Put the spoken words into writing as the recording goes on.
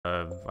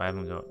I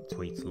haven't got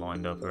tweets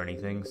lined up or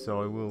anything,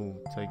 so I will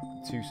take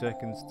 2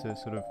 seconds to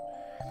sort of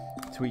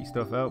tweet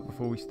stuff out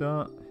before we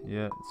start.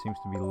 Yeah, it seems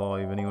to be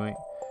live anyway.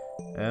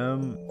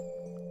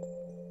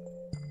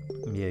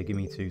 Yeah, give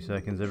me 2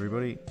 seconds,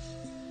 everybody.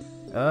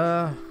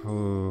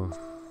 Oh.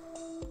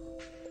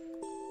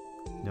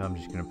 No, I'm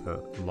just gonna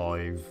put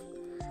live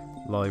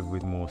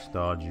with more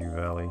Stardew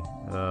Valley.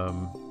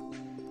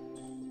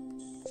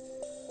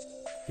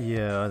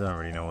 Yeah, I don't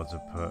really know what to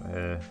put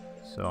here,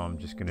 so I'm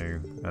just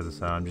gonna, as I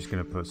say, I'm just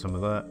gonna put some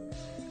of that.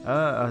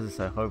 As I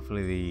say,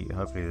 hopefully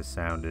the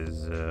sound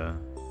is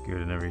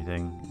good and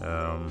everything.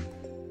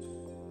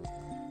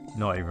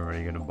 Not even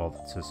really gonna bother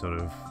to sort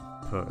of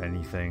put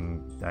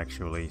anything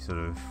actually sort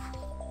of.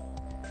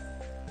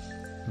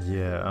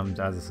 Yeah,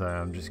 as I say,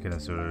 I'm just gonna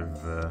sort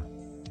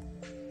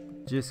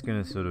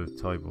of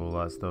type all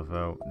that stuff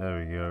out. There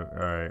we go.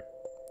 All right.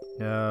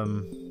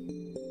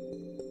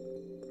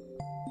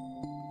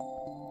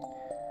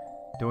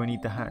 Do I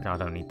need the I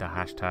don't need the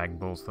hashtag.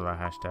 Balls to the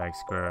hashtag.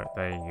 Screw it.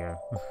 There you go.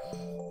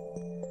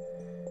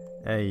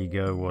 There you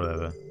go.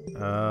 Whatever.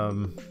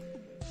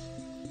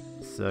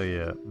 So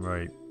yeah,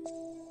 right.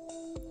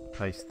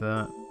 Paste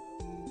that.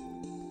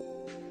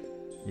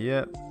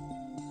 Yep.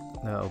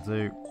 That'll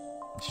do.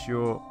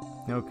 Sure.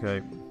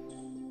 Okay.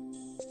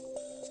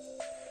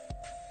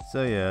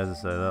 So yeah, as I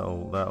say,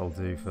 that'll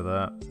do for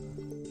that.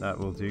 That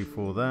will do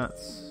for that.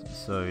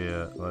 So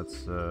yeah,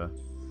 let's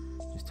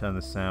just turn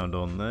the sound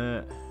on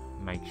there.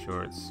 Make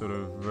sure it's sort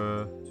of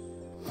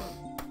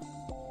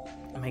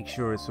make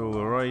sure it's all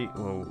alright.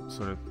 We'll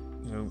sort of,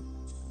 you know,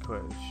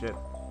 quite shit.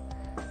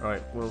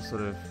 Right, we'll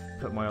sort of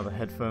put my other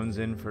headphones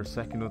in for a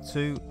second or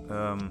two.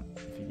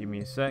 If you give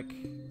me a sec,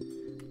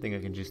 I think I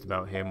can just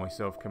about hear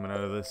myself coming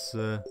out of this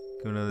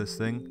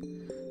thing.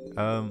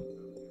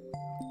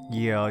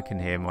 Yeah, I can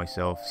hear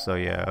myself. So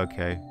yeah,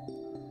 okay.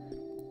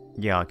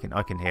 Yeah, I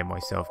can hear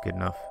myself good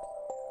enough.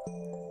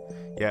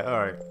 Yeah, all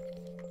right.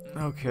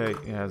 Okay,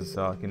 yeah, as I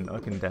say, I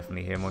can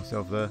definitely hear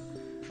myself there.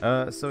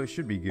 So it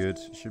should be good.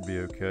 Should be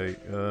okay.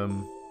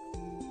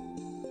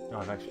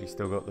 I've actually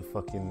still got the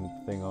fucking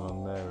thing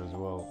on there as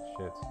well.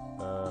 Shit.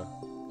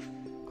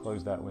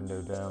 Close that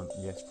window down.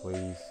 Yes,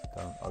 please.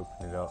 Don't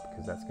open it up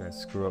because that's gonna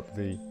screw up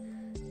the.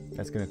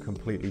 That's gonna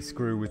completely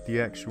screw with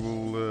the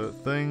actual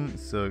thing.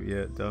 So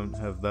yeah, don't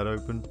have that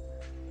open.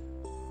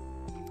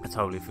 I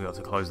totally forgot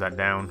to close that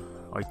down.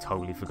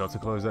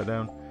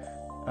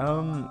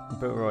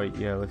 But right,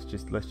 yeah, let's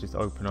just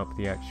open up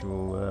the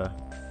actual.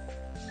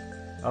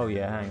 Oh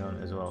yeah, hang on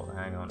as well.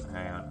 Hang on.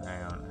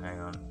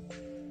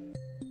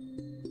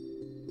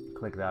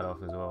 Click that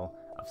off as well.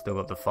 I've still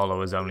got the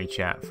followers only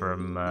chat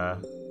from.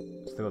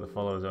 Still got the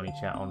followers only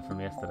chat on from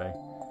yesterday.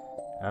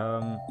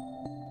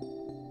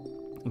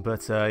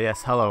 But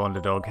yes, hello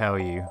Underdog. How are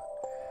you?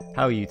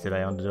 How are you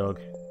today, Underdog?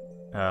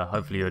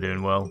 Hopefully you're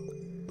doing well.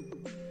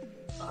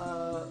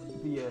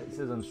 Yeah, it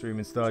says I'm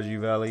streaming Stardew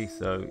Valley,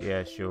 so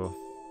yeah, sure.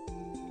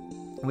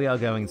 We are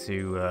going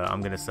to.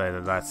 I'm going to say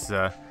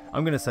that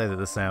I'm going to say that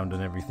the sound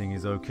and everything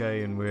is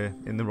okay, and we're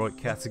in the right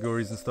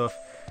categories and stuff.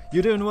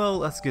 You're doing well.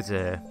 That's good to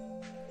hear.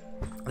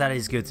 That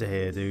is good to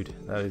hear, dude.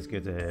 That is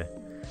good to hear.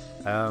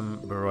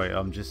 But right,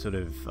 I'm just sort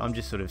of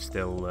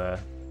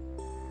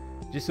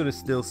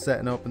still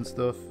setting up and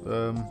stuff.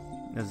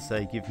 As I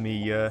say, give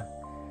me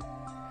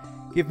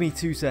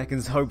 2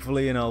 seconds,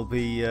 hopefully, and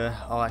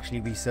I'll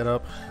actually be set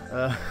up.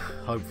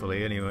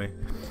 Hopefully, anyway.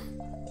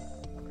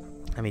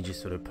 Let me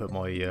just sort of put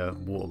my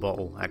water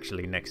bottle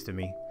actually next to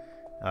me,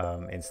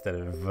 instead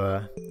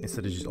of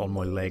just on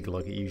my leg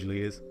like it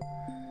usually is.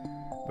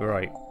 But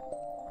right,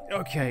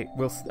 okay.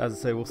 As I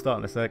say, we'll start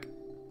in a sec.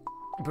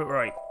 But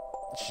right,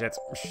 shit.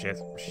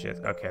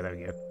 Okay, there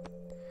we go.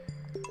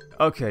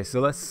 Okay, so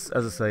let's,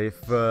 as I say,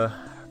 but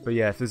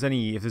yeah, if there's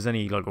any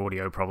like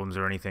audio problems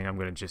or anything, I'm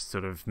gonna just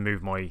sort of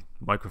move my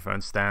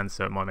microphone stand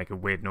so it might make a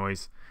weird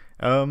noise.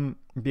 Yeah,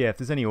 if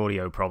there's any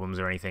audio problems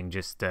or anything,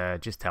 just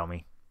tell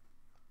me.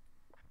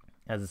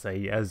 As I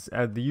say, as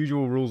the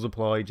usual rules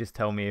apply, just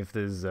tell me if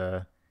there's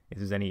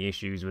any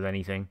issues with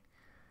anything.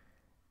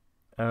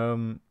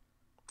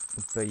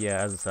 But yeah,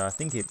 as I say, I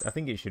think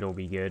it should all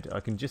be good. I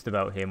can just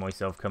about hear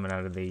myself coming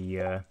out of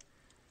the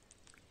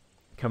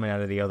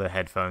other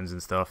headphones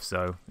and stuff,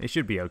 so it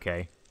should be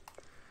okay.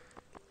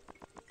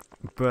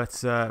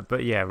 But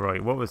yeah,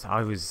 right.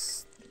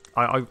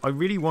 I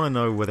really want to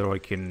know whether I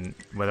can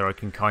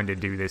kind of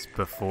do this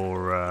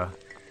before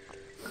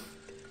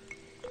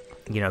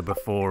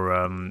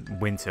before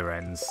winter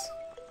ends.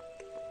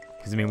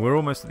 Because I mean, we're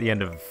almost at the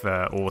end of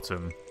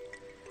autumn.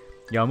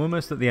 Yeah, I'm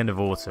almost at the end of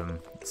autumn,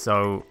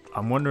 so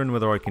I'm wondering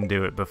whether I can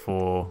do it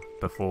before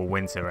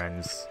winter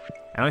ends.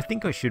 And I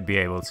think I should be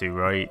able to,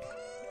 right?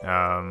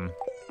 I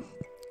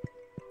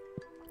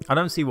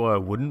don't see why I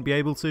wouldn't be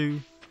able to.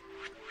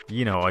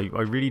 You know, I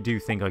really do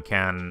think I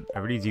can. I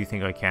really do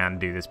think I can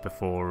do this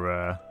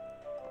before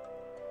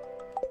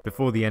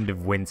the end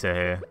of winter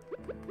here.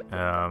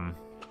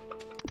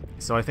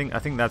 So I think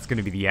that's going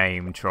to be the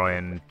aim. Try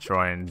and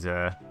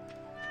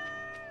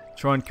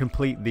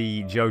complete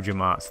the Joja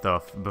Mart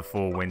stuff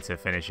before winter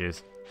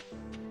finishes.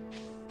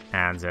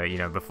 and you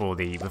know, before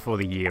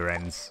the year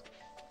ends.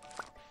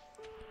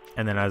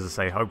 And then, as I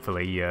say,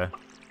 hopefully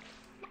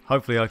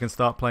I can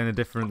start playing a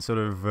different sort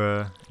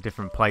of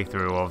different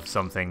playthrough of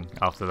something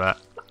after that.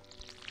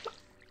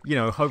 You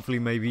know, hopefully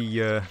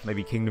maybe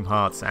Kingdom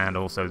Hearts and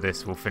also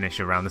this will finish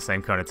around the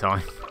same kind of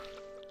time.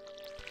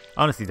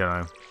 Honestly,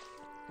 don't know.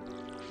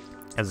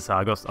 As I say,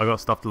 I got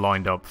stuff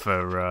lined up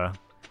for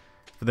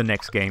the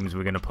next games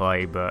we're gonna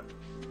play, but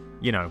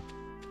you know,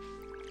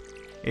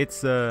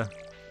 it's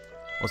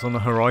what's on the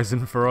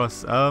horizon for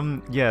us.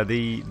 Yeah,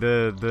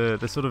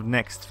 the sort of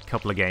next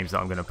couple of games that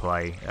I'm gonna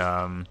play.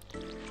 I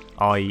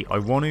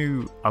want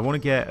to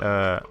get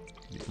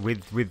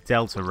with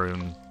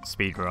Deltarune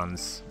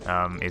speedruns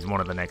is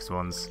one of the next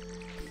ones.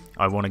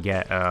 I want to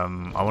get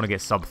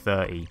sub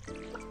 30.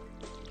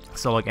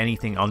 So like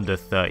anything under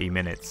 30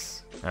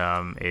 minutes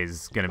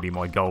is going to be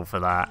my goal for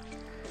that.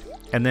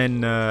 And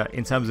then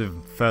in terms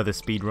of further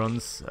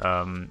speedruns,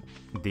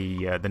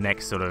 the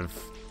next sort of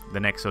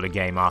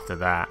game after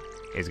that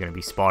is going to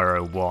be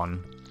Spyro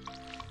 1.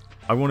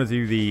 I want to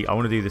do the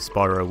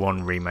Spyro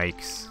 1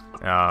 remakes.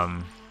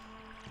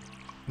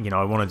 You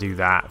know, I want to do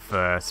that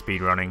for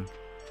speedrunning.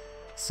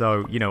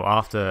 So, you know,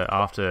 after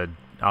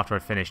I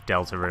finish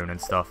Deltarune and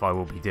stuff, I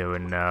will be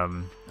doing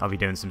I'll be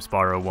doing some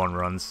Spyro 1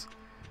 runs.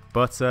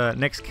 But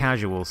next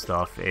casual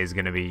stuff is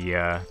going to be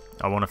I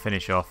want to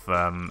finish off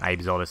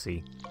Abe's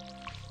Odyssey.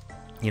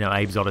 You know,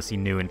 Abe's Odyssey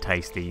New and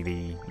Tasty,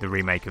 the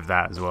remake of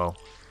that as well.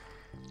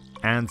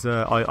 And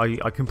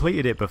I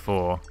completed it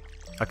before.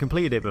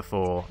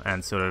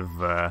 And sort of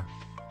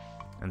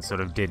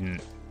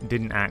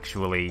didn't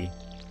actually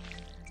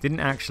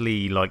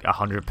like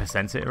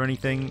 100% it or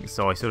anything,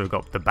 so I sort of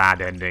got the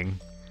bad ending.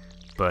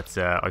 But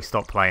I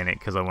stopped playing it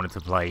because I wanted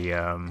to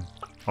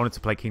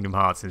play Kingdom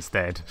Hearts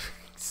instead.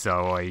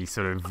 So I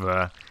sort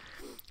of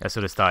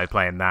started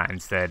playing that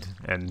instead,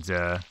 and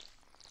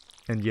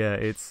yeah,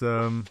 it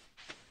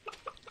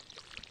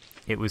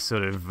was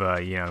sort of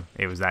you know,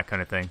 it was that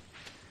kind of thing.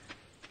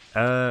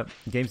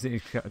 Games that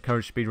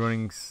encourage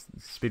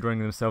speedrunning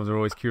themselves are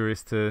always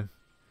curious to.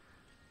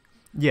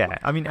 Yeah,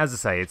 I mean, as I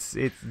say,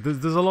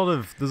 there's a lot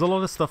of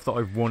stuff that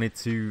I've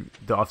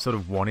sort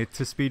of wanted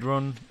to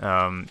speedrun.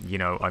 You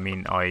know, I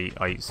mean,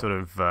 I sort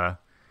of I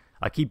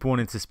keep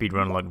wanting to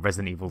speedrun like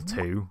Resident Evil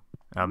 2,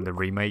 the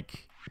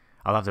remake.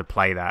 I'll have to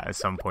play that at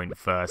some point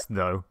first,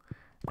 though.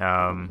 You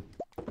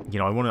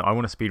know, I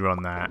want to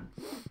speedrun that.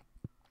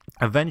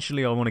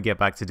 Eventually, I want to get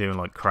back to doing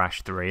like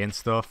Crash 3 and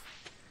stuff.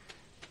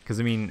 Because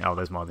I mean, oh,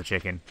 there's my other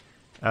chicken.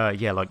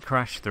 Yeah, like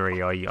Crash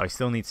 3, I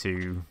still need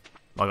to.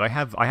 Like I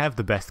have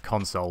the best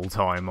console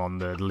time on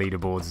the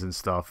leaderboards and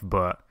stuff,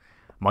 but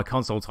my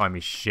console time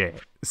is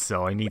shit.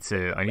 So I need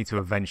to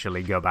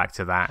eventually go back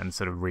to that and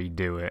sort of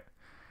redo it.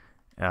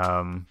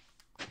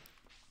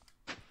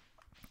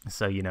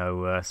 So you know,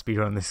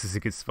 speedrun this is a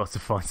good spot to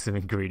find some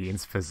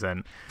ingredients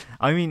 %.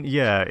 I mean,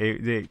 yeah,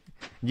 I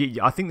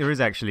think there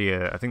is actually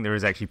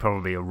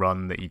probably a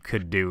run that you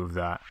could do with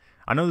that.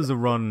 I know there's a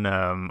run.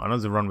 I know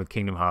there's a run with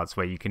Kingdom Hearts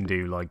where you can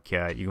do like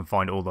you can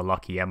find all the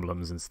lucky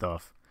emblems and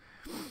stuff.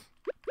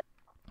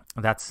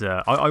 That's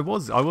I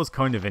was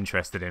kind of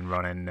interested in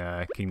running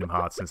Kingdom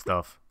Hearts and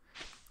stuff.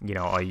 You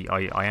know,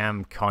 I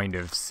am kind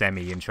of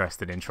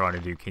semi-interested in trying to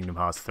do Kingdom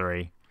Hearts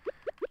 3.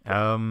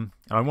 And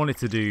I wanted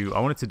to do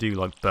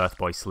like Birth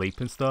by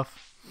Sleep and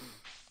stuff.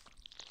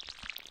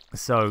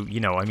 So, you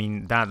know, I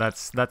mean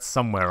that's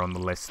somewhere on the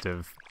list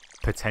of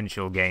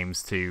potential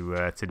games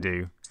to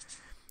do.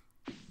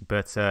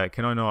 But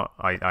can I not?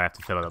 I have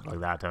to fill it up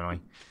like that, don't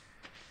I?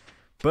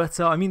 But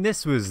I mean,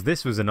 this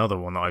was another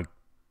one that I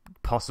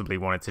possibly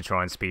wanted to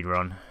try and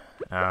speedrun.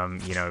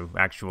 You know,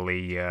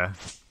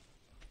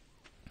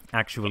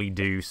 actually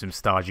do some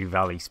Stardew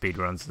Valley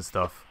speedruns and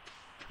stuff.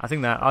 I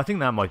think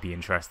that might be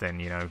interesting.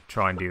 You know,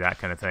 try and do that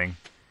kind of thing.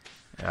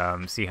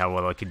 See how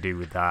well I could do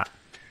with that.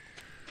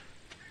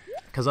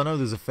 Because I know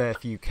there's a fair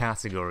few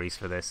categories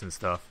for this and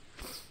stuff.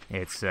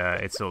 It's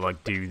sort of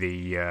like do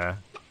the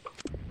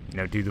you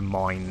know, do the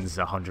mines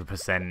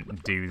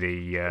 100%, do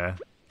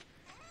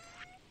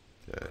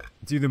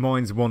the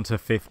mines 1 to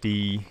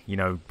 50, you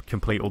know,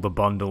 complete all the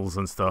bundles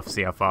and stuff,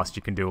 see how fast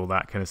you can do all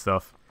that kind of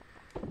stuff.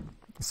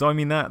 So I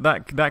mean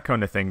that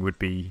kind of thing would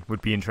be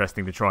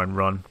interesting to try and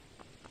run.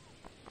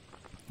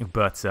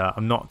 But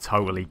I'm not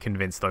totally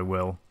convinced I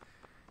will.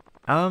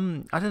 I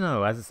don't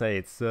know, as I say,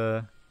 it's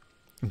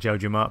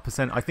Joja Mart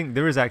 %. I think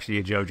there is actually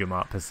a Joja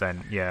Mart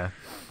 %, yeah.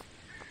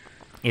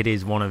 It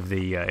is one of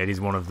the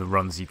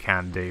runs you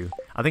can do.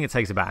 I think it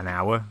takes about an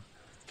hour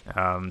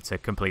to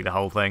complete the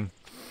whole thing.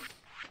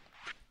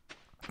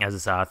 As I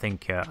say, I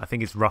think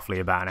it's roughly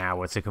about an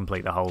hour to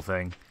complete the whole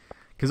thing.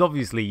 Because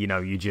obviously, you know,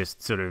 you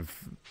just sort of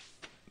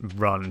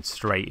run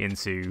straight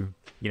into,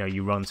 you know,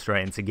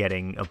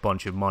 getting a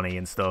bunch of money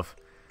and stuff.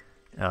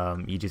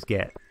 You just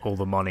get all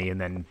the money and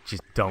then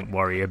just don't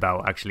worry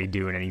about actually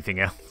doing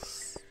anything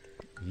else.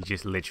 You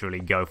just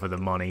literally go for the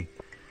money.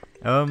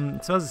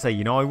 So as I say,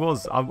 you know, I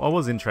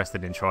was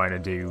interested in trying to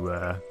do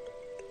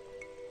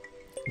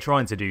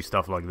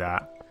stuff like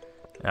that.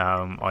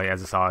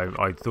 As I say,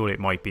 I thought it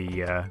might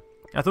be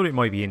I thought it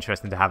might be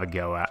interesting to have a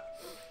go at.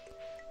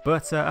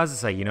 But as I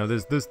say, you know,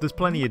 there's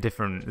plenty of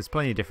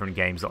different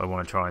games that I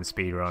want to try and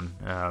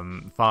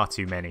speedrun. Far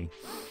too many.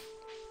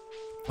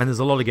 And there's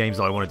a lot of games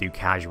that I want to do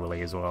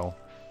casually as well.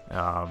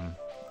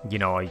 You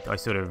know, I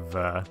sort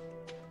of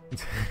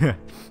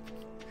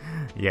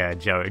yeah,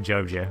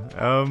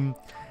 Joja.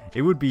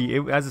 It would be,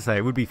 as I say,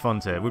 it would be fun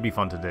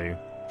to do.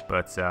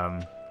 But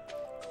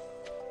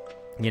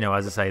you know,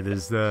 as I say,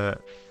 there's the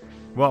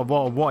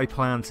what I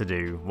plan to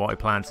do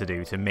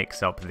to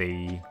mix up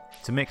the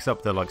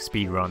like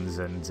speedruns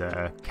and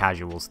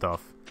casual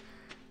stuff.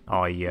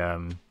 I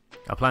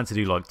plan to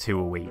do like 2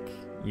 a week.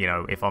 You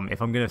know, if I'm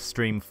gonna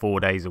stream 4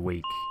 days a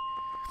week,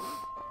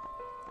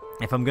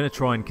 if I'm gonna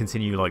try and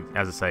continue, like,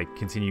 as I say,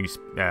 continue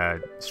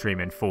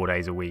streaming 4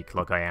 days a week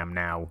like I am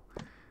now,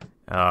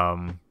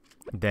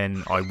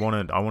 then I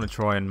wanna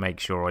try and make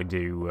sure I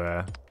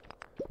do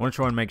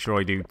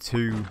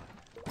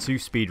two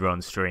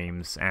speedrun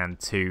streams and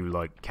 2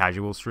 like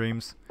casual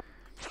streams.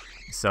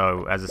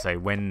 So as I say,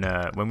 when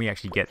we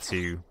actually get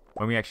to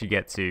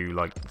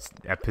like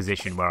a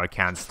position where I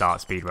can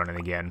start speedrunning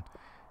again,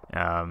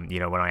 you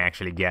know, when I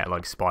actually get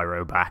like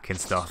Spyro back and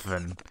stuff,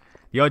 and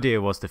the idea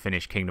was to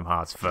finish Kingdom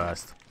Hearts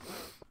first.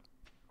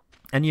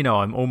 And you know,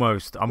 I'm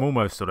almost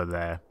sort of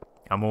there.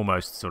 You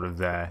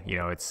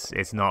know,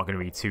 it's not going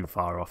to be too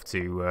far off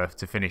to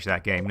finish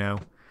that game now.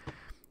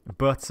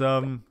 But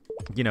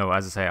you know,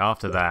 as I say,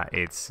 after that,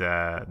 it's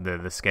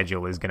the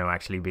schedule is going to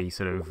actually be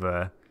sort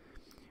of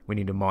we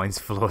need a Mines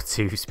Floor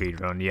 2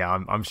 speedrun. Yeah,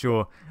 I'm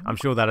sure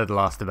that'd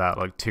last about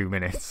like 2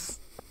 minutes.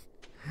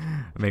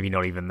 Maybe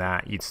not even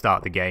that. You'd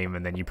start the game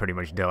and then you're pretty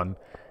much done.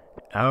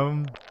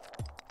 But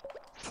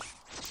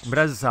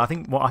as I say, I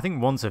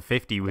think 1 to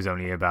 50 was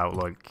only about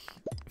like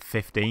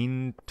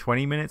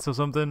 15-20 minutes or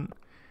something.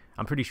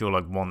 I'm pretty sure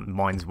like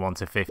Mines 1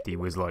 to 50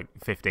 was like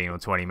 15 or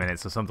 20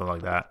 minutes or something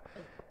like that.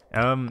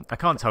 I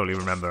can't totally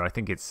remember. I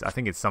think it's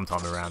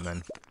sometime around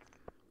then.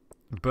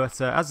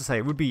 But as I say,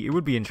 it would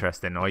be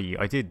interesting.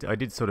 I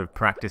did sort of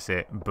practice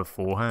it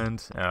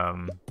beforehand.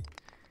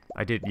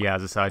 I did, yeah,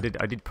 as I say,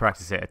 I did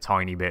practice it a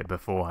tiny bit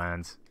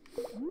beforehand.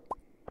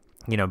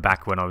 You know,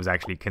 back when I was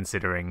actually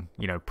considering,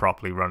 you know,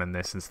 properly running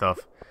this and stuff.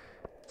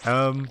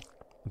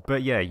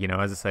 But yeah, you know,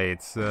 as I say,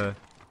 it's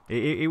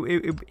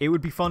it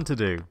would be fun to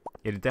do.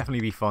 It'd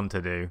definitely be fun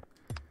to do.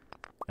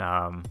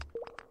 But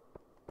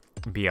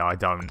yeah, I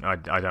don't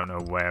know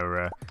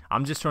where.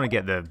 I'm just trying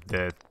to get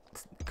the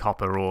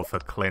copper ore for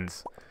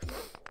Clint.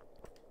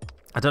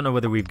 I don't know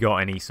whether we've got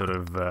any sort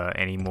of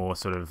any more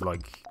sort of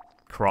like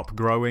crop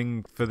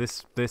growing for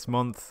this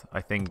month.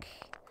 I think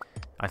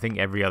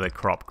every other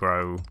crop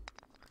grow,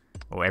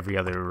 or every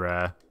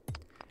other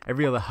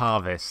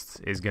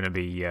harvest is gonna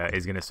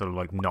sort of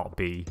like not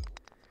be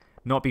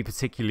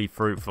particularly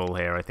fruitful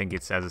here. I think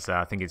it's, as I say,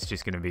 I think it's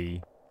just gonna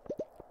be.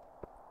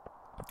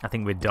 I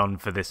think we're done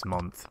for this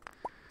month.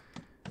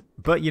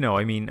 But you know,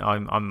 I mean,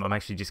 I'm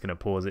actually just gonna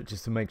pause it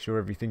just to make sure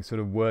everything's sort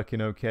of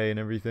working okay and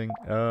everything.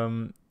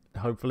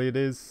 Hopefully it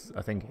is.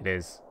 I think it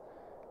is.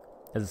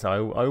 As I say,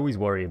 I always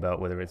worry about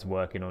whether it's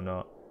working or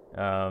not.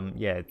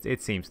 Yeah,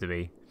 it seems to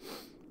be.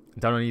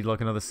 Don't I need like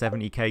another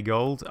 70k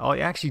gold? I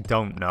actually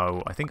don't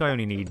know. I think I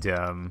only need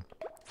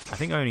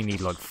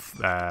like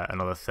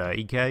another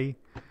 30k.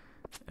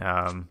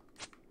 Yeah,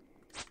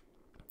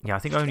 I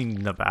think I only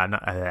need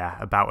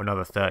about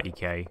another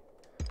 30k.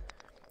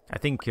 I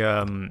think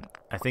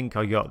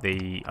I got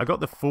the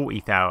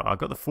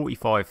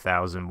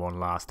 45,000 one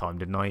last time,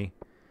 didn't I?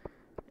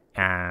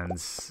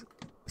 And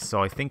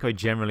so I think I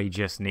generally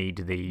just need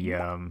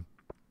the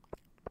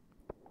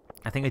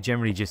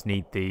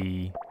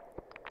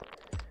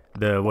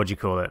what do you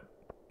call it?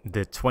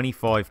 The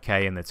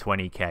 25k and the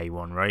 20k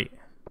one, right?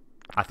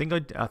 I think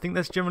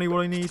that's generally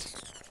what I need.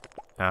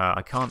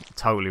 I can't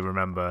totally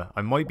remember.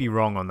 I might be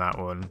wrong on that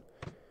one,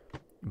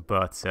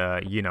 but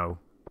you know,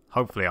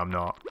 hopefully I'm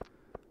not.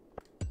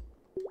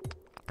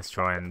 Let's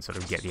try and sort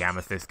of get the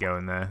amethyst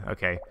going there.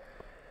 Okay.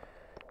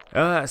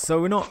 So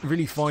we're not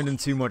really finding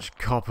too much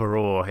copper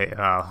ore here.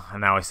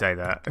 And now I say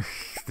that,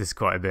 there's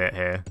quite a bit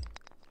here.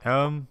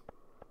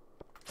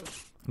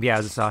 Yeah,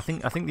 as I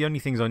say, I think the only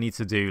things I need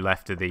to do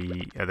left are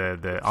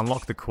the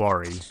unlock the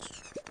quarry,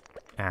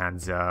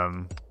 and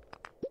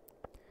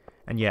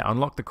yeah,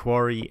 unlock the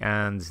quarry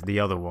and the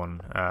other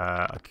one.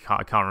 I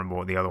can't remember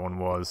what the other one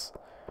was,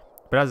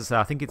 but as I say,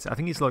 I think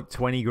it's like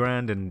 20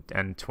 grand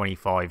and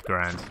 25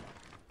 grand.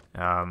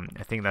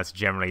 I think that's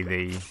generally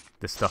the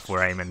stuff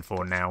we're aiming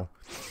for now.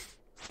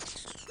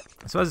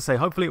 So as I say,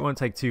 hopefully it won't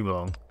take too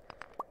long.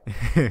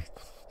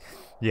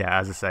 Yeah,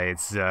 as I say,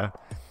 it's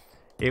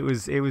it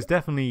was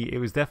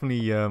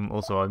definitely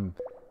also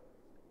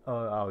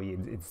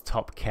it's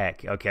top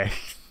kek. Okay.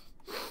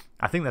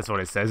 I think that's what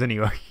it says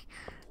anyway.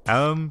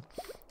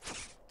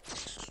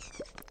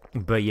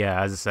 But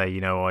yeah, as I say,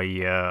 you know,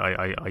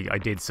 I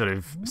did sort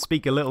of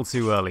speak a little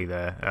too early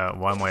there.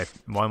 Why am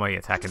I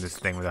attacking this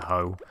thing with a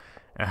hoe?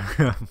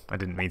 I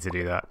didn't mean to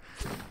do that.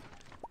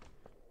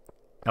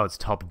 Oh, it's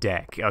top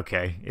deck.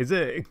 Okay, is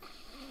it?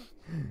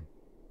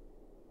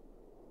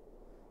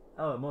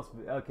 Oh, it must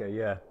be. Okay,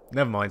 yeah.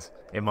 Never mind.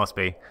 It must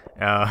be.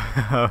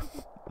 I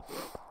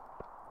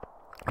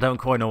don't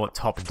quite know what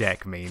top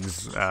deck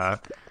means,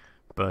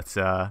 but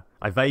I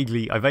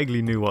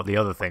vaguely knew what the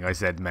other thing I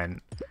said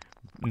meant.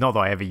 Not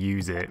that I ever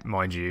use it,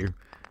 mind you.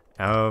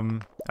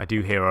 I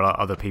do hear a lot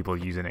other people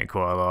using it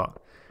quite a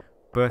lot.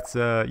 But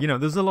you know,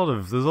 there's a lot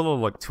of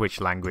like Twitch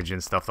language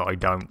and stuff that I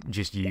don't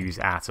just use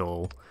at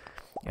all.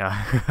 Yeah,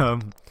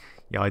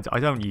 I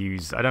don't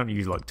use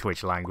like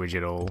Twitch language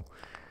at all.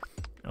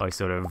 I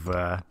sort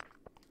of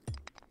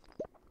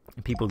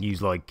people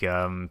use like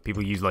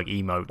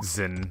emotes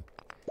and,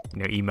 you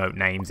know, emote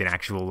names in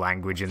actual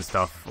language and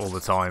stuff all the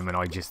time, and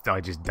I just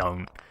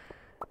don't.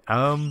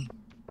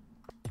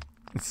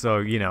 So,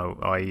 you know,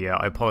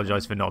 I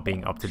apologize for not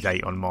being up to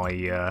date on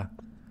my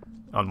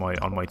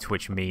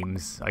Twitch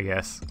memes, I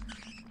guess.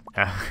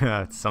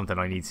 It's something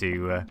I need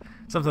to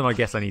something I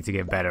guess I need to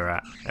get better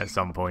at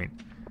some point.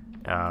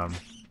 Oh,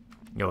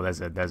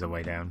 there's a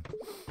way down.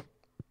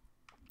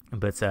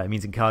 But it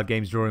means in card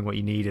games, drawing what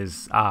you need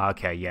is... Ah,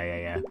 okay,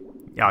 yeah.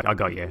 Yeah, I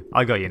got you.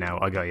 I got you now.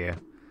 I got you.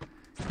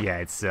 Yeah,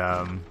 it's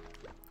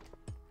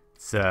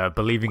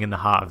believing in the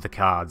heart of the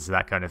cards,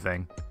 that kind of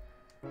thing.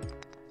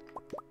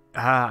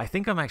 I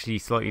think I'm actually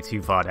slightly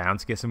too far down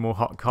to get some more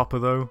hot copper,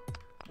 though.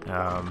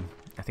 I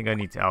think I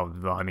need to... Oh,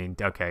 I mean,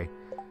 okay.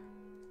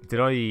 Did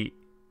I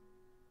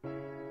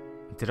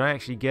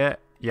actually get...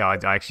 Yeah, I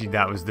actually,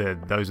 those were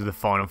the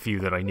final few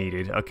that I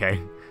needed.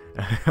 Okay.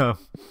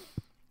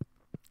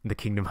 The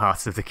Kingdom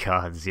Hearts of the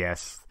cards,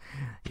 yes.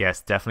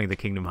 Yes, definitely the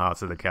Kingdom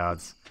Hearts of the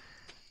cards.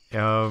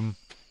 I'm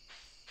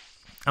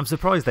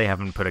surprised they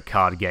haven't put a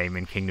card game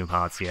in Kingdom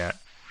Hearts yet.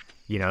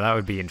 You know, that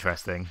would be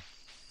interesting.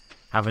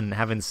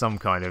 Having some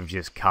kind of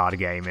just card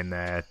game in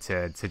there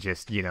to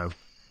just, you know,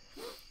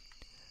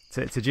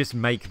 to just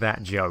make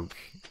that joke,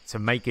 to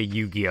make a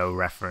Yu-Gi-Oh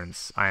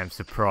reference. I am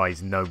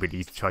surprised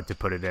nobody's tried to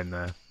put it in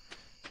there.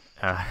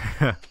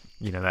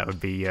 You know, that would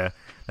be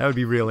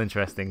real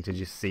interesting to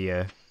just see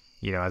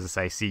you know, as I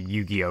say, see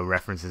Yu-Gi-Oh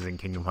references in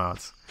Kingdom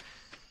Hearts.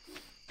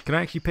 Can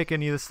I actually pick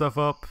any of this stuff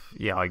up?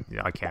 Yeah,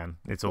 I can.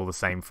 It's all the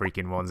same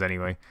freaking ones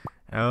anyway.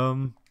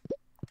 Wouldn't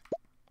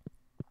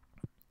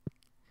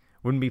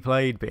be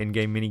played, but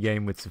in-game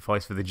minigame would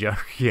suffice for the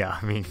joke. Yeah,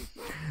 I mean,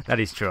 that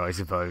is true, I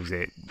suppose.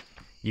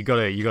 You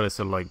gotta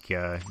sort of like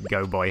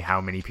go by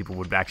how many people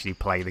would actually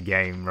play the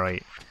game,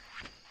 right?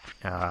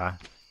 Yeah,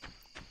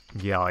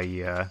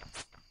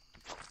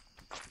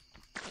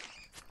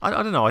 I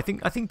don't know. I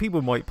think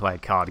people might play a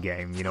card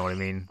game. You know what I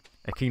mean?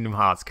 A Kingdom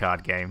Hearts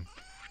card game.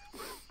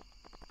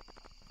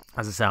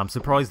 As I say, I'm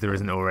surprised there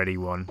isn't already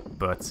one.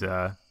 But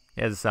yeah,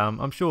 as I say,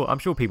 I'm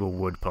sure people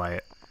would play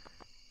it.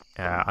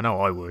 I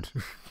know I would.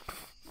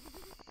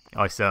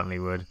 I certainly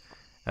would.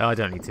 I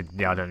don't need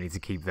to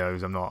keep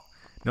those. I'm not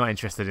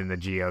interested in the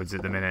geodes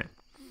at the minute.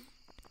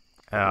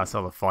 I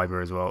saw the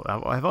fiber as well.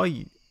 Have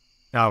I?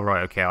 Oh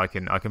right, okay. I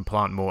can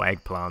plant more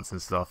eggplants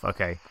and stuff.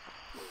 Okay.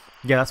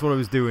 Yeah, that's what I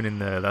was doing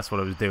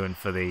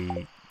for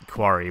the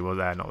quarry, was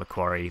that? Not the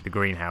quarry, the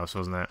greenhouse,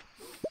 wasn't it?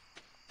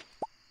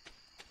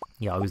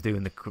 Yeah, I was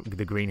doing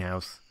the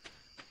greenhouse.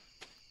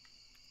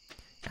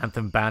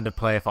 Anthem banned a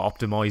player for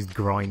optimized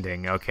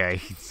grinding.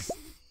 Okay,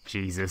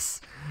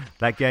 Jesus,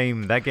 that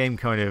game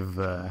kind of.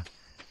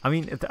 I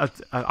mean,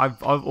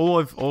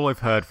 all I've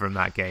heard from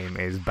that game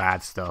is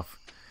bad stuff.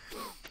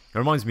 It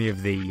reminds me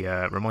of the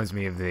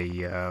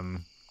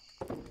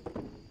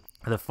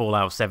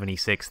Fallout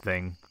 76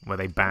 thing where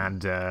they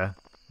banned a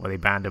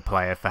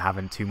player for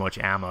having too much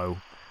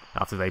ammo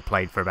after they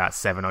played for about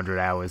 700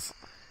 hours.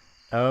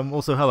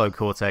 Also, hello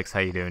Cortex, how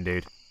you doing,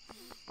 dude?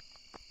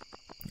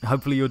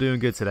 Hopefully you're doing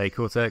good today,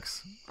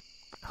 Cortex.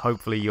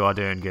 Hopefully you are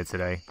doing good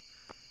today.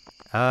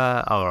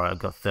 Alright, I've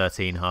got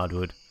 13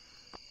 hardwood.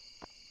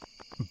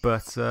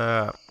 But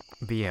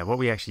yeah, what are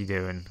we actually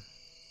doing?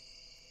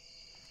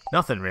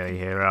 Nothing really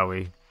here, are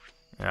we?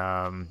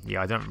 Yeah,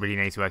 I don't really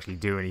need to actually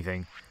do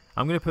anything.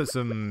 I'm going to put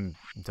some...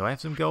 Do I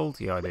have some gold?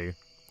 Yeah, I do. I'm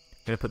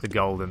going to put the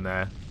gold in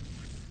there.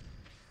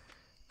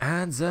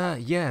 And,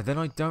 yeah, then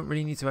I don't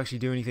really need to actually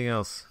do anything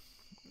else.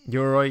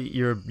 You're right,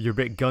 you're a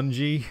bit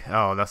gungy.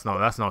 Oh, that's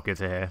not good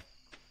to hear.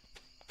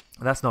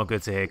 That's not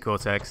good to hear,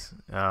 Cortex.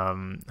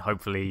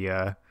 Hopefully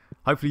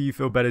you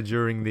feel better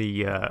during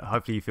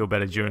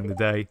the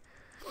day.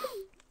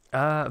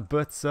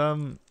 But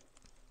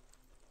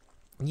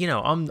you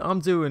know, I'm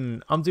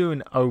doing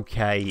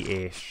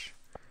okay-ish.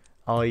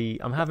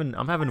 I'm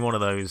having one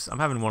of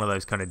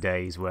those kind of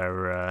days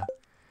where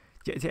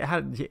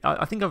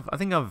I think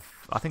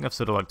I've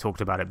sort of like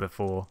talked about it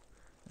before.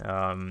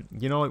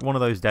 You know, like one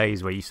of those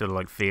days where you sort of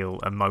like feel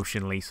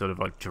emotionally sort of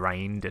like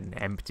drained and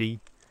empty.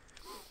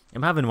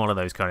 I'm having one of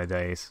those kind of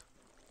days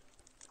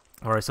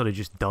where I sort of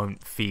just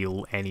don't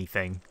feel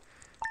anything.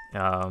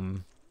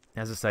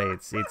 As I say,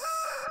 it's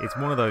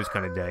one of those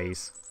kind of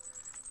days.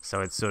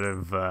 So it's sort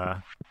of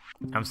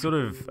I'm sort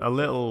of a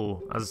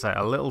little, as I say,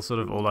 a little sort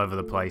of all over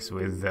the place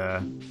with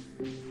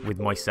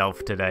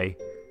myself today.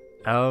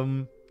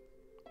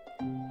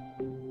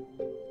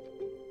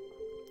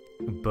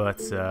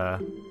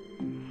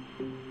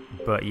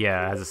 But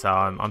yeah, as I say,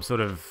 I'm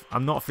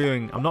not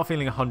feeling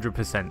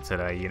 100%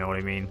 today. You know what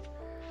I mean?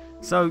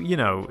 So you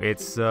know,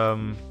 it's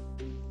gonna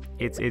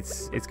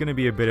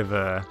be a bit of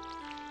a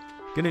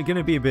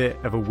gonna be a bit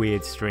of a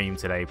weird stream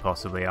today.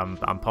 Possibly, I'm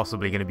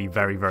possibly gonna be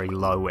very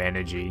low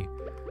energy.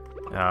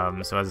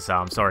 So as I say,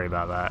 I'm sorry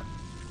about that.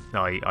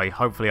 No, I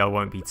hopefully I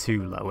won't be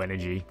too low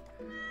energy.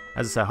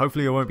 As I say,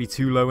 hopefully I won't be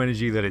too low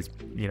energy that it's,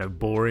 you know,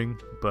 boring.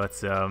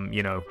 But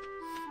you know,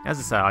 as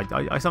I say,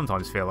 I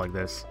sometimes feel like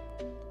this.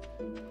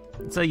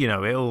 So you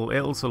know,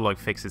 it'll sort of like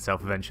fix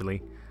itself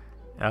eventually.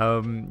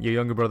 Your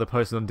younger brother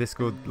posted on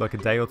Discord like a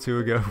day or two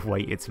ago.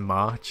 Wait, it's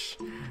March.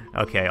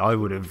 Okay, I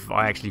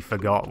actually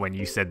forgot when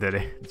you said that.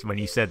 When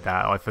you said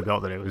that, I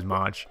forgot that it was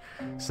March.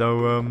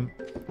 So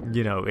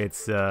you know,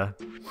 it's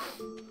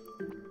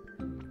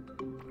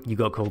you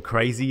got called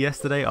crazy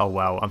yesterday. Oh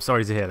wow, I'm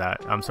sorry to hear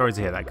that. I'm sorry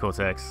to hear that,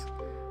 Cortex.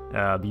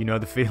 You know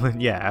the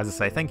feeling. Yeah, as I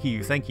say, thank you,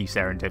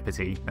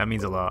 Serendipity. That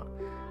means a lot.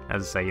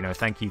 As I say, you know,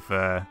 thank you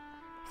for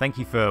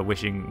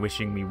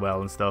wishing me well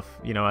and stuff.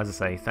 You know, as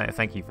I say,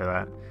 thank you for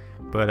that.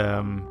 But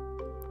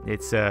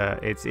it's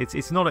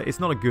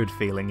not a good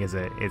feeling, is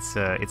it? It's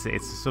a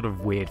sort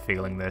of weird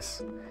feeling,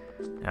 this.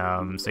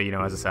 So you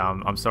know, as I say,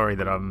 I'm sorry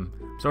that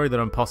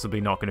I'm possibly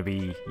not going to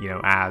be, you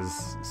know,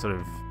 as sort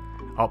of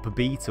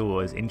upbeat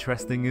or as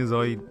interesting as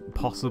I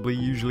possibly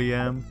usually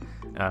am.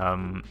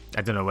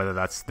 I don't know whether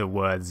that's the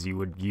words you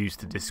would use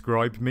to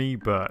describe me,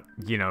 but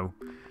you know,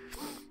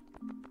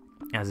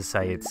 as I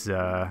say, it's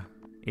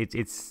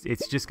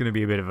just going to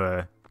be a bit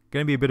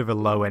of a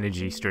low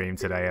energy stream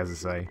today, as I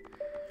say.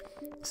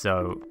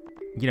 So,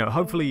 you know,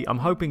 hopefully, I'm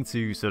hoping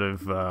to sort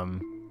of,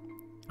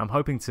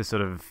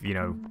 you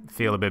know,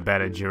 feel a bit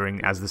better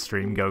as the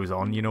stream goes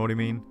on. You know what I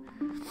mean?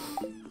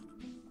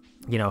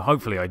 You know,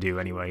 hopefully I do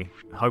anyway.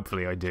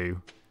 Hopefully I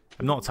do.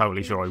 I'm not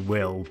totally sure I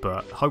will,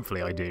 but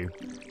hopefully I do.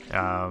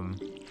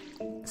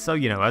 So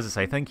you know, as I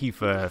say, thank you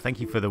for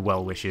the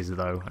well wishes,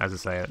 though. As I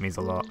say, it means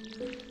a lot.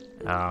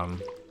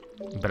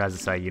 But as I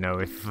say, you know,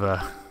 if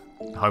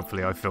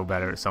hopefully I feel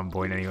better at some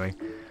point anyway.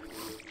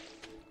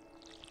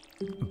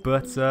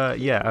 But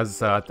yeah,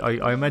 as I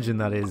imagine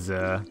that is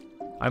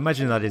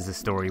a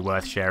story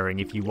worth sharing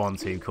if you want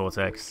to,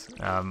 Cortex.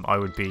 I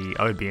would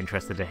be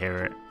interested to hear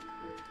it.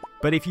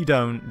 But if you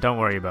don't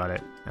worry about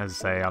it. As I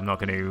say, I'm not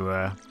going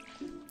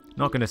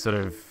to sort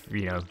of,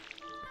 you know,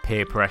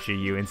 peer pressure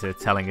you into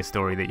telling a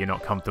story that you're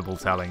not comfortable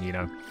telling. You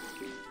know.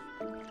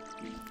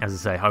 As I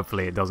say,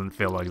 hopefully it doesn't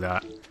feel like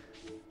that.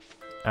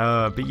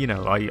 But you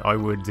know, I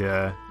would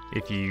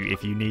if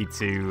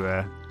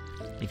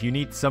you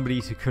need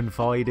somebody to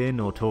confide in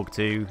or talk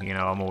to, you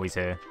know, I'm always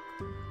here.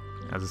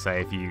 As I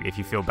say, if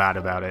you feel bad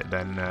about it,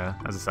 then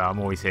as I say, I'm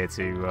always here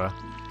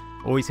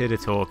to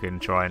talk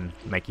and try and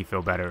make you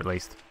feel better at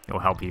least,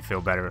 or help you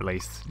feel better at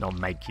least. Not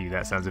make you.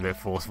 That sounds a bit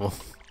forceful.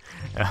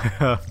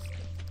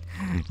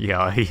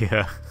 Yeah,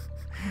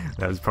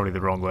 that was probably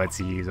the wrong word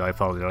to use. I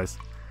apologise.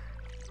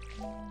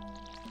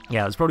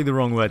 Yeah, it's probably the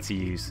wrong word to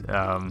use.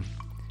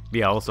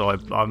 Yeah, also,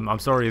 I'm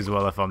sorry as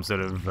well if I'm sort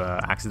of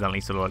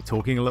accidentally sort of like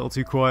talking a little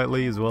too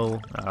quietly as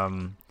well.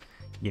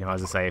 You know,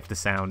 as I say, if the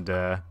sound,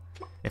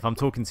 if I'm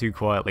talking too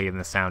quietly and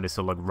the sound is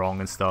sort of like wrong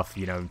and stuff,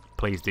 you know,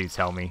 please do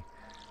tell me.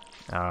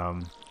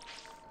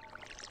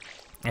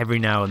 Every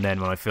now and then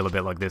when I feel a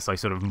bit like this, I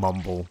sort of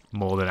mumble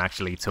more than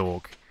actually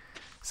talk.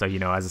 So, you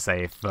know, as I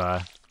say,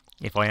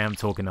 if I am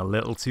talking a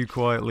little too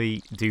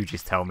quietly, do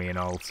just tell me and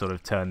I'll sort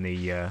of turn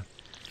the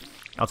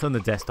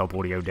desktop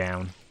audio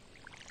down.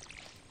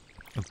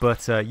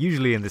 But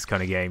usually in this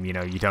kind of game, you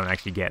know, you don't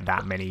actually get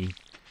that many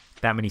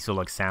sort of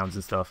like sounds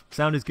and stuff.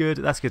 Sound is good.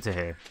 That's good to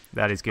hear.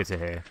 That is good to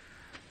hear.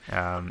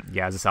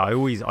 Yeah, as I say, I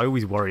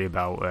always worry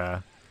about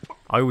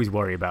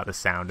the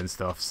sound and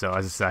stuff. So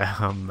as I say,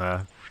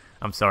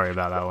 I'm sorry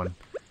about that one.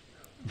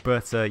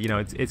 But you know,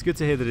 it's good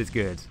to hear that it's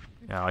good.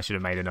 I should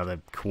have made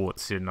another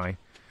quartz, shouldn't I?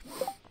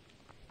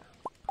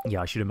 Yeah,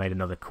 I should have made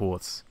another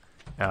quartz.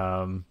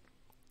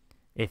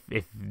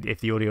 If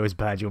the audio is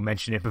bad, you'll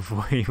mention it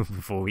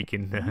before we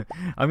can.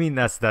 I mean,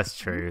 that's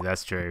true.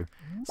 That's true.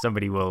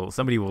 Somebody will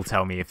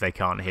tell me if they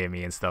can't hear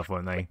me and stuff,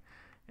 won't they?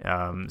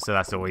 So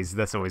that's always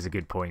a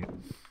good point.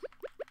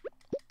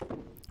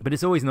 But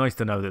it's always nice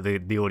to know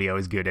that the audio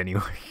is good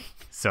anyway.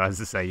 So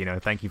as I say, you know,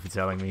 thank you for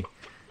telling me.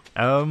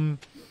 Oh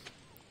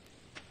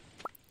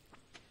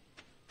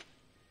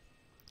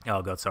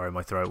god, sorry,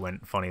 my throat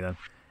went funny then.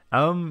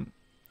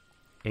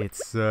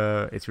 It's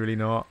really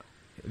not.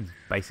 It's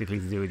basically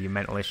to do with your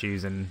mental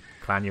issues and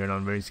clan you're in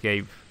on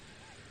RuneScape.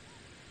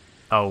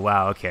 Oh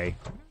wow, okay,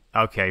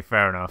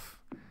 fair enough.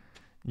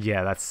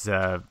 Yeah, that's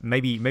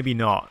maybe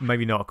not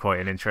quite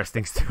an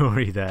interesting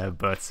story there,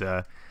 but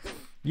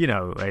you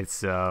know,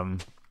 it's I'm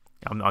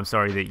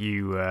sorry that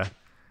you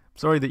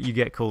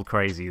get called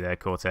crazy there,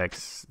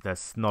 Cortex.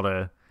 That's not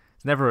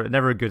it's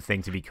never a good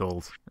thing to be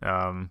called.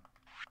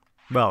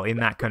 Well, in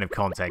that kind of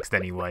context,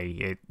 anyway,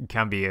 it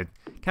can be a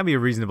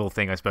reasonable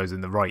thing, I suppose,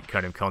 in the right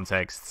kind of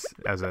context,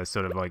 as a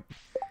sort of like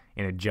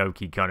in a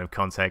jokey kind of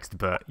context.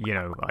 But you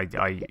know, I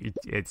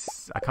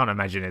can't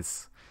imagine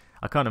it's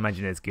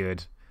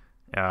good.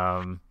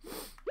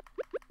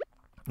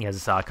 Yeah, as I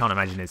say, I can't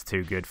imagine it's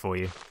too good for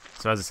you.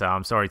 So as I say,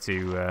 I'm sorry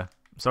to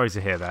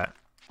hear that.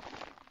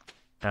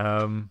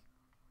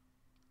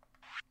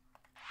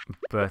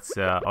 But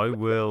I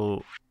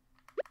will.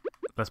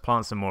 Let's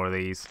plant some more of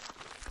these.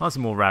 Plant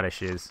some more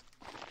radishes,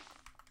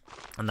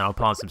 and then I'll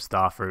plant some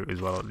starfruit as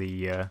well at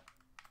the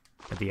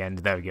end.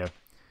 There we go.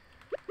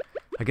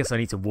 I guess I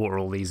need to water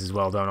all these as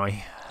well, don't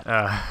I?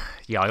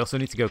 Yeah, I also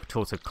need to go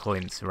talk to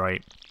Clint,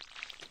 right?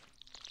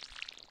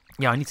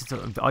 Yeah, I need to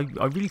talk. I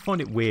really find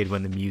it weird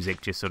when the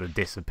music just sort of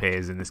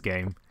disappears in this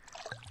game.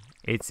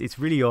 It's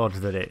really odd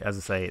that it, as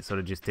I say, it sort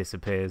of just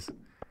disappears.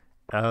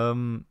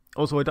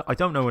 Also, I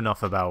don't know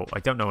enough about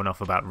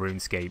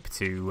RuneScape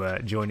to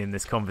join in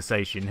this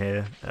conversation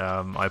here.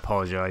 I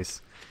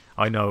apologise.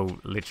 I know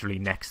literally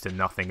next to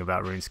nothing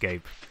about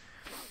RuneScape.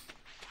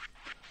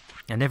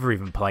 I never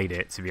even played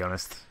it, to be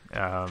honest.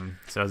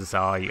 So as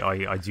I say,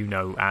 I do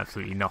know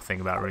absolutely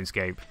nothing about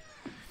RuneScape.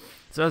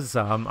 So as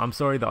I say, I'm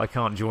sorry that I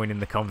can't join in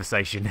the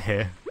conversation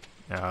here.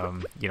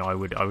 You know, I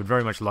would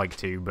very much like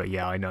to, but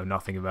yeah, I know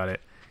nothing about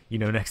it. You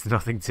know next to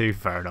nothing too.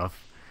 Fair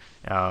enough.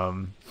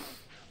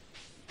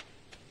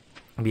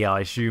 Yeah,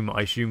 I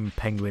assume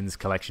Penguin's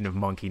collection of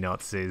monkey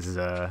nuts is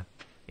a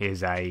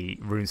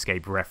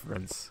RuneScape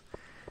reference.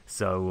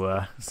 So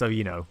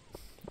you know,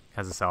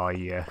 as I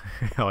say,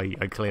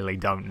 I clearly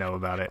don't know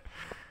about it.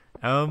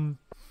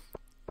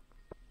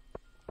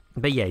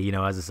 But yeah, you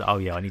know, as I say, oh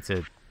yeah,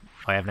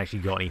 I haven't actually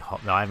got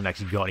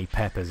any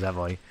peppers, have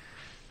I?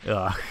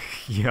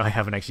 Yeah, I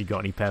haven't actually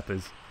got any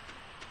peppers.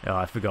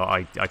 I forgot.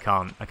 I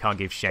can't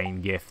give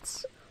Shane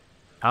gifts.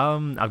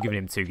 I've given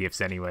him 2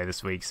 gifts anyway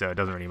this week, so it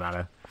doesn't really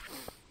matter.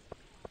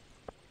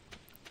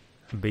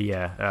 But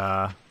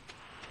yeah,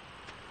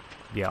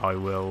 yeah, I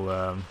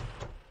will.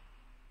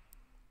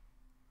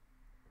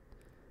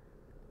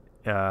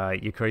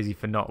 You're crazy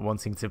for not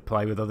wanting to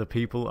play with other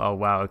people. Oh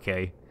wow,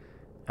 okay.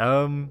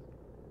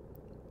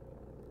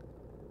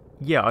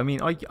 Yeah, I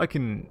mean, I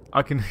can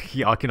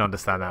yeah, I can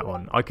understand that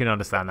one. I can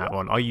understand that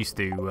one. I used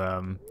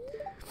to.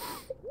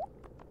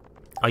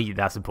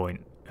 That's the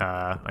point.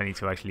 I need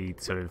to actually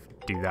sort of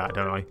do that,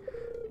 don't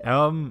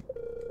I?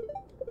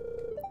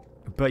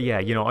 But yeah,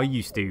 you know, I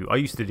used to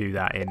do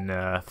that in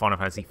Final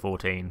Fantasy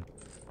 14.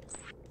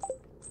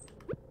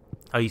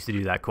 I used to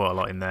do that quite a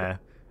lot in there,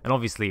 and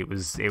obviously it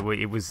was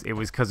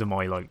because of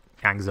my like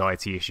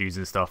anxiety issues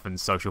and stuff and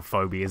social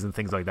phobias and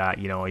things like that.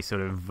 You know, I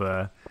sort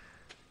of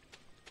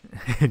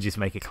just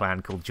make a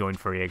clan called Join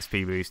for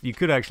EXP Boost. You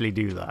could actually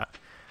do that.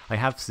 I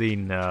have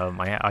seen.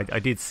 I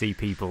did see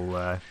people.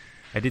 I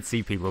did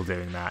see people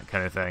doing that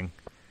kind of thing.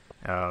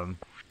 I'm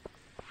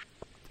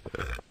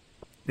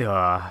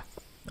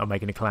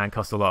making a clan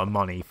cost a lot of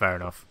money. Fair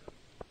enough.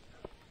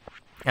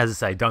 As I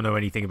say, don't know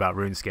anything about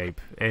RuneScape.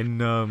 In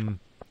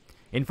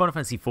Final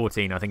Fantasy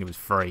 14, I think it was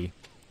free.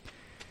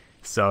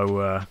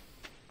 So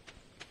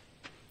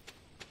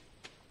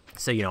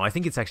you know, I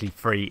think it's actually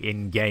free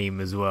in game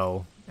as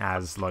well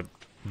as like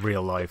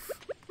real life.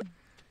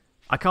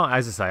 I can't,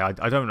 as I say,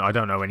 I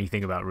don't know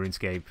anything about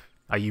RuneScape.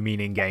 You mean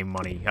in game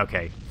money?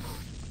 Okay.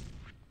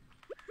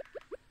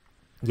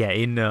 Yeah,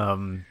 I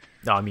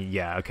mean,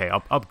 yeah, okay.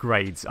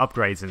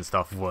 Upgrades and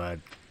stuff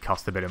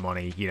cost a bit of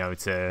money, you know,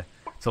 to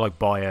like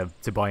buy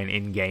an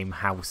in-game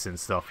house and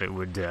stuff. It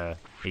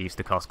used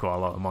to cost quite a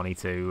lot of money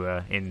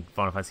to in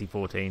Final Fantasy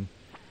 14.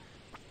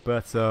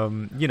 But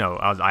you know,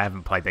 I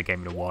haven't played that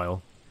game in a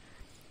while.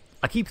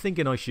 I keep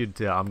thinking I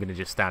should. I'm gonna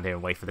just stand here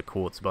and wait for the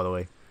quartz, by the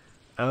way.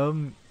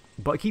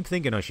 But I keep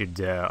thinking I should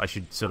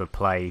sort of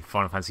play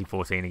Final Fantasy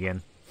 14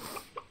 again.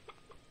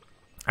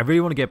 I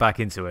really want to get back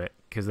into it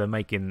because they're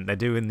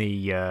doing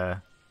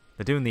the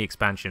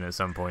expansion at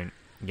some point.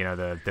 You know,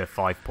 the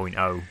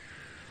 5.0.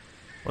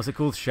 What's it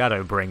called?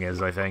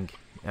 Shadowbringers, I think.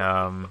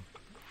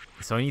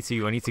 So I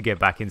need to get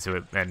back into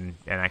it and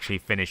actually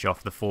finish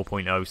off the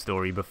 4.0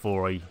 story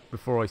before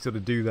I sort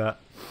of do that.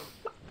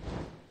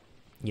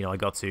 You know, I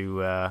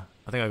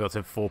think I got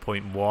to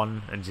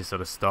 4.1 and just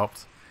sort of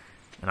stopped,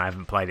 and I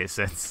haven't played it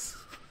since.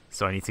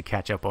 So I need to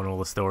catch up on all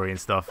the story and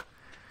stuff.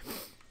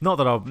 Not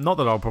that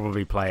I'll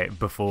probably play it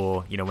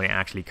before, you know, when it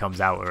actually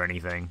comes out or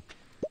anything.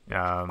 You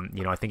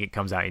know, I think it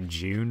comes out in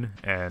June,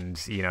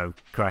 and you know,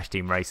 Crash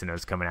Team Racing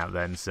is coming out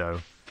then, so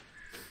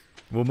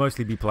we'll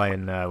mostly be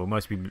playing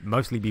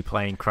mostly be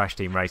playing Crash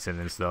Team Racing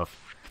and stuff.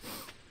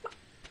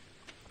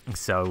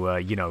 So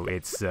you know,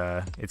 it's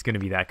going to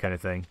be that kind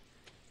of thing.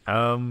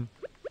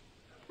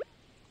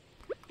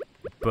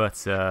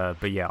 But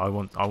yeah, I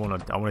want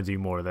to do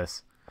more of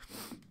this.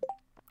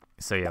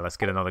 So yeah, let's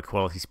get another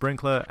quality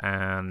sprinkler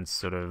and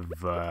sort of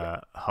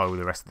hoe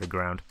the rest of the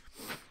ground.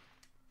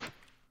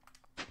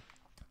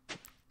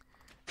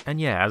 And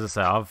yeah, as I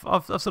say, I've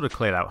sort of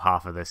cleared out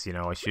half of this. You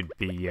know, I should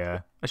be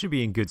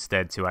in good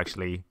stead to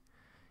actually,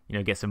 you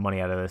know, get some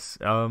money out of this.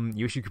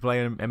 You wish you could play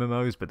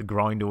MMOs, but the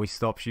grind always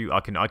stops you. I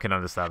can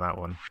understand that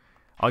one.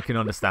 I can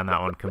understand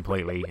that one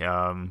completely.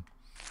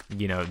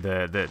 You know,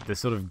 the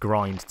sort of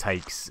grind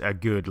takes a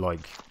good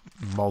like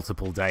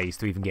multiple days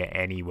to even get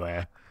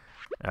anywhere.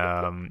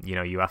 You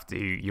know, you have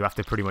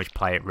to pretty much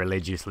play it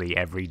religiously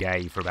every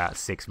day for about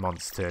 6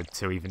 months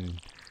to even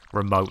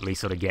remotely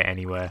sort of get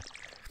anywhere.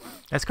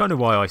 That's kind of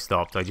why I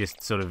stopped. I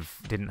just sort of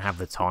didn't have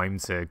the time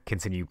to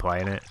continue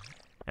playing it.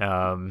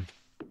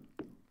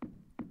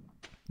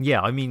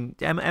 Yeah, I mean,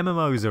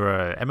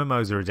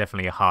 MMOs are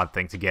definitely a hard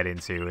thing to get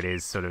into. It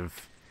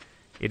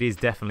is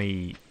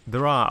definitely,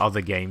 there are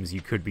other games you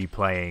could be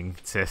playing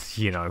to,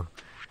 you know,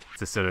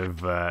 to sort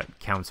of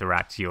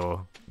counteract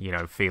your, you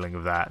know, feeling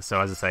of that. So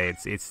as I say,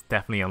 it's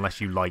definitely,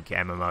 unless you like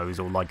MMOs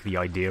or like the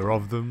idea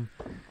of them,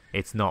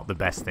 it's not the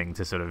best thing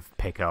to sort of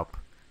pick up.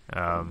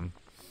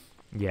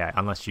 Yeah,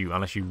 unless you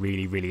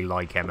really really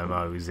like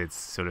MMOs, it's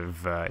sort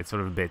of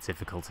a bit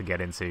difficult to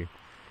get into.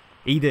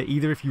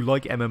 Either if you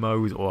like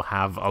MMOs or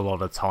have a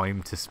lot of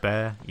time to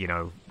spare, you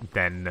know,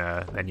 then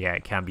yeah,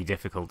 it can be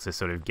difficult to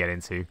sort of get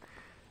into.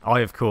 I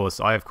of course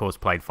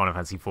played Final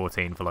Fantasy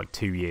XIV for like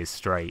 2 years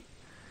straight,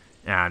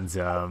 and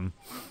sort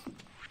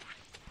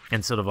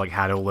of like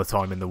had all the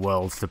time in the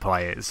world to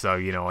play it. So,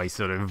 you know, I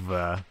sort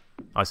of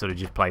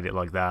just played it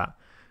like that.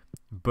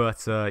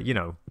 But you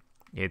know,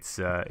 it's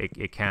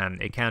it can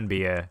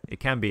be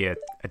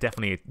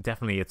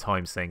definitely a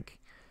time sink.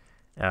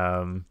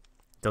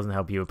 Doesn't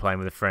help you with playing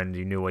with a friend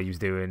who knew what he was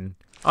doing.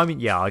 I mean,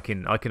 yeah, I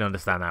can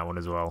understand that one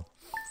as well.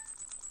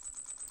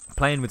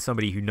 Playing with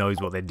somebody who knows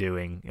what they're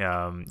doing,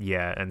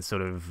 yeah, and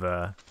sort of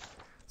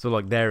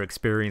like they're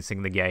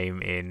experiencing the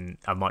game in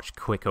a much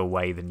quicker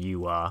way than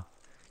you are.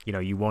 You know,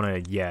 you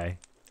wanna you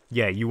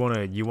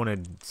wanna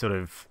sort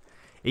of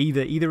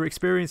either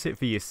experience it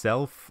for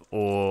yourself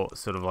or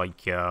sort of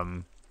like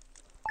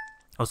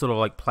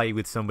play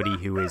with somebody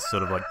who is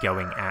sort of like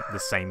going at the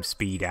same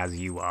speed as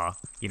you are.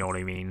 You know what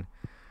I mean?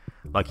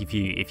 Like if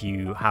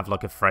you have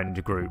like a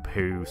friend group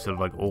who sort of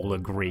like all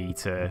agree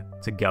to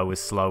go as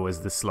slow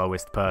as the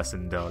slowest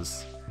person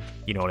does,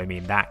 you know what I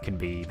mean? That can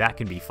be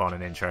fun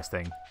and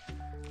interesting.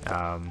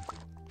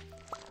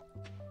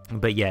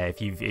 But yeah,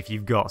 if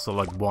you've got sort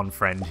of like one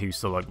friend who's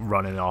sort of like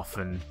running off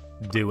and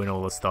doing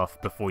all the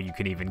stuff before you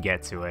can even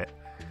get to it,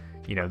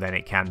 you know, then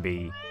it can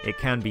be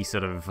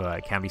sort of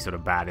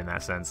bad in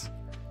that sense.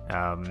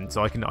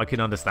 So I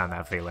can understand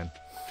that feeling.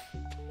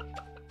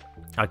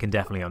 I can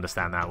definitely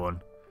understand that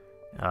one.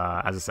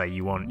 As I say,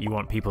 you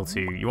want people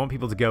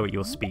to go at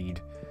your speed,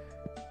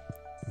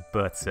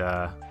 but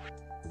yeah,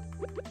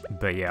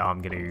 I'm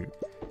gonna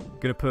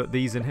put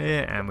these in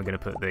here, and we're gonna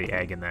put the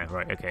egg in there.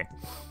 Right, okay.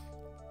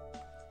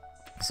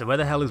 So where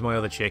the hell is my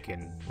other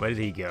chicken? Where did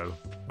he go,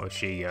 or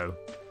she go?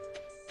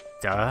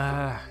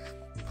 Oh,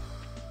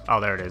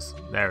 there it is.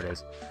 There it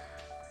is.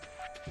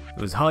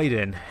 It was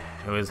hiding.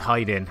 It was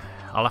hiding.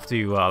 I'll have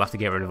to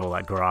get rid of all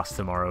that grass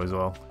tomorrow as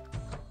well.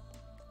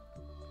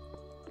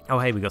 Oh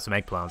hey, we got some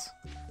eggplants.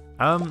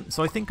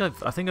 So I think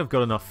I've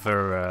got enough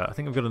for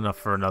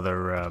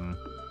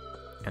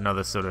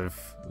another sort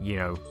of, you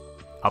know,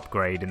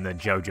 upgrade in the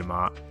Joja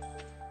Mart.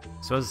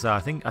 So as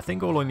I say, I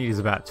think all I need is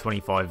about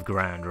 25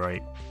 grand,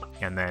 right?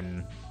 And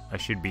then I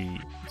should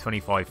be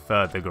 25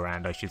 further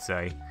grand, I should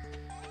say.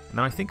 And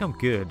then I think I'm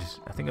good.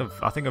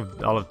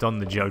 I'll have done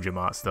the Joja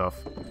Mart stuff.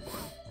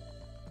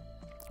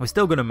 We're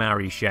still gonna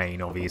marry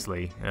Shane,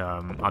 obviously.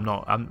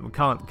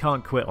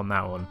 Can't quit on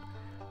that one.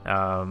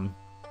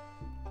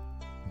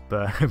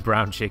 But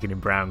brown chicken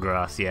and brown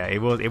grass, yeah, it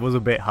was a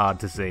bit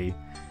hard to see.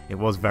 It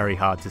was very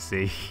hard to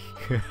see.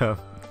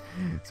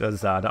 So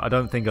as I said, I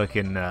don't think I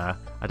can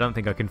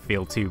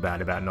feel too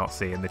bad about not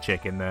seeing the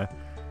chicken there.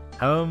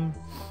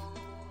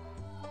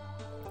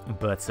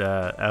 But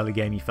early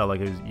game, you felt like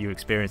you were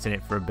experiencing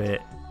it for a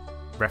bit.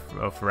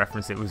 For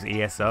reference, it was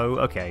ESO.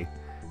 Okay.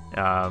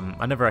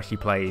 I never actually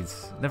played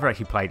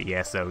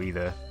ESO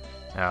either.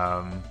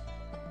 I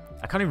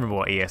can't even remember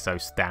what ESO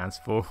stands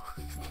for.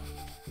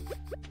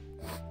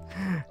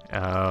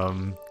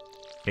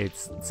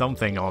 It's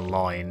something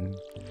online.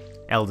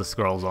 Elder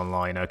Scrolls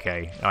Online.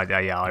 Okay,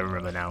 yeah, I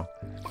remember now.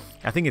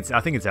 I think it's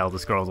Elder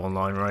Scrolls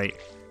Online, right?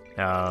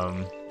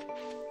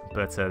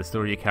 But the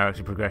story of your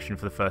character progression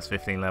for the first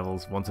 15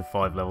 levels, 1 to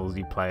 5 levels,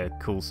 you play a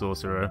cool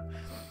sorcerer.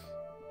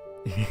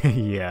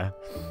 Yeah.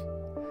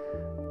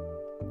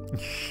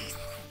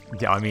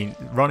 Yeah, I mean,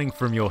 running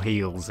from your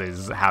heals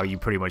is how you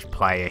pretty much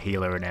play a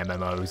healer in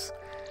MMOs.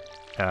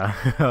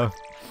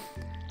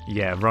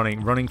 Yeah,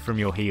 running from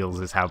your heals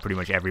is how pretty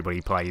much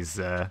everybody plays.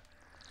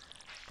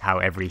 How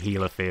every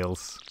healer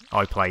feels.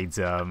 I played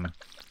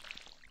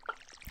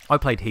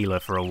healer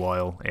for a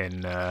while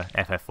in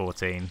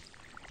FF14,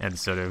 and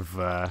sort of,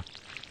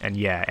 and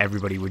yeah,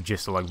 everybody would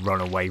just like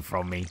run away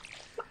from me.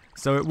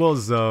 So it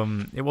was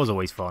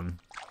always fun.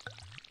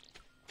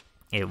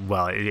 It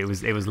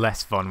was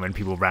less fun when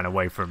people ran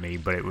away from me,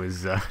 but it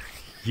was,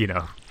 you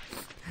know,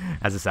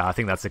 as I say, I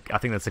think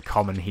that's a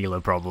common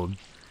healer problem.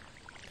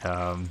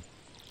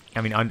 I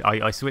mean,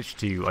 I switched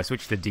to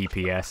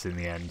DPS in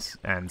the end,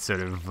 and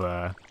sort of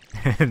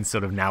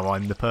now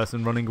I'm the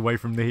person running away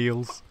from the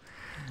heals.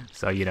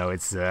 So you know,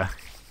 it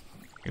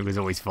was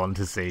always fun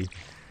to see.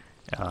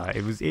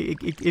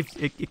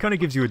 It kind of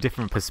gives you a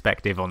different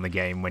perspective on the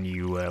game when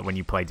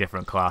you play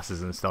different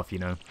classes and stuff, you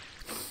know.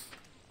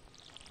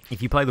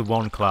 if you play the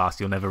one class,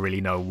 you'll never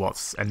really know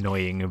what's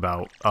annoying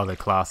about other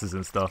classes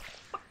and stuff.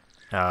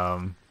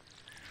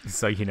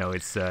 So you know,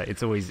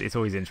 it's always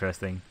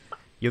interesting.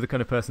 You're the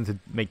kind of person to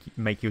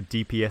make your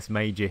DPS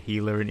mage your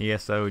healer in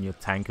ESO and your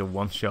tank a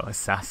one-shot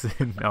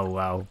assassin. Oh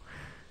wow.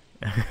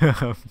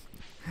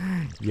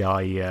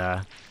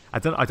 Yeah, I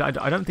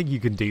don't think you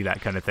can do that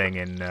kind of thing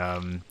in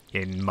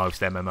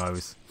most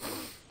MMOs.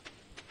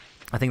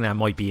 I think that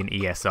might be an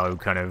ESO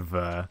kind of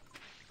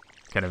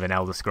an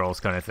Elder Scrolls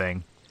kind of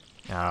thing.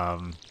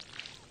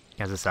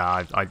 As I say,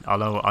 I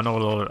know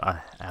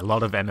a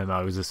lot of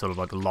MMOs are sort of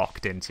like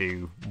locked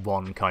into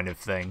one kind of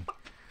thing.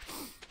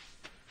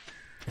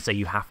 So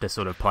you have to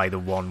sort of play the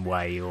one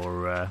way,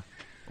 or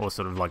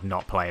sort of like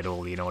not play at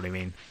all. You know what I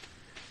mean?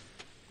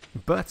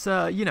 But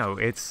you know,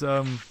 it's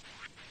sort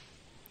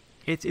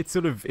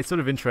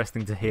of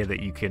interesting to hear that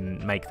you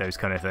can make those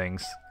kind of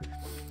things.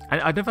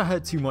 I'd never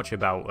heard too much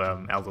about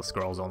Elder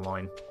Scrolls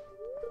Online.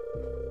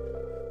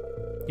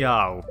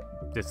 Yo,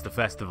 it's the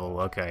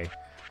festival. Okay,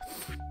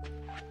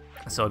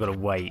 so I gotta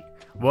wait.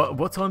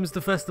 What time is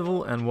the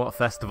festival, and what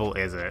festival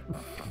is it?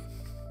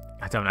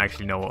 I don't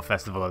actually know what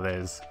festival it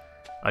is.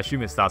 I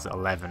assume it starts at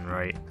 11,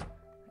 right?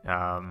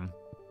 I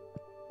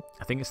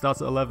think it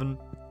starts at 11.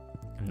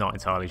 I'm not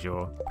entirely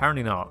sure.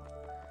 Apparently not.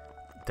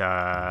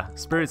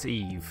 Spirit's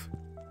Eve.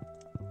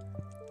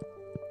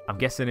 I'm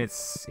guessing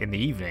it's in the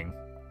evening.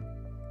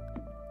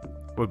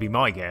 Would be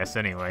my guess,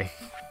 anyway.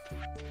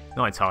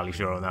 Not entirely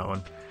sure on that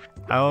one.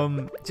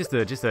 Just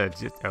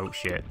oh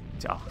shit.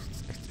 Oh,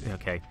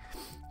 okay.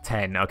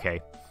 10.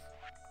 Okay.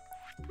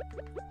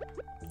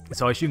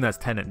 So I assume that's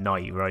 10 at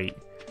night, right?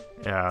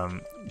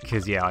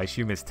 Because yeah, I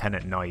assume it's 10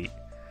 at night.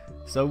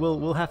 So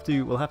we'll have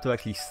to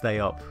actually stay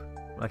up.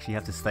 We'll actually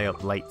have to stay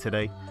up late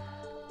today.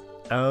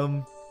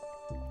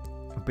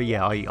 But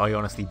yeah, I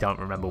honestly don't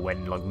remember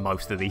when like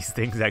most of these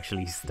things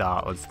actually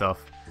start and stuff.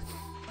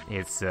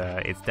 It's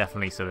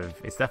definitely sort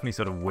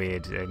of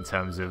weird in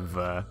terms of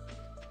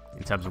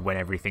when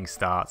everything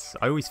starts.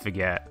 I always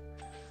forget.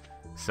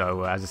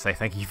 So as I say,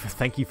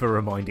 thank you for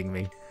reminding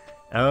me.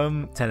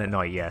 10 at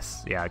night,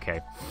 yes, yeah,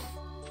 okay.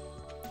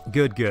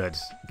 Good,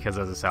 because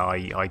as I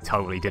say, I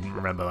totally didn't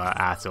remember that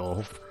at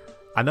all.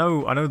 I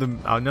know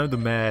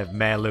the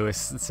Mayor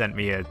Lewis sent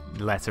me a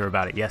letter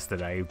about it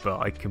yesterday, but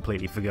I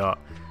completely forgot.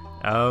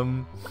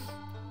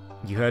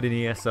 You heard an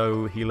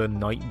ESO healer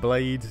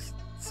Nightblade?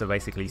 So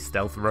basically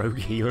stealth rogue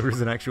healer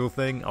is an actual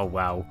thing? Oh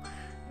wow.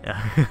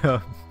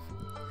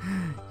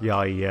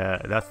 yeah,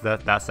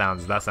 that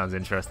sounds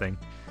interesting.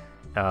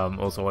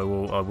 Also I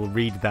will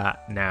read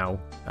that now,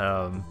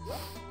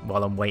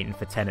 while I'm waiting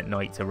for 10 at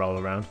night to roll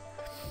around.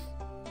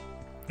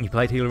 You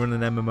played healer in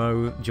an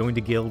MMO, joined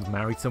a guild,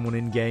 married someone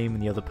in-game,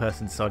 and the other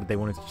person decided they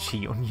wanted to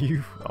cheat on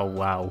you? Oh,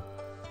 wow.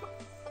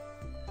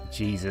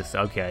 Jesus,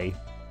 okay.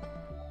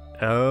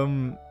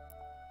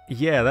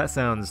 Yeah, that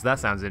sounds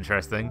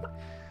interesting.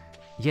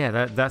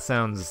 Yeah, that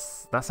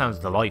sounds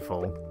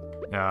delightful.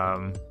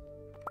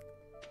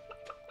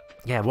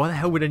 Yeah, why the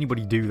hell would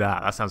anybody do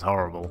that? That sounds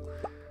horrible.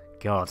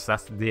 God,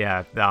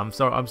 yeah, I'm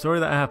sorry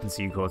that happened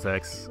to you,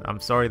 Cortex. I'm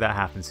sorry that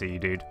happened to you,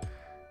 dude.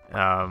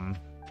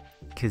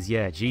 Because,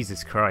 yeah,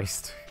 Jesus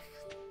Christ.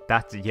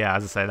 Yeah,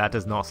 as I say, that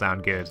does not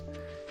sound good.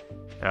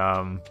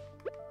 But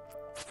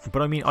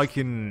I mean, I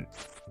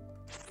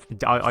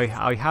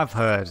have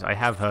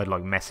heard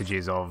like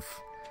messages of,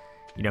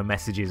 you know,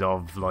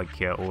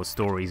 like, or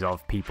stories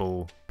of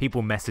people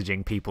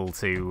messaging people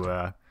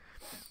to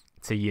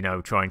you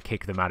know, try and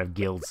kick them out of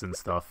guilds and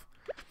stuff.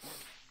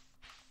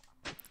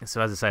 So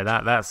as I say,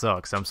 that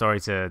sucks. I'm sorry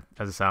to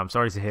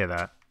hear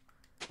that.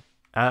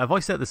 Have I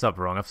set this up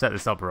wrong? I've set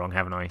this up wrong,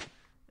 haven't I?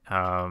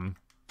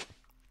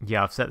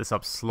 Yeah, I've set this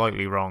up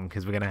slightly wrong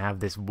because we're gonna have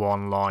this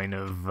one line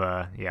of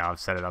yeah, I've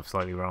set it up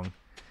slightly wrong.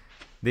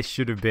 This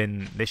should have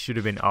been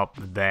up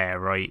there,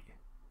 right?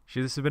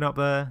 Should this have been up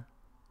there?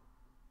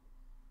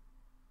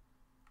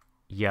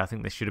 Yeah, I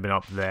think this should have been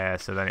up there,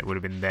 so then it would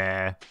have been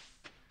there.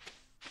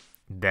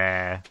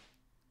 There.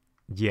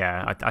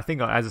 Yeah, I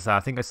think, as I say, I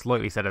think I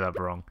slightly set it up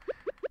wrong.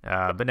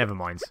 But never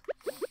mind.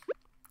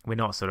 We're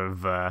not sort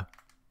of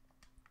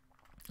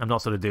I'm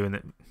not sort of doing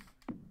it.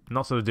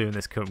 Not sort of doing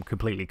this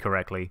completely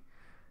correctly.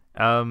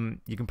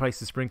 You can place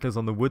the sprinklers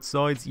on the wood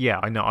sides.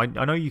 Yeah, I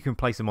know you can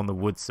place them on the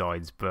wood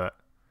sides, but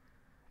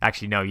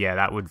actually no, yeah,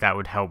 that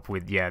would help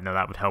with, yeah, no,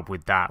 that would help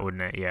with that,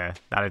 wouldn't it? Yeah,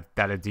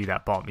 that'd do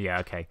that bottom. Yeah,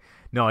 okay.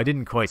 No, I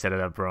didn't quite set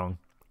it up wrong.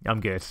 I'm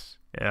good.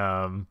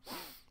 But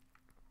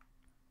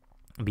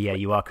yeah,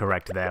 you are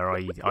correct there.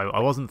 I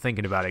wasn't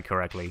thinking about it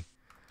correctly.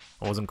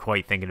 I wasn't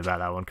quite thinking about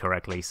that one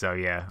correctly. So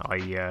yeah,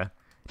 I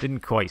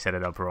didn't quite set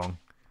it up wrong.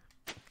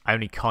 I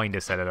only kind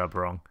of set it up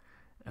wrong.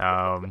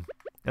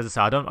 As I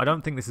said, I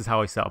don't think this is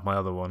how I set up my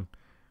other one.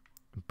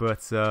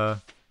 But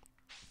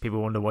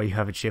people wonder why you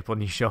have a chip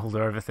on your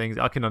shoulder over things.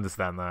 I can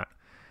understand that.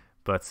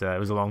 But it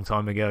was a long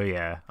time ago.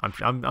 Yeah,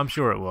 I'm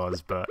sure it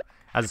was. But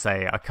as I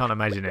say, I can't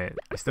imagine it.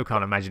 I still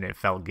can't imagine it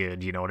felt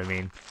good. You know what I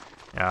mean?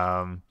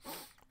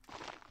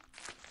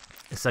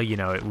 So you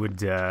know, it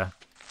would.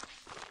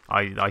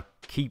 I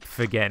keep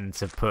forgetting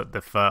to put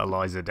the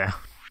fertilizer down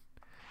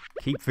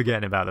keep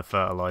forgetting about the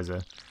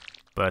fertilizer.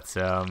 But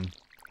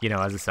you know,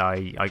 as I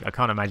say, I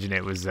can't imagine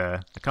it was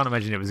a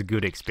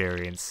good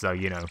experience. So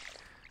you know,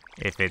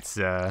 if it's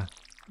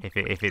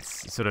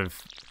sort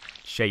of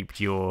shaped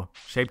your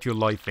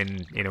life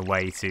in a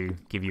way to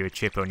give you a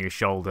chip on your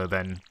shoulder,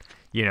 then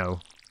you know,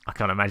 I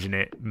can't imagine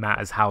it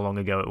matters how long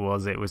ago it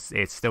was.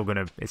 It's still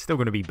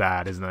gonna be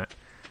bad, isn't it?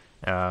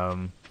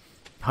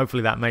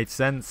 Hopefully that made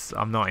sense.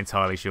 I'm not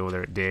entirely sure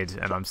whether it did,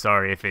 and I'm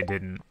sorry if it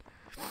didn't.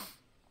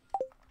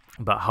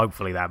 But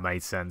hopefully that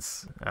made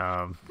sense.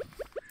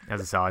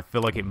 As I said, I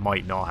feel like it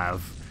might not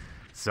have.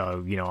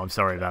 So, you know, I'm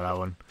sorry about that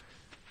one.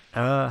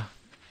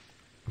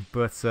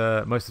 But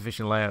most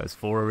efficient layout is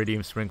 4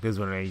 iridium sprinklers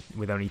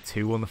with only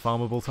 2 on the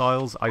farmable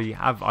tiles. I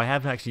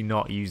have actually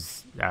not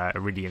used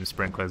iridium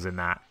sprinklers in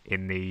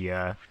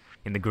the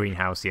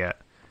greenhouse yet.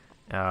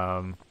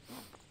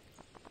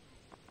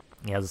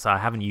 Yeah, as I say, I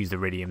haven't used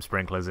iridium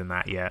sprinklers in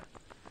that yet.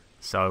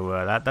 So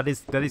that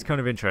is kind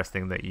of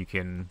interesting that you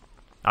can.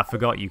 I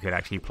forgot you could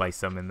actually place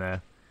some in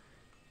there,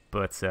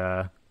 but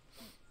it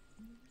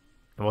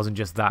wasn't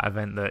just that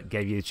event that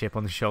gave you the chip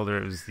on the shoulder.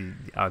 It was the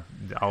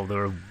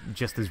there are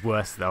just as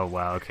worse. Oh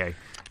wow, okay.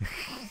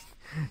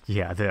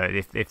 Yeah,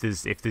 if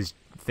there's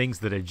things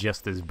that are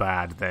just as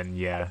bad, then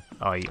yeah,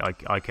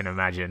 I can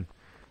imagine.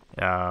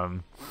 Yeah,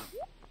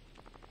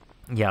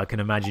 I can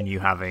imagine you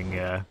having.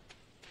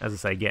 As I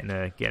say, getting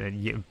a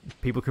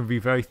people can be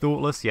very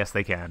thoughtless. Yes,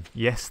 they can.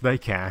 Yes, they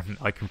can.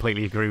 I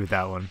completely agree with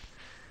that one.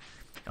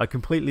 I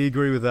completely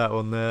agree with that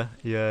one there.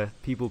 Yeah,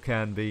 people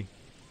can be.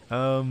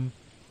 Yeah,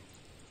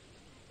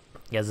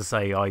 as I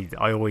say,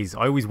 I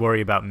always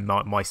worry about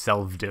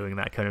myself doing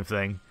that kind of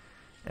thing.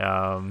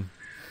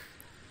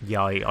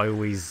 Yeah, I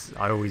always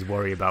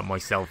worry about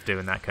myself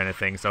doing that kind of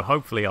thing. So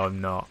hopefully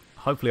I'm not.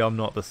 Hopefully I'm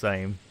not the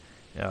same.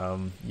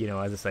 You know,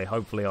 as I say,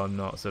 hopefully I'm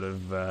not sort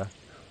of.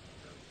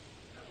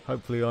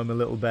 Hopefully I'm a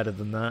little better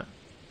than that,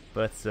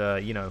 but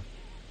you know,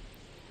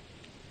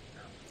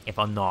 if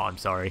I'm not, I'm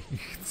sorry.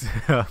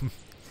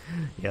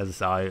 Yeah, as I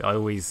say, I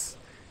always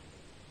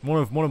one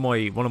of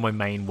my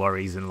main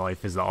worries in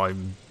life is that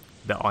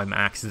I'm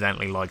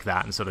accidentally like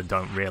that and sort of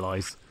don't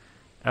realise.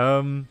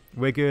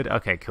 We're good.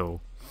 Okay,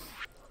 cool.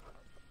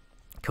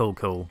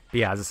 Cool. But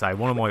yeah, as I say,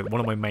 one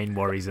of my main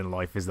worries in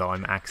life is that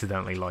I'm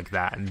accidentally like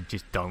that and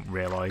just don't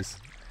realise.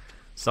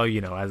 So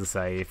you know, as I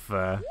say,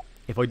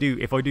 if I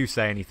do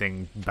say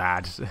anything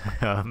bad,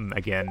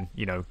 again,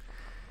 you know,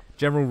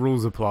 general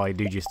rules apply.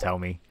 Do just tell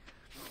me.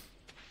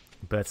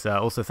 But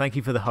also, thank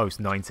you for the host,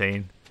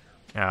 19.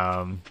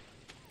 Yeah,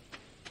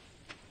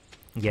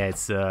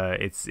 it's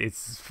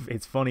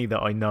funny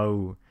that I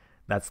know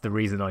that's the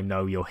reason I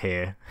know you're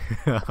here.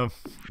 Yeah,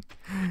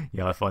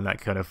 I find that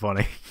kind of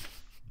funny.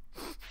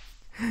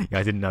 Yeah,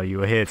 I didn't know you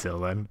were here till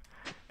then.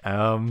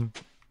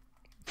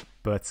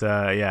 But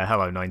yeah,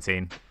 hello,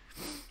 19.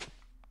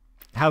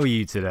 How are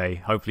you today?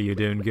 Hopefully you're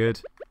doing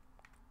good.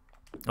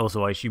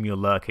 Also, I assume you're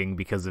lurking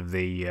because of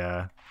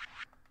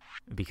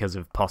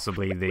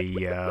possibly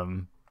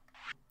the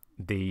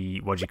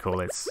what do you call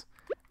it?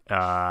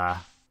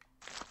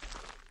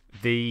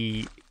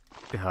 The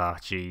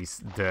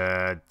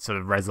sort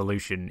of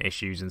resolution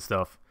issues and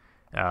stuff.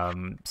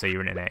 So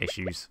your internet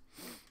issues.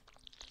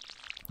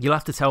 You'll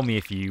have to tell me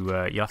if you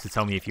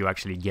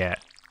actually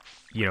get,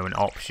 you know, an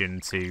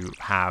option to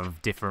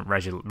have different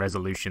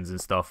resolutions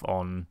and stuff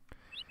on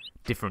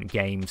different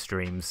game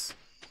streams,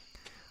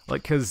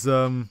 like because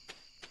I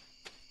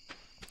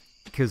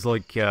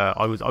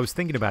was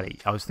thinking about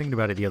it. I was thinking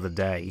about it the other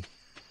day.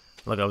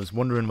 Like I was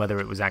wondering whether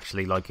it was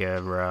actually like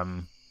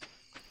an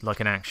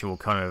actual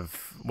kind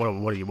of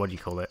what do you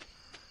call it?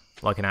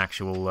 Like an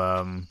actual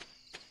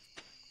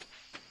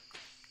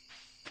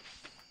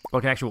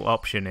like an actual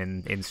option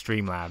in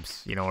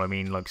Streamlabs. You know what I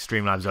mean? Like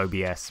Streamlabs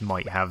OBS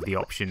might have the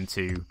option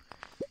to,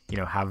 you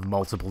know, have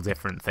multiple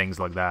different things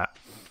like that.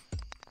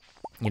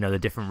 You know, the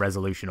different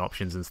resolution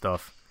options and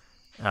stuff.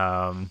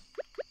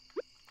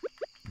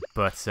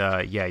 But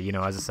yeah, you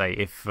know, as I say,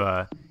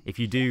 if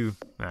you do,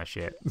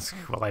 shit,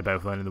 well, they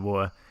both went in the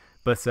water.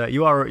 But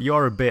you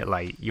are a bit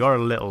late. You are a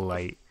little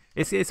late.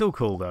 It's all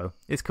cool though.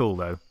 It's cool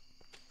though.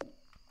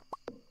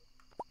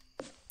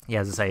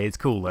 Yeah, as I say, it's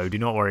cool though. Do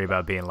not worry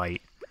about being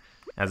late.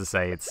 As I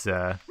say, it's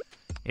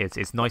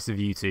nice of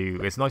you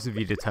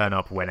to turn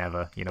up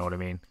whenever. You know what I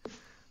mean?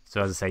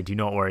 So as I say, do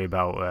not worry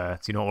about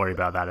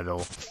that at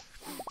all.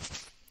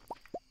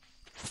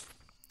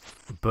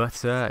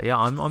 But yeah,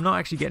 I'm not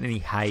actually getting any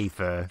hay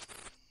for,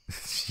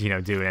 you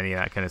know, doing any of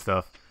that kind of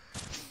stuff.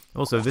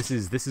 Also, this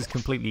is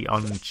completely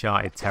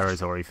uncharted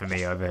territory for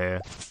me over here.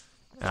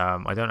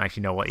 I don't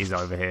actually know what is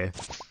over here.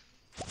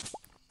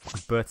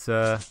 But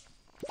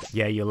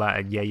yeah, you're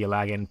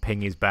lagging.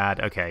 Ping is bad.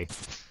 Okay.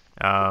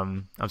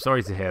 I'm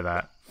sorry to hear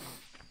that.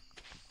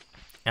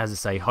 As I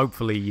say,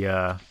 hopefully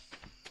you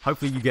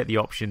get the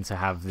option to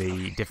have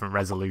the different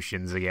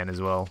resolutions again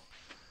as well.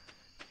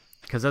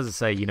 Because as I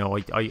say, you know,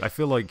 I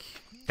feel like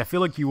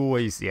you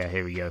always, yeah,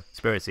 here we go,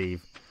 Spirit's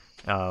Eve.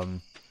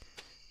 But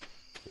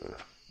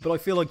I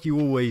feel like you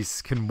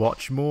always can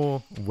watch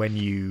more when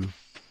you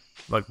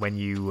Like when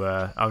you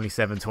only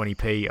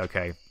 720p.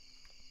 Okay.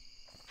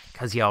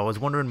 Because yeah, I was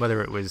wondering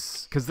whether it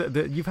was because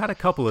you've had a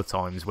couple of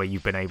times where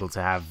you've been able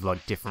to have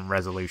like different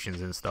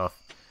resolutions and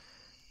stuff.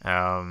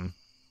 And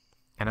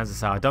as I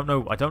say, I don't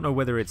know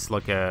whether it's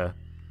like an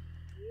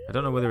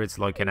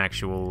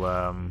actual.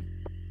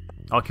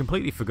 I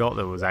completely forgot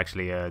there was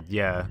actually a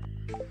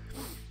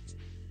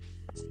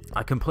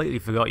I completely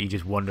forgot you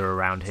just wander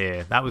around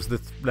here. That was the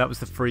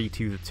free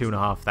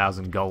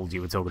 2,500 gold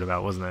you were talking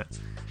about, wasn't it?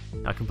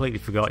 I completely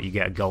forgot you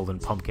get a golden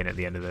pumpkin at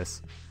the end of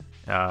this.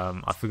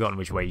 I've forgotten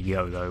which way you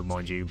go though,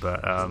 mind you,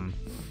 but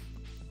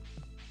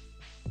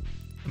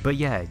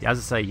yeah, as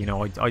I say, you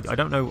know, I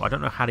don't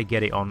know how to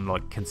get it on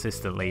like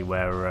consistently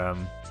where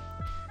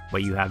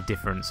you have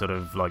different sort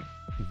of like,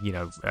 you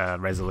know,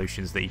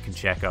 resolutions that you can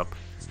check up.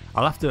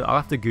 I'll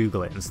have to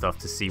Google it and stuff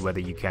to see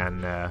whether you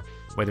can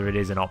whether it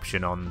is an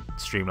option on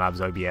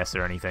Streamlabs OBS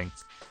or anything.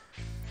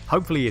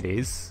 Hopefully it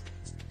is.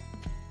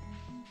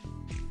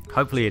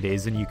 Hopefully it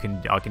is, and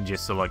I can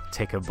just sort of like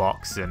tick a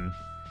box and,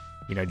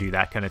 you know, do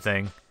that kind of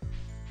thing.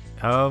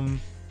 But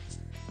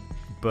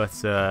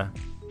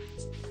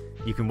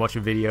you can watch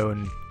a video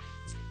and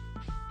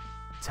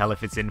tell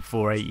if it's in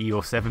 480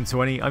 or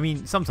 720. I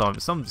mean,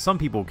 sometimes some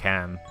people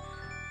can.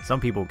 Some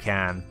people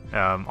can.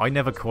 I can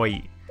never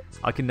quite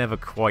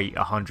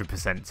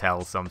 100%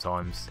 tell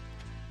sometimes.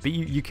 But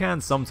you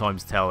can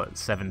sometimes tell at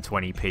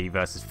 720p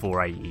versus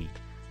 480.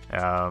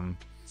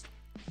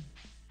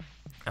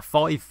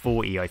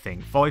 540, I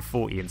think.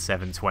 540 and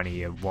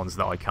 720 are ones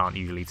that I can't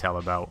usually tell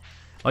about.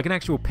 Like an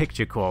actual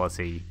picture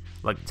quality,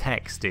 like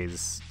text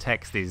is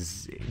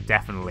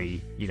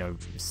definitely, you know,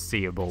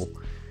 seeable.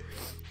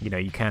 You know,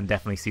 you can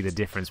definitely see the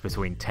difference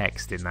between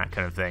text in that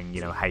kind of thing. You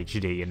know,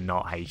 HD and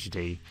not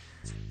HD,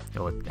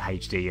 or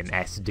HD and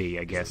SD,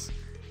 I guess.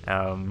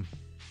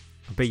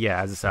 But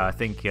yeah, as I say, I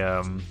think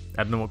I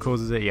don't know what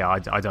causes it. Yeah, I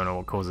don't know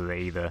what causes it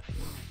either.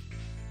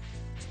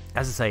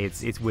 As I say,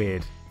 it's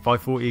weird.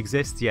 540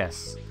 exists,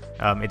 yes.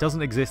 It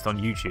doesn't exist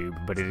on YouTube,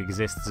 but it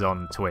exists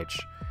on Twitch.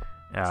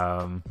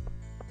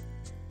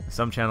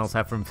 Some channels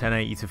have from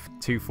 1080 to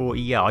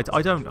 240. Yeah, I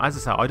don't. As I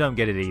say, I don't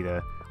get it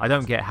either. I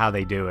don't get how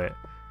they do it.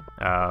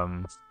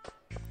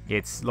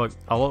 It's like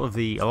a lot of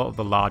the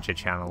larger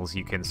channels.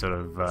 You can sort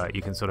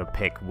of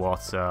pick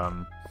what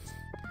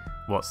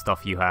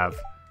stuff you have.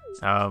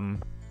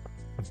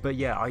 But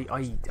yeah,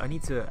 I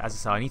need to, as I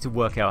say, I need to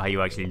work out how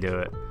you actually do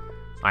it.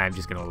 I am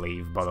just gonna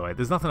leave, by the way.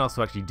 There's nothing else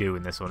to actually do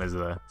in this one, is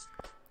there?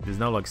 There's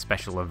no like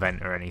special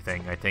event or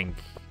anything. I think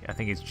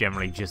it's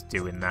generally just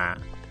doing that.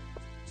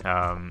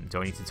 Do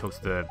I need to talk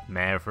to the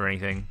mayor for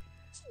anything?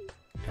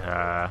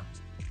 No.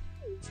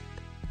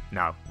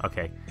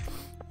 Okay.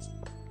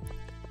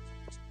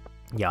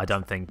 Yeah, I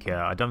don't think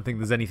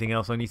there's anything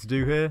else I need to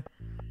do here.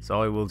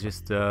 So I will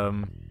just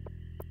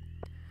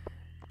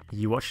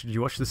You watched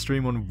the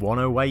stream on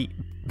 108?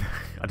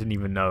 I didn't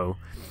even know.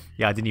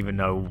 Yeah, I didn't even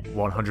know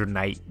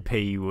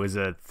 108p was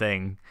a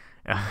thing.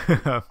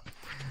 Yeah,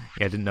 I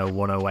didn't know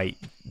 108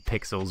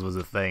 pixels was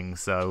a thing.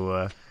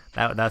 So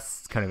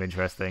that's kind of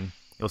interesting.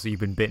 Also, you've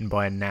been bitten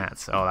by a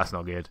gnat. Oh, that's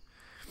not good.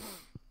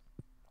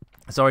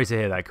 Sorry to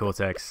hear that,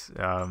 Cortex.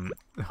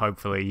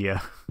 Hopefully,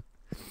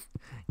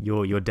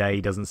 your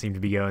day doesn't seem to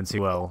be going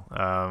too well.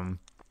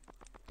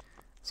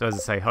 So as I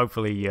say,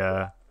 hopefully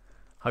your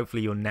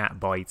gnat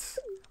bites.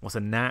 What's a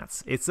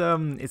gnat? It's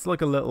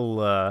like a little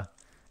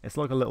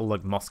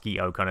like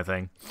mosquito kind of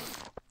thing.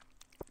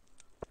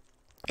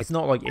 It's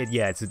not like it.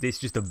 Yeah, it's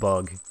just a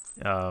bug.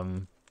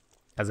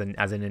 As in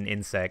an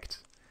insect.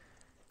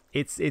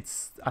 I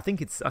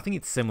think it's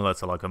similar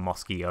to like a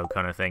mosquito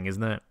kind of thing,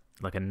 isn't it?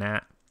 Like a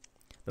gnat.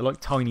 They're like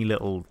tiny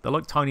little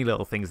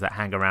things that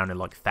hang around in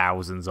like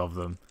thousands of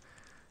them.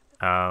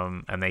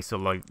 And they sort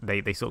of like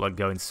they sort of like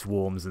go in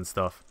swarms and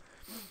stuff.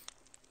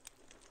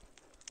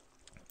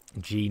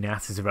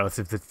 G-Nat is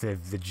relative to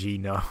the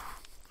G-No.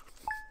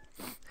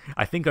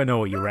 I think I know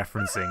what you're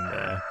referencing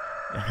there.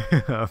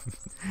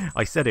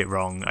 I said it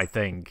wrong, I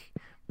think,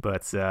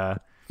 but I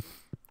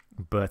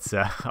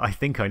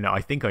think I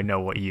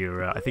know what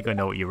you're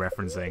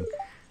referencing.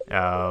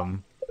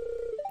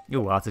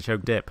 Ooh,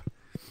 artichoke dip.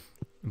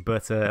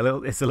 But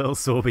it's a little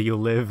sore, but you'll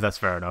live. That's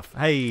fair enough.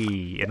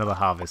 Hey, another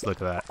harvest.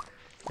 Look at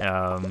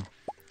that.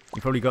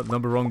 You probably got the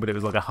number wrong, but it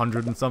was like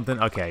 100 and something.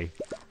 Okay.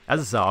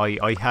 As I say,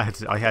 I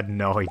had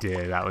no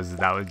idea that was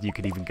you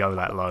could even go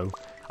that low.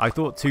 I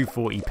thought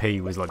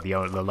 240p was like the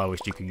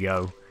lowest you could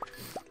go.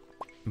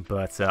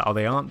 But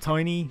they aren't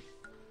tiny.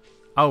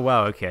 Oh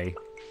wow, okay.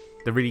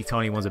 The really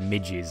tiny ones are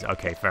midges.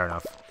 Okay, fair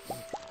enough.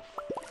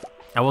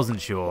 I wasn't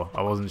sure.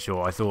 I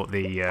thought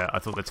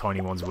the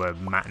tiny ones were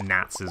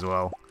gnats as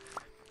well.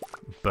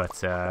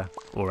 But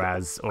or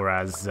as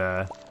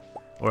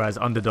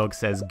Underdog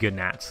says,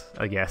 gnat,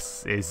 I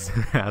guess, is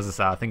as I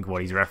say, I think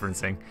what he's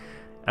referencing.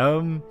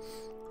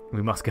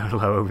 We must go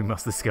lower. We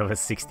must discover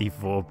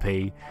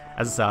 64p.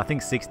 As I say, I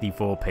think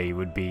 64p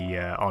would be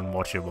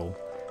unwatchable.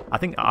 I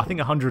think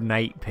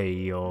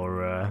 108p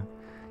or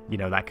you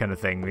know, that kind of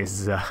thing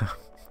is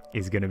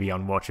going to be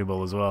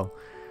unwatchable as well.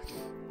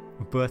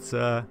 But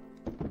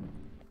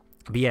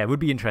But yeah, it would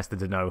be interesting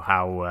to know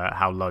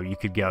how low you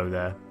could go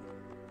there.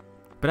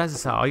 But as I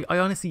say, I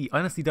honestly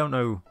don't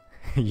know.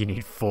 You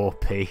need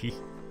 4p.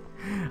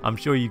 I'm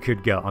sure you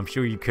could go. I'm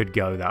sure you could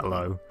go that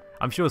low.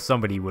 I'm sure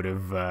somebody would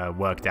have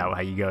worked out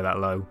how you go that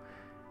low.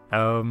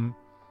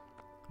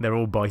 They're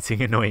all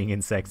biting, annoying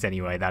insects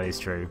anyway. That is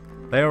true.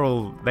 They are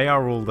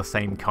all the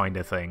same kind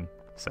of thing.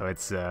 So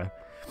it's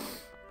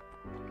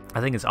I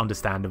think it's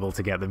understandable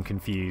to get them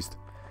confused.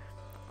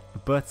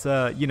 But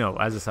you know,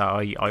 as I say,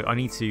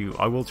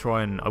 I will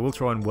try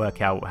and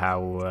work out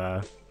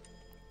how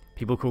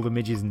people call the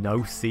midges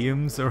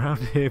no-see-ums around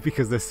here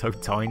because they're so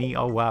tiny.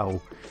 Oh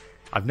wow,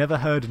 I've never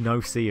heard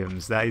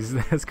no-see-ums.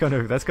 That's kind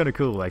of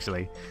cool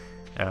actually.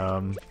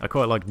 I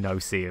quite like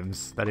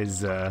no-see-ums. That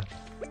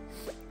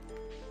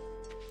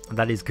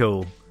is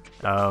cool.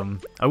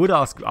 I would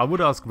ask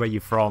where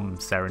you're from,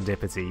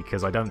 Serendipity,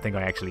 because I don't think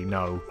I actually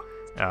know.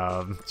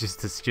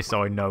 Just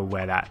so I know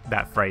where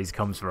that phrase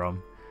comes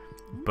from.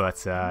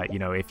 But you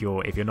know, if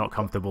you're not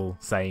comfortable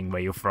saying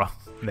where you're from,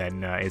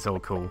 then it's all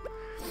cool.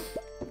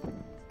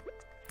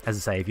 As I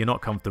say, if you're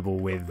not comfortable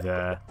with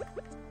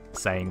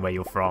saying where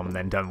you're from,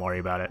 then don't worry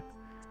about it.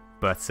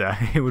 But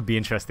it would be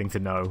interesting to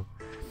know.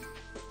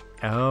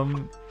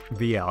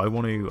 But yeah, I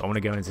want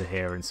to go into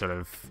here and sort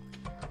of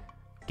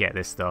get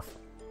this stuff.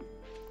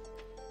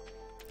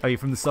 Oh, you're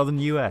from the southern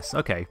US?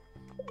 Okay,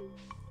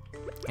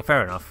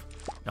 fair enough.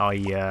 I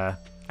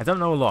don't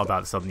know a lot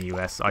about the southern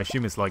US. I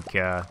assume it's like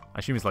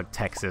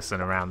Texas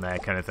and around there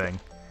kind of thing.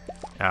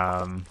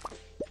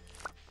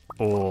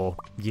 Or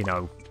you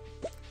know,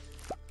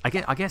 I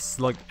guess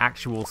like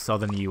actual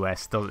southern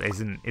US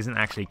isn't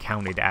actually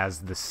counted as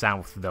the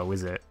South though,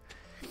 is it?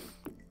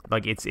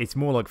 Like it's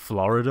more like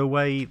Florida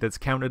way that's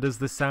counted as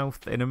the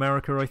South in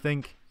America, I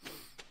think.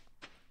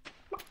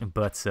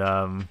 But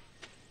the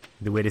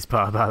weirdest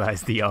part about that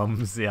is the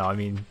ums. Yeah, I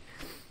mean,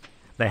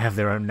 they have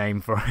their own name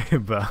for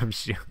it, but I'm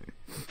sure.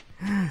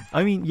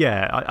 I mean,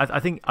 yeah,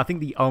 I think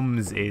the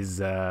ums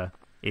is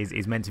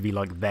meant to be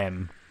like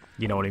them.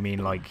 You know what I mean?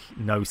 Like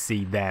no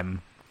see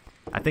them.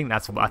 I think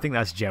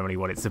that's generally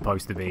what it's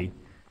supposed to be.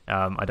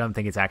 I don't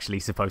think it's actually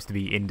supposed to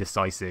be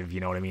indecisive.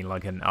 You know what I mean?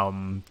 Like an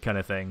kind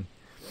of thing.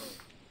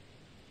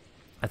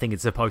 I think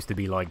it's supposed to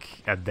be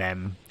like a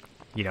them.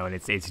 You know, and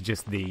it's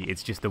just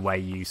the way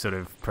you sort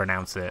of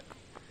pronounce it.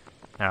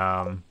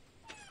 Yeah,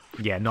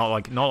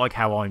 not like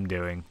how I'm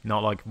doing,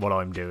 not like what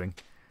I'm doing.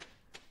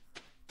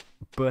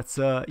 But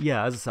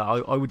yeah, as I say,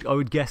 I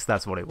would guess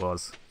that's what it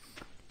was.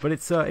 But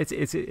it's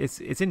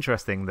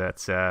interesting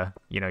that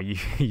you know,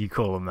 you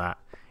call them that.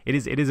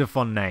 It is a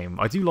fun name.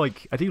 I do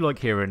like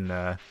hearing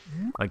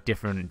like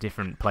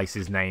different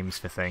places' names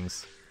for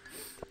things.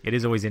 It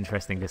is always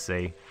interesting to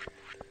see.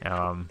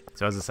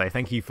 So as I say,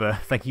 thank you for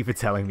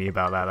telling me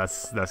about that.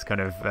 That's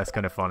kind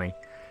of funny.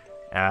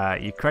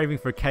 You're craving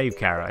for a cave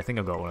carrot. I think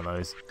I've got one of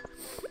those.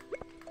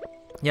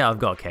 Yeah, I've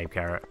got a cave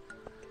carrot.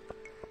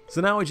 So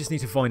now I just need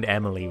to find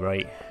Emily,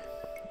 right?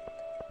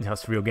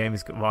 That's real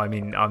games. Well, I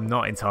mean, I'm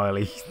not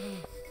entirely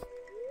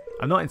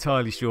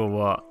sure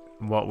what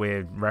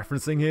we're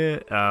referencing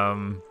here.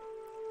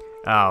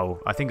 Oh,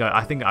 I think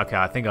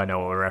I know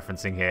what we're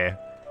referencing here.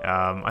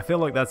 I feel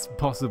like that's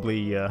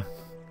possibly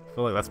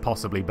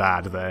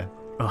bad there.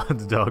 Oh,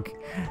 the dog.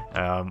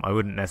 I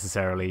wouldn't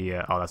necessarily.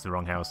 Oh, that's the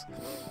wrong house.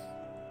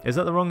 Is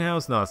that the wrong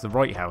house? No, it's the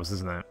right house,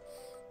 isn't it?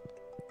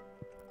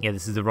 Yeah,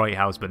 this is the right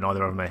house, but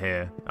neither of them are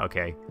here.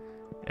 Okay.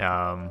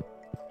 Going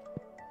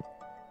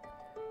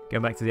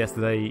back to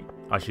yesterday,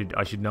 I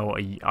should know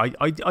what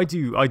I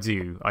do. I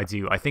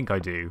think I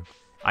do.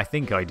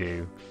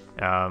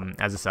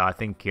 As I say, I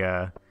think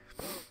yeah.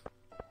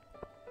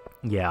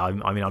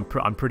 I mean,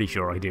 I'm pretty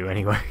sure I do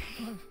anyway.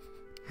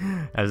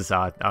 As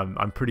I say,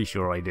 I'm pretty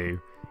sure I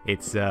do.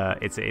 It's a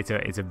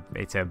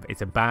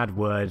bad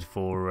word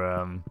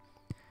for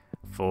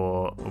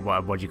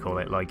what do you call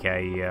it? Like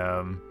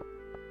a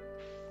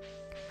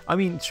I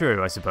mean,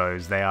 true. I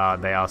suppose they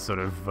are sort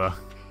of.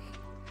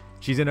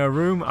 She's in her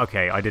room.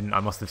 Okay, I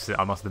must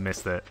have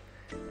missed it.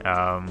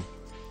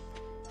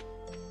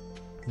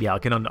 Yeah, I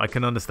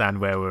can understand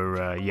where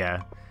we're.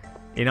 Yeah,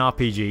 in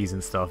RPGs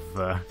and stuff.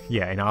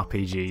 Yeah, in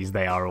RPGs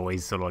they are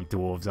always sort of like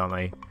dwarves, aren't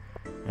they?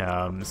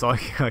 So I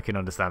can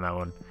understand that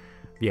one.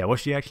 Yeah, was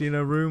she actually in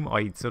her room?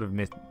 I sort of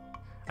missed.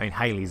 I mean,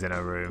 Haley's in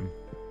her room.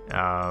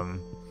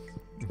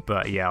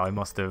 But yeah, I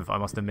must have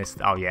missed.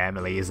 Oh yeah,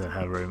 Emily is in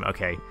her room.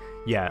 Okay,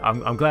 yeah,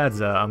 I'm glad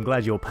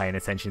you're paying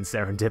attention,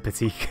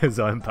 Serendipity, because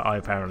I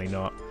apparently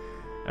not.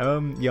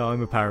 Yeah,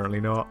 I'm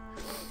apparently not.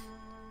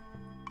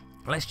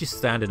 Let's just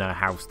stand in her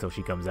house till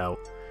she comes out.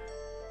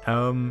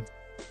 But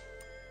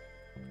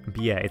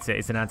yeah, it's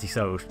an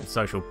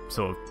antisocial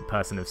sort of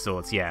person of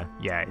sorts. Yeah,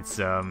 it's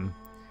sort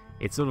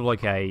of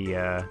like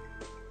a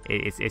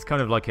it's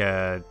kind of like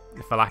a,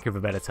 for lack of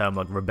a better term,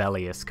 like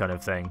rebellious kind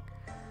of thing.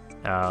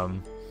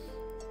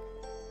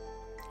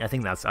 I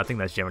think that's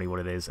generally what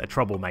it is. A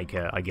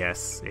troublemaker, I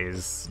guess,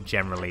 is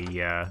generally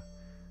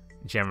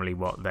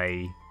what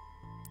they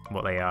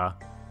are.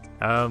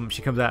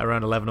 She comes out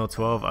around 11 or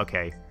 12.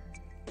 Okay,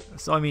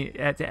 so I mean,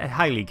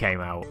 Hayley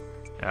came out.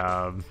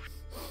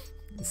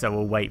 So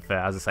we'll wait for,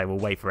 as I say, we'll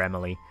wait for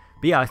Emily.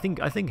 But yeah, I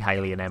think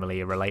Haley and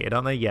Emily are related,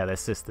 aren't they? Yeah, they're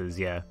sisters.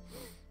 Yeah.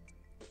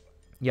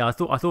 Yeah, I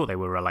thought they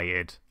were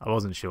related. I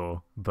wasn't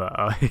sure, but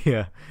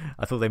yeah,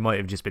 I thought they might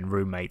have just been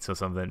roommates or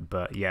something.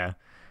 But yeah,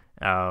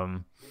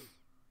 but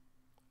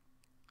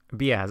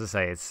yeah, as I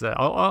say, it's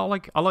I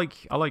like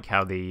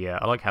how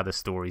the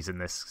stories in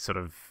this sort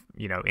of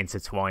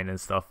intertwine and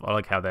stuff. I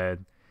like how they're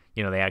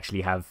they actually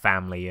have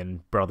family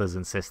and brothers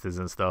and sisters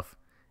and stuff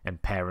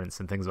and parents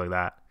and things like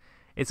that.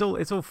 It's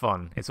all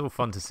fun. It's all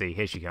fun to see.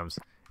 Here she comes.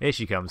 Here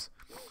she comes.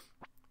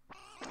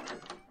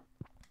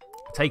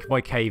 Take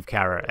my cave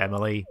carrot,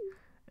 Emily.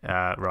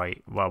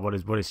 Right. Well, what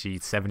is she?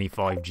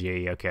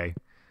 75G. Okay.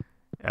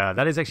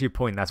 That is actually a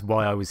point. That's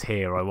why I was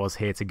here. I was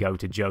here to go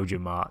to Joja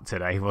Mart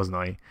today, wasn't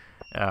I?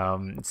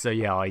 So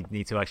yeah, I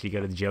need to actually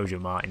go to the Joja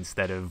Mart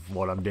instead of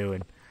what I'm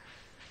doing.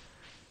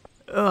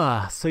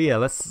 So yeah,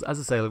 let's, as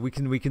I say, we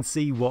can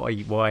see what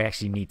I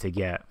actually need to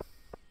get.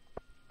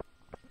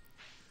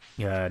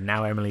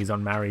 Now Emily's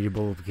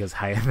unmarriable because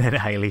then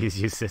Haley is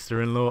your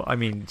sister-in-law. I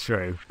mean,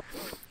 true.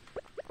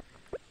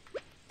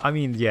 I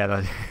mean,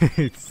 yeah,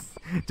 it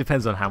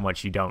depends on how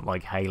much you don't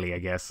like Haley, I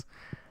guess.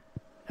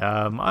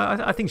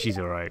 I think she's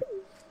alright.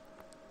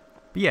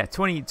 But yeah,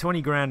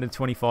 20 grand and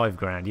 25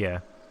 grand,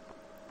 yeah.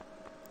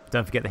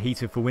 Don't forget the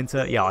heater for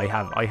winter. Yeah, I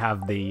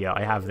have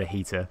the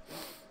heater.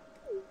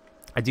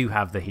 I do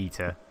have the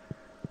heater.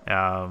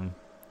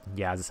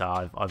 Yeah, as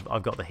I say,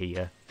 I've got the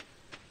heater.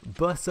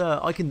 But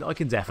I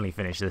can definitely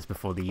finish this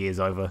before the year's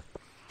over.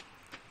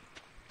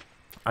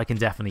 I can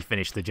definitely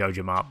finish the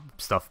Joja Mart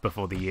stuff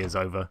before the year's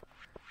over.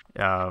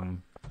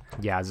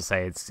 Yeah, as I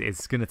say,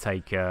 it's gonna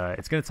take a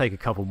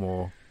couple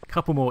more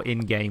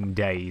in-game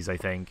days, I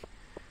think.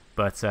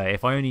 But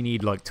if I only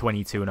need like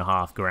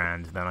 22.5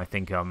 grand, then I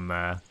think I'm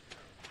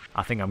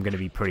gonna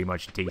be pretty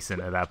much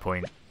decent at that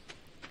point.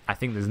 I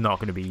think there's not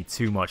gonna be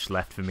too much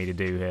left for me to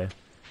do here.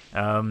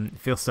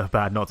 Feels so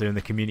bad not doing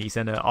the community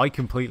center. I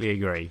completely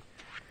agree.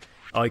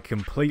 I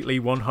completely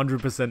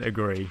 100%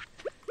 agree.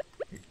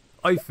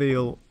 I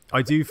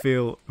do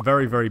feel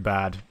very, very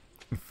bad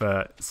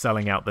for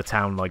selling out the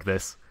town like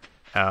this.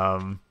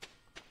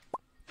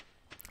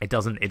 It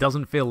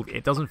doesn't feel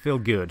good.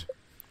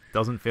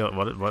 Doesn't feel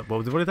what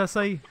did that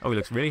say? Oh, he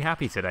looks really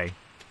happy today.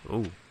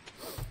 Ooh.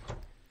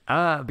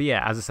 But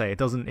yeah, as I say, it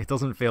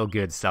doesn't feel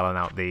good selling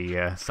out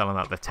the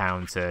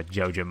town to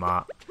Joja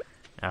Mart.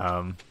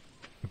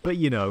 But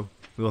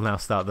we'll now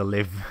start the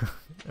live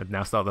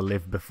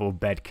before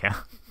bed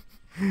count.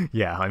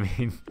 Yeah, I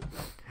mean,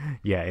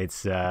 yeah,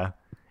 it's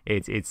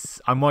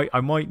I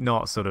might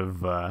not sort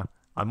of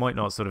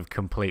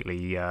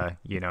completely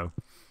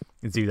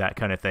do that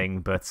kind of thing,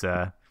 but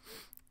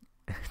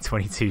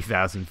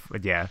 22,000,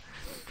 yeah.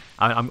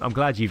 I'm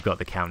glad you've got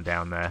the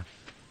countdown there.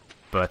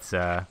 But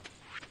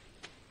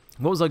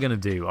what was I gonna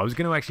do? I was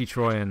gonna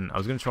try and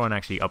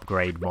actually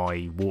upgrade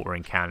my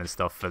watering can and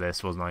stuff for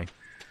this, wasn't I?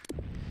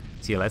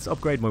 So yeah, let's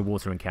upgrade my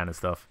watering can and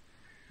stuff.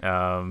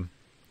 You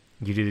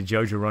did a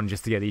Joja run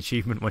just to get the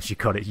achievement. Once you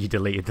got it, you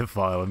deleted the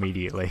file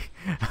immediately.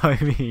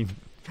 I mean,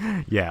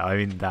 yeah, I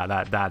mean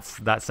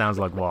that sounds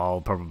like what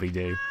I'll probably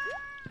do.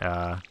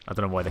 I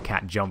don't know why the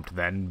cat jumped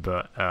then,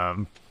 but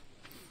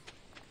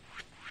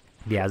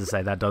yeah, as I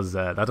say, that does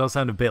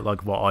sound a bit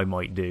like what I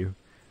might do.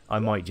 I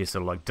might just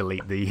sort of like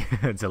delete the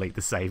delete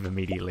the save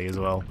immediately as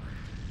well.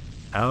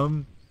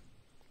 But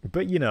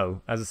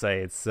as I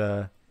say,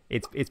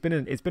 it's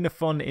been a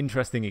fun,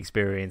 interesting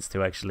experience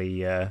to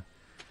actually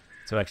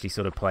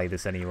sort of play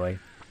this anyway.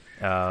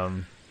 But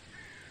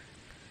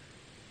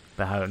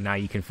how now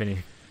you can finish?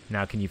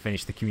 Now can you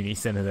finish the community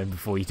center then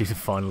before you do the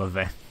final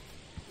event?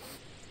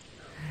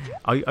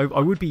 I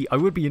would be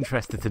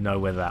interested to know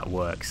whether that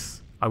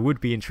works. I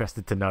would be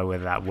interested to know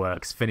whether that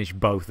works. Finish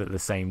both at the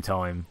same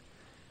time.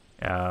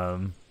 Yeah,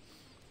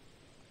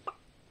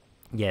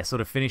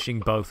 sort of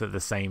finishing both at the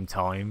same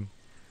time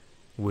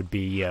would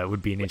be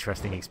an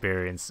interesting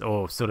experience,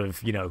 or sort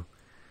of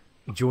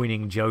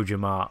joining Joja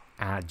Mart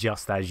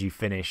just as you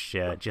finish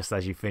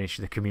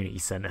the community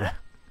center,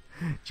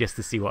 just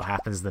to see what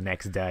happens the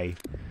next day.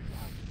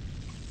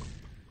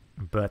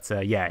 But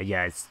yeah,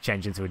 it's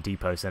changed into a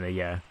depot center.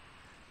 Yeah,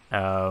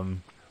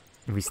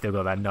 we still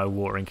got that no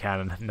watering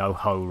can, no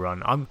hoe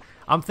run.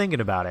 I'm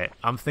thinking about it.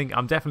 I'm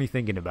definitely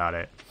thinking about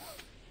it.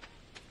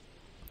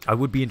 I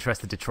would be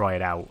interested to try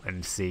it out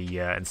and see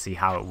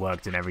how it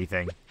worked and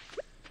everything.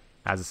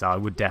 As I said, I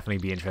would definitely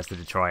be interested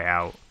to try it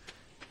out.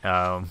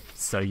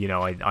 So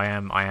I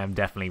am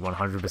definitely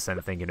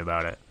 100% thinking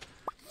about it.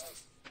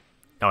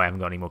 Oh, I haven't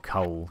got any more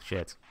coal.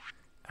 Shit.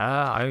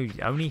 I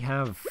only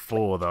have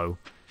 4 though.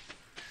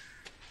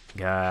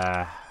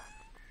 No,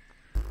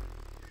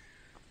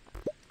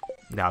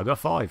 I got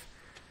 5.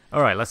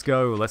 All right, let's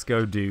go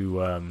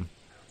do.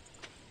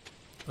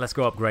 Let's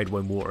go upgrade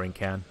one watering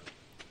can.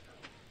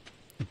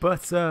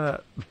 But yeah,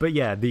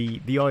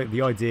 the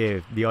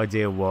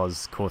idea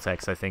was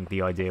Cortex. I think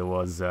the idea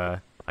was I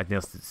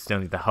still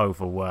need the hoe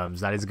for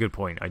worms. That is a good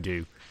point. I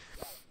do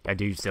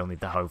still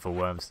need the hoe for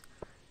worms.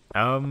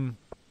 I don't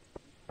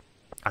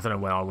know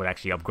when I would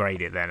actually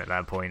upgrade it then at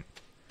that point.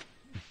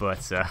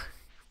 but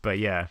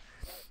yeah,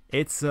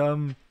 it's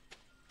but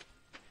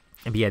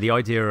yeah, the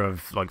idea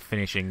of like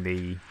finishing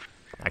the.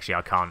 Actually,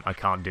 I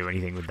can't do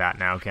anything with that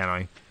now, can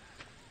I?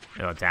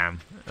 Oh damn!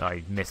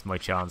 I missed my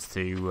chance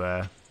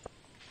to.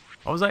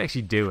 What was I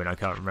actually doing? I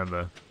can't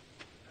remember.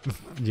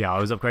 Yeah, I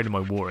was upgrading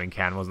my watering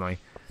can, wasn't I?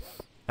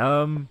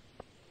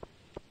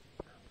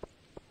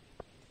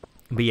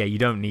 But yeah, you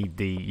don't need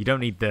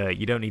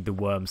the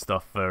worm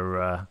stuff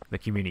for the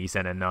community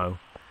center, no.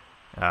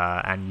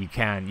 And you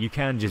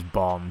can just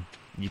bomb.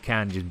 You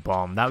can just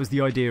bomb. That was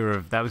the idea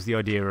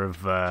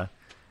of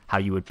how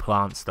you would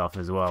plant stuff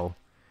as well.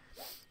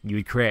 You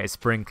would create a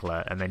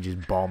sprinkler and then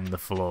just bomb the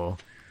floor.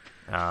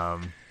 So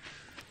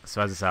as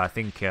I say, I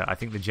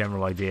think the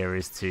general idea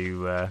is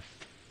to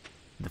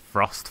the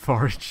frost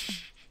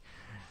forage.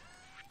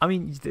 I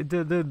mean, I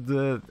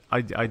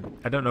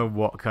don't know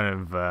what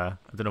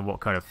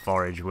kind of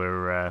forage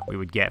we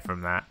would get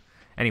from that.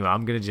 Anyway,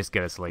 I'm gonna just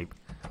go to sleep.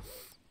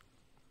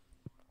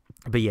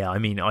 But yeah, I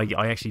mean,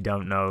 I actually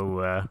don't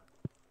know.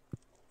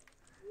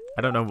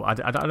 I don't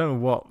know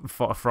what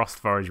frost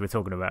forage we're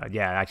talking about.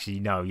 Yeah, actually,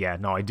 no. Yeah,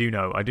 no, I do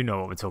know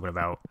what we're talking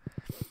about.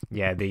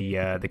 Yeah,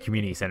 the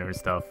community center and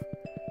stuff.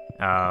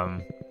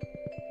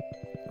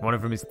 One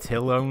of them is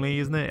till only,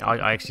 isn't it?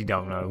 I actually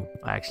don't know.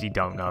 I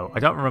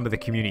don't remember the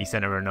community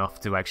center enough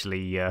to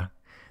actually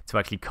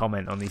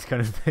comment on these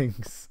kind of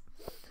things.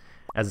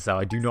 As I say,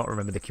 I do not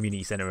remember the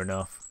community center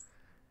enough.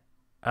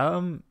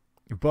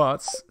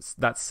 But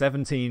that's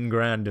 17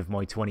 grand of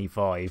my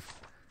 25.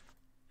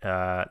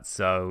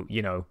 So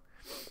you know,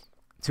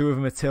 2 of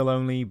them are till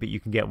only, but you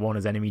can get 1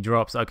 as enemy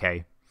drops.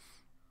 Okay.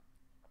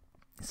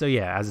 So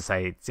yeah, as I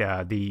say, it's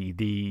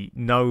the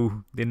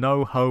no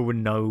ho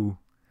and no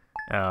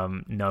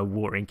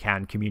watering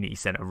can community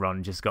center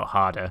run just got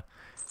harder.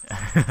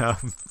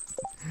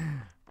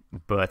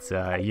 But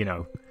you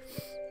know,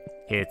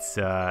 it's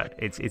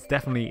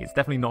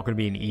definitely not going to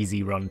be an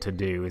easy run to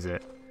do, is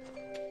it?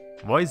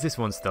 Why is this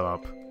one still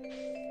up?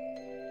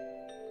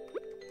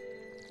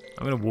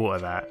 I'm gonna water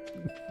that.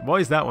 Why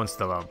is that one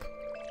still up?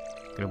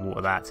 I'm gonna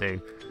water that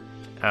too.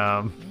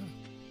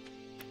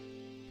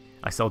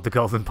 I sold the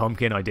golden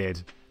pumpkin. I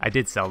did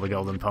sell the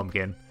golden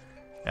pumpkin.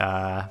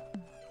 I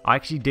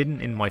actually didn't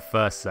in my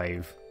first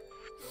save.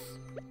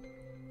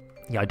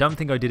 Yeah, I don't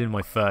think I did in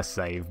my first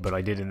save, but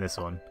I did in this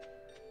one.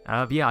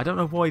 But yeah, I don't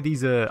know why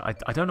these are.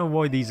 I don't know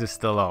why these are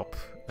still up.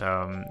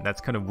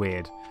 That's kind of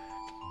weird.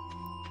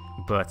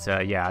 But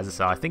yeah, as I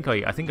say, I think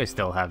I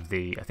still have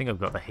the. I think I've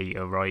got the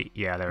heater right.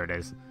 Yeah, there it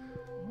is.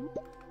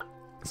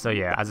 So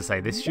yeah, as I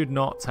say, this should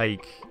not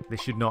take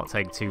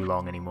too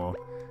long anymore.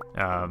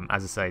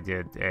 As I say,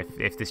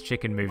 if this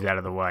chicken moves out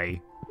of the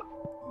way.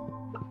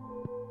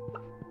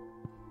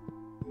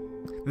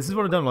 This is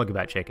what I don't like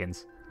about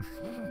chickens.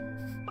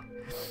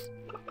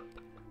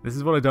 This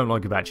is what I don't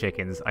like about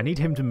chickens. I need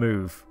him to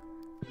move.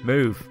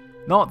 Move.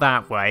 Not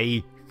that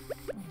way.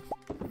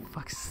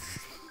 Fuck's...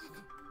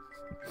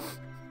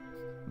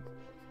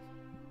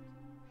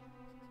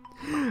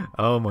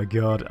 Oh my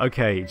god.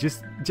 Okay,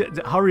 just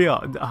hurry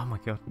up. Oh my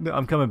god.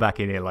 I'm coming back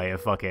in here later.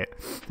 Fuck it.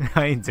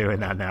 I ain't doing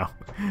that now.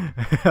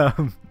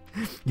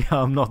 Yeah,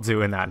 I'm not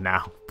doing that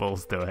now.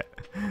 Balls to it.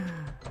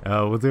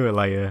 We'll do it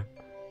later.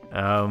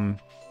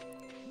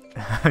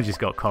 I just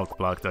got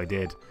cock-blocked. I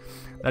did.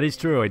 That is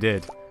true. I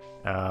did.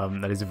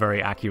 That is a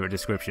very accurate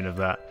description of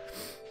that.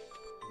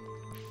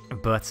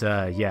 But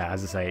yeah,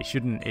 as I say,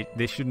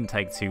 this shouldn't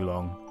take too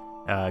long.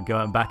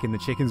 Going back in, the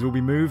chickens will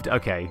be moved.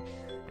 Okay.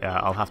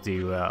 I'll have to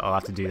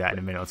do that in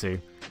a minute or two.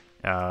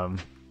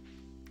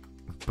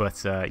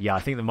 But yeah, I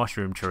think the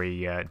mushroom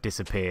tree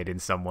disappeared in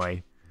some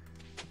way.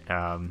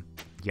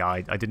 Yeah,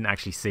 I didn't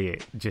actually see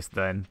it just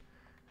then.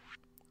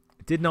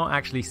 Did not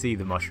actually see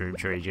the mushroom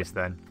tree just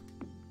then.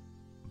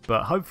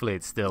 But hopefully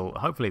it's still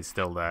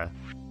there.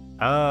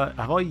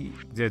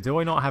 Do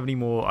I not have any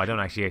more? I don't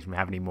actually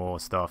have any more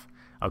stuff.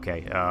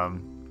 Okay,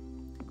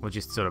 we'll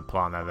just sort of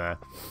plant that there.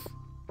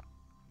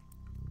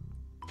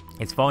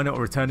 It's fine, it will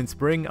return in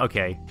spring.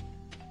 Okay.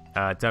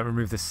 Don't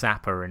remove the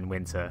sapper in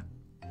winter.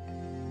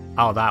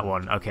 Oh, that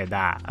one. Okay,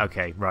 that.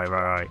 Okay,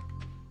 right.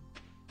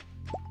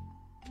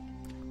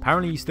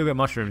 Apparently you still get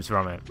mushrooms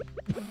from it.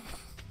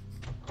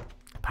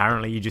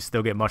 Apparently you just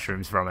still get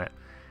mushrooms from it.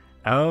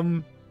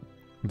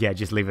 Yeah,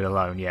 just leave it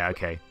alone. Yeah,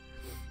 okay.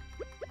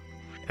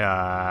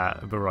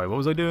 But right, what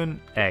was I doing?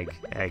 Egg,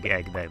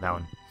 there, that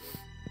one.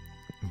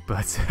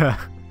 But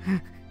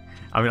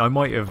I mean, I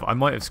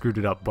might have screwed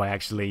it up by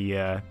actually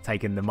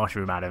taking the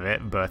mushroom out of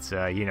it, but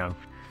you know,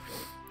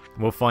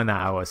 we'll find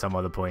that out at some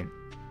other point.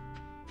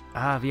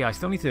 Yeah, I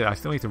still need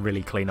to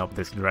really clean up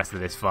the rest of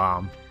this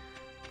farm.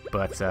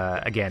 But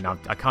again,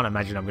 I can't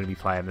imagine I'm going to be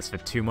playing this for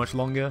too much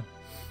longer.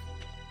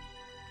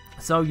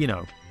 So you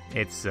know,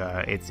 it's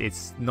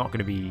not going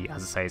to be,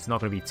 as I say, it's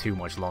not going to be too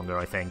much longer,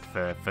 I think,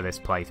 for this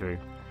playthrough.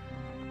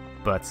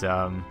 But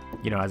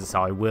you know, as I say,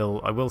 I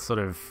will sort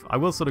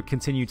of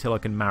continue till I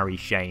can marry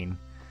Shane,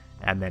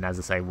 and then, as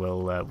I say,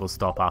 we'll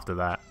stop after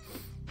that,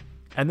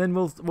 and then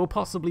we'll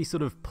possibly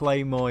sort of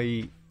play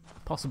my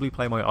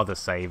other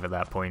save at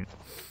that point.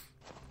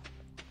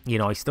 you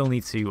know, I still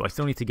need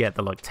to get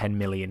the like 10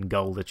 million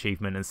gold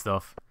achievement and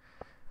stuff.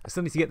 I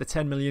still need to get the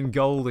 10 million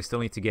gold. I still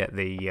need to get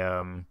the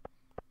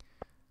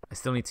I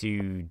still need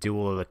to do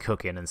all of the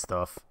cooking and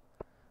stuff.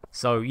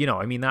 So, you know,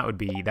 I mean, that would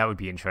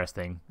be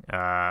interesting.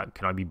 Can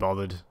I be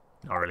bothered?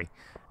 Not really.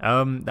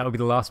 That would be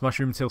the last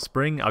mushroom till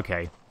spring.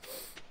 Okay.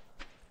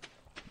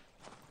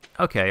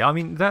 Okay, I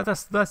mean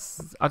that's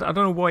I don't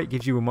know why it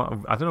gives you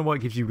I don't know why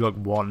it gives you like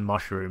one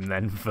mushroom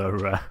then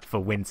for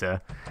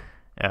winter.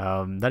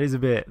 That is a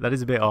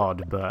bit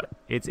odd, but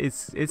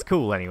it's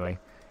cool anyway.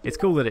 It's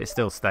cool that it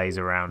still stays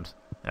around.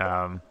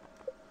 But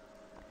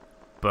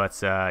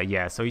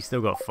yeah, so he's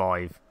still got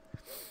 5.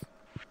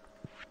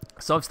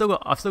 So I've still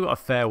got a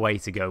fair way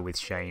to go with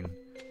Shane.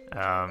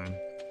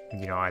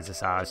 You know, as I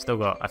say, I've still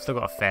got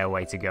a fair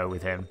way to go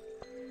with him.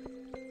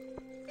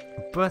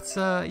 But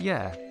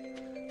yeah.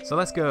 So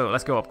let's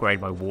go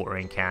upgrade my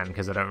watering can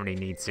because I don't really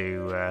need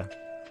to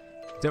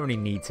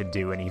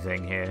do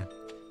anything here.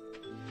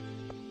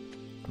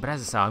 But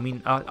as I say, I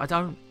mean, I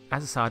don't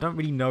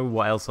really know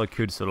what else I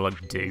could sort of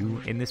like do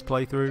in this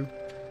playthrough.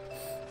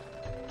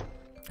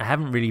 I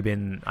haven't really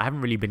been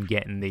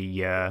getting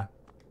the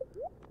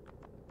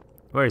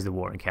where is the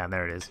watering can?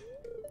 There it is.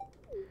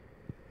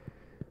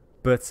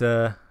 But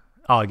oh,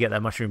 I get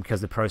that mushroom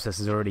because the process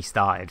has already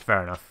started.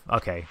 Fair enough.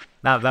 Okay,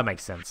 that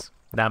makes sense.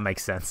 That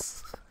makes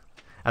sense.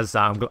 As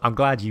I say, I'm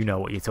glad you know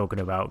what you're talking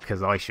about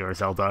because I sure as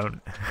hell don't.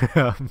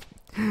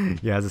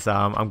 Yeah, as I say,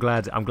 I'm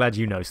glad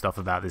you know stuff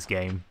about this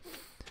game.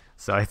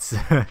 So it's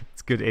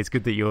it's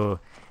good that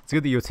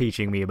you're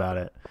teaching me about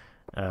it.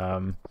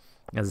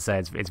 As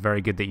I say, it's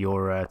very good that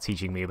you're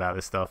teaching me about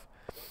this stuff.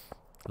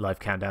 Life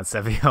countdown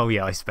 7. Oh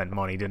yeah, I spent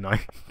money, didn't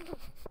I?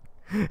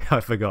 I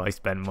forgot I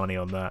spent money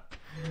on that.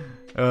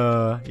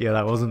 Yeah,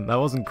 that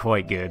wasn't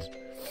quite good.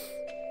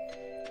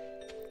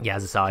 Yeah,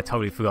 as I say, I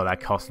totally forgot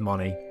that cost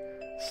money.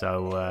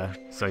 So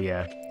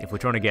yeah, if we're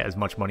trying to get as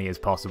much money as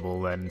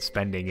possible, then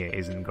spending it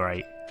isn't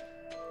great.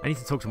 I need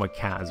to talk to my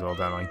cat as well,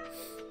 don't I?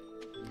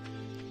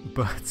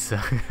 But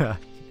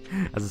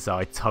as I say,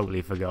 I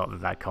totally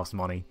forgot that cost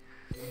money.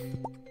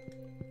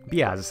 But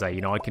yeah, as I say,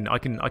 you know, I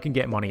can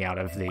get money out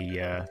of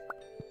the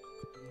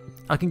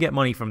I can get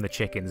money from the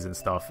chickens and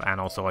stuff,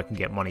 and also I can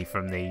get money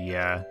from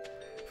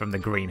the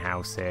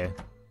greenhouse here.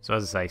 So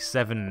as I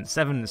say,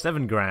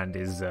 seven grand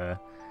is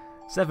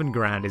 7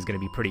 grand is going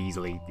to be pretty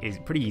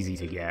easy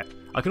to get.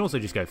 I can also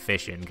just go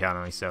fishing, can't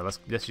I? So let's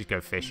just go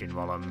fishing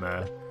while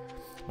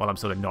I'm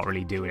sort of not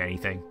really doing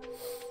anything.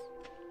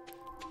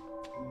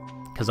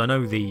 Because I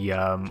know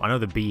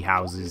the bee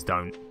houses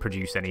don't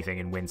produce anything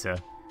in winter,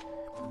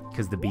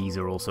 because the bees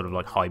are all sort of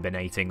like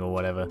hibernating or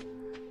whatever.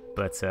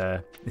 But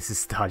this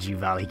is Stardew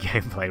Valley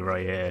gameplay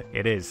right here.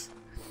 It is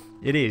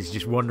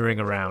just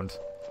wandering around.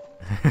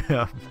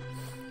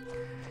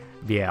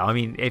 Yeah, I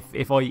mean,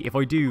 if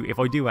I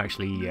do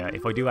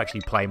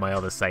actually play my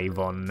other save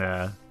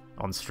on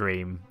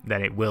stream,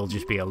 then it will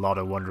just be a lot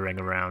of wandering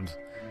around,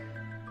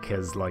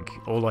 because like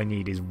all I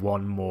need is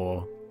one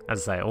more.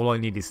 As I say, all I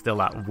need is still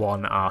that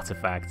one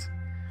artifact,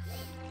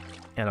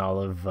 and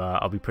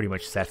I'll be pretty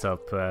much set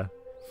up.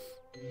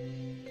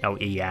 Oh,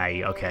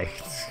 EA, okay.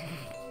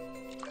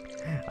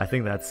 I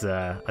think that's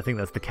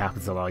the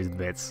capitalized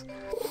bits.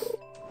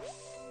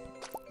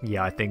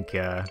 Yeah, I think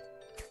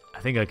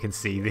I can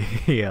see the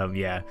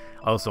yeah.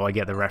 Also, I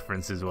get the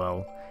reference as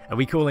well. Are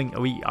we calling?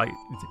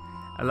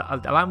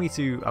 Allow me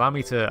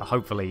to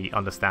hopefully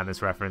understand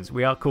this reference.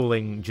 We are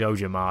calling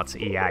Joja Mart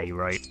EA,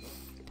 right?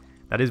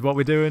 That is what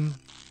we're doing.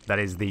 That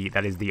is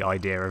the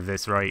idea of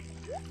this, right?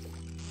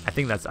 I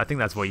think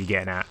that's what you're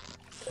getting at.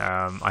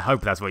 I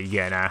hope that's what you're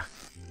getting at.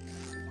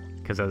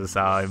 Because as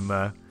I say,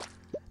 I'm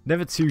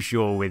never too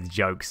sure with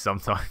jokes.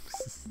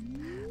 Sometimes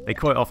they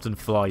quite often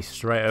fly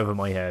straight over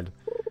my head.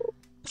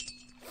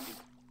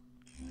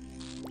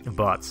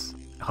 But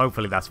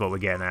hopefully that's what we're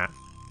getting at.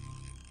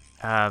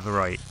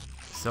 Right.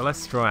 So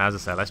let's try, as I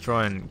said, let's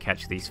try and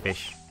catch these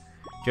fish.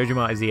 Joja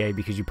Mart is EA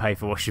because you pay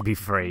for what should be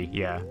free.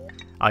 Yeah.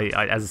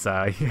 As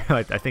I say,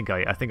 I think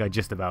I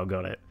just about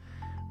got it.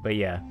 But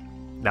yeah,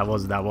 that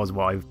was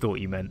what I thought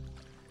you meant.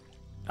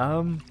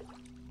 But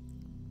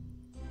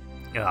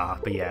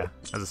yeah,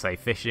 as I say,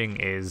 fishing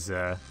is.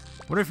 I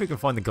wonder if we can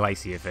find the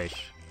glacier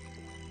fish.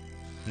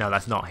 No,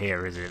 that's not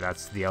here, is it?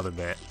 That's the other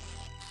bit.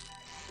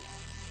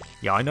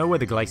 Yeah, I know where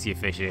the glacier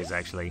fish is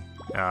actually.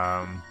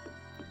 The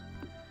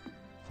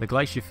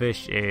glacier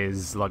fish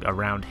is like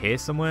around here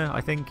somewhere,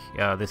 I think.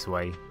 This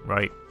way,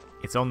 right?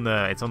 It's on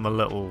the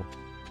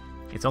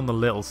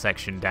little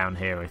section down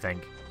here, I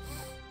think.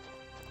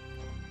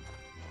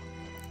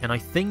 And I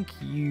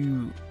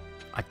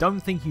don't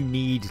think you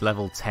need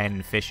level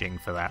 10 fishing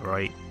for that,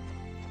 right?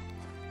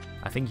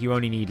 I think you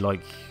only need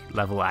like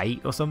level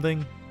 8 or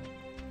something.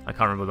 I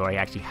can't remember whether I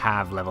actually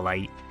have level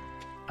 8.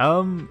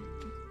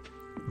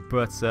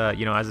 But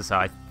you know, as I say,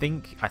 I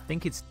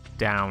think it's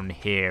down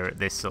here at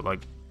this sort of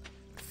like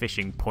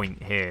fishing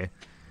point here.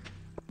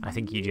 I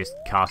think you just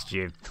cast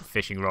your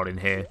fishing rod in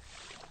here.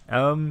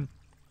 And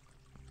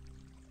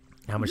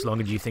How much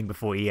longer do you think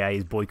before EA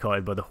is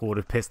boycotted by the horde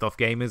of pissed off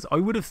gamers? I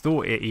would have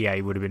thought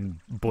EA would have been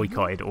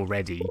boycotted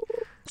already,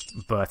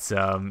 but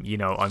you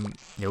know, I'm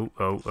yeah,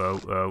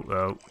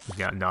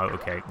 no,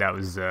 okay, that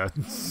was I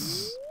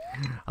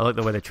like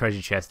the way the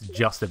treasure chest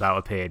just about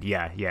appeared.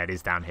 Yeah, it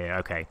is down here.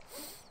 Okay,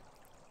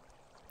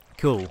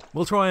 cool.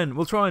 We'll try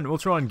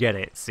and get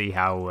it. See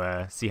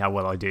how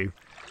well I do.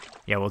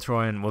 Yeah, we'll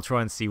try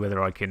and see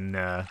whether I can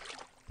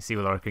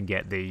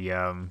get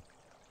the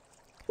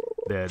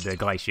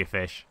glacier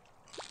fish.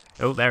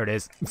 Oh, there it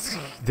is.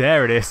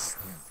 There it is.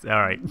 All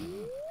right.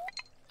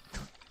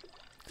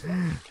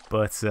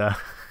 But I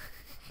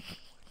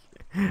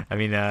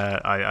mean,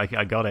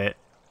 I got it.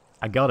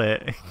 I got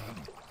it.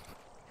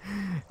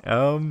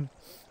 Well,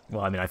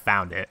 I mean, I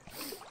found it.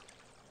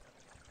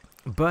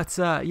 But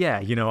yeah,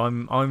 you know,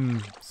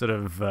 I'm sort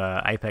of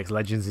Apex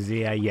Legends is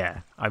EA.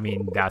 Yeah, I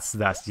mean that's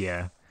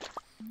yeah.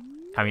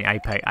 I mean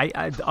Apex.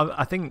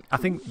 I think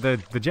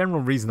the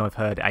general reason I've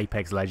heard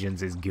Apex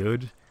Legends is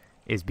good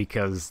is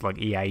because like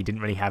EA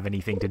didn't really have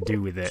anything to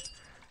do with it.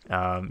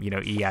 You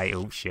know, EA.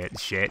 Oh shit.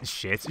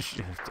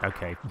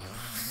 Okay.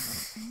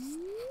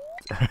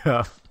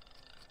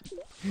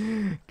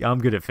 I'm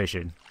good at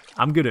fishing.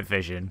 I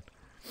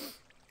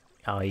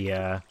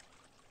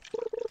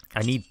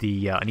need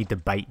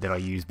the bait that I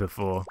used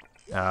before.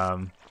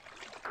 Oh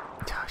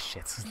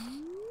shit.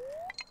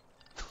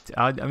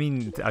 I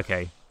mean,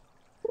 okay.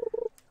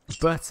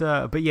 But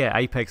yeah,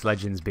 Apex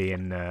Legends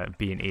being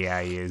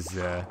EA is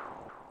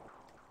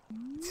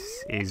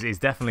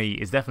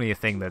definitely a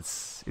thing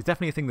that's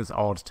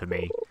odd to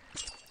me.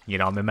 You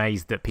know, I'm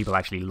amazed that people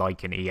actually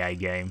like an EA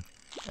game.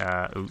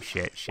 Oh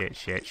shit. Oh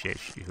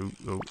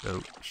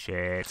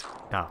shit.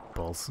 Ah,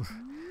 balls.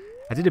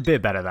 I did a bit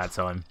better that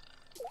time.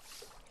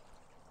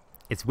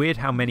 It's weird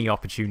how many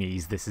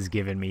opportunities this has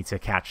given me to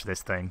catch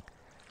this thing.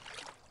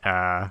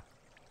 But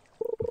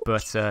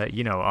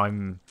you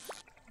know,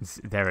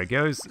 there it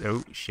goes.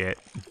 Oh shit.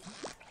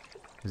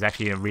 It was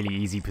actually in a really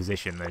easy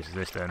position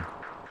this then.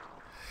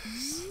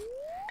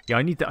 Yeah,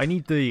 I need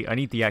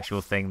the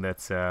actual thing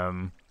that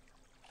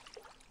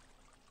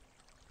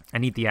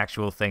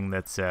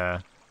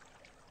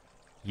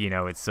you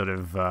know, it's sort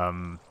of I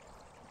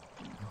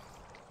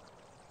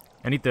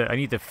need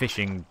the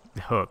fishing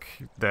hook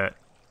that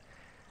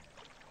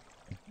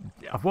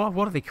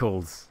what are they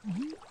called?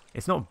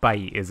 It's not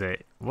bait, is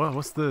it?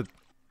 What's the?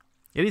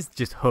 It is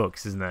just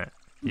hooks, isn't it?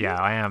 Yeah,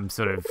 I am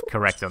sort of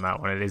correct on that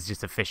one. It is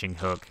just a fishing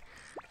hook.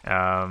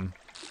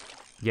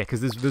 Yeah,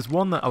 because there's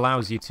one that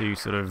allows you to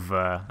sort of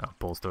oh,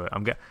 balls to it.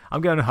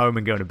 I'm going home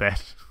and going to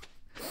bed.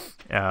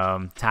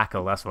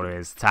 Tackle, that's what it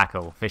is.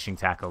 Tackle, fishing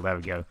tackle. There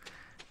we go.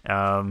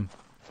 You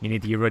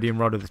need the iridium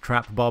rod or the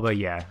trap bobber.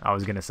 Yeah, I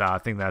was gonna say. I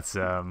think that's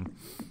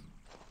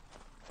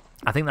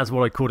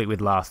what I called it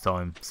with last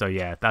time. So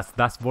yeah,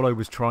 that's what I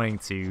was trying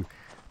to.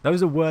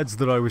 Those are words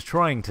that I was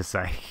trying to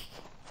say,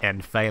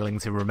 and failing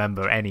to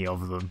remember any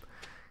of them.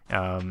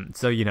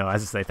 So you know,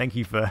 as I say, thank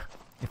you for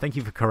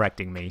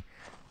correcting me.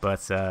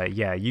 But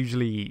yeah,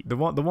 usually the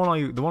one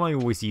I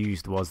always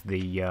used was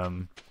the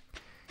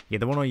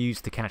the one I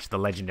used to catch the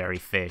legendary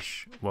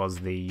fish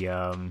was the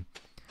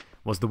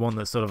one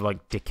that sort of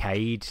like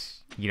decayed.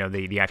 You know,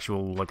 the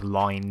actual like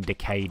line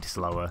decayed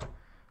slower.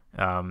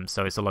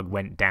 So it sort of like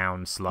went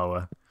down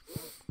slower.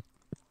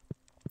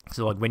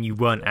 So like when you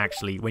weren't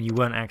actually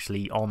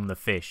on the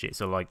fish, it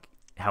sort of like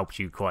helped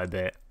you quite a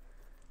bit.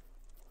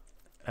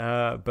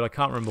 But I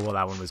can't remember what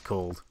that one was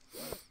called.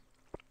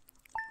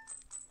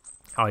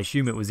 I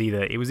assume it was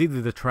either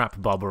the trap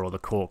bobber or the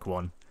cork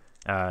one.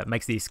 It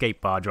makes the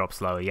escape bar drop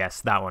slower.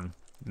 Yes, that one.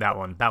 That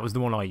was the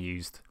one I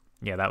used.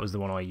 Yeah, that was the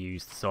one I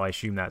used. So I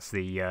assume that's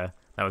the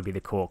that would be the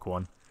cork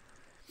one,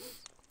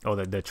 or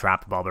the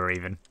trap bobber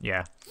even.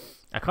 Yeah,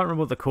 I can't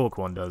remember what the cork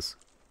one does.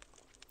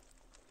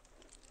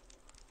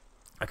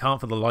 I can't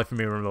for the life of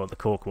me remember what the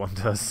cork one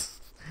does.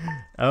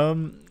 I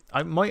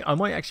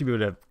might actually be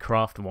able to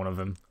craft one of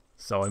them.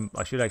 So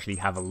I should actually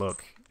have a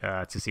look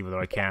to see whether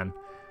I can.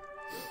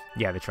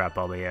 Yeah, the trap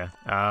bobber, yeah.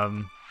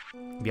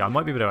 Yeah, I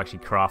might be able to actually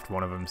craft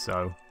one of them,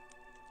 so...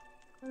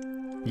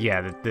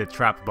 Yeah, the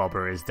trap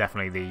bobber is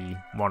definitely the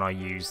one I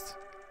used.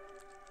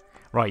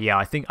 Right, yeah,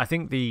 I think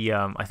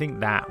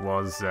that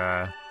was...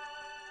 I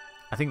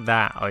think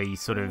that I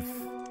sort of...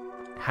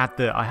 had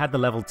the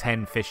level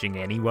 10 fishing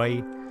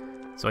anyway,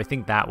 so I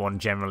think that one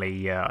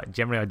generally I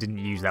didn't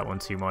use that one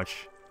too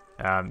much.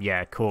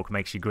 Yeah, cork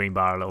makes your green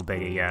bar a little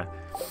bigger, yeah.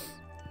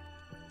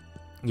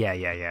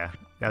 Yeah.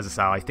 As I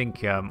say, I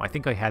think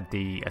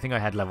I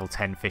had level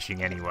 10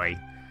 fishing anyway,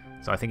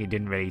 so I think it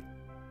didn't really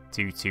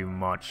do too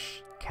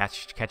much.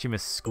 Catch him a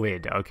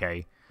squid,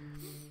 okay.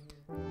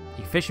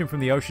 You fish him from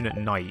the ocean at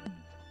night.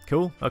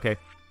 Cool, okay.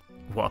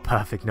 What a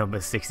perfect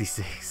number,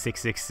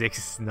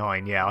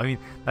 6669. Yeah, I mean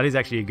that is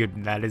actually a good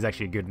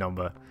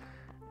number.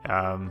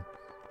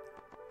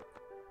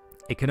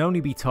 It can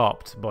only be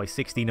topped by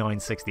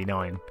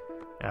 6969.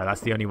 That's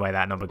the only way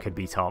that number could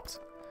be topped.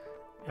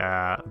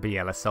 But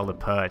yeah, let's sell the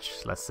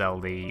perch, let's sell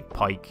the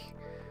pike,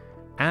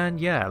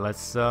 and yeah,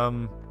 let's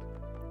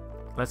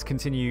let's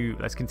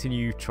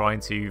continue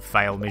trying to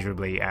fail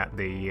miserably at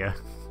the...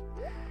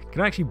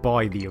 Can I actually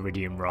buy the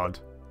iridium rod?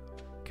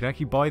 Can I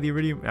actually buy the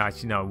iridium?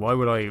 Actually, no. Why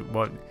would I...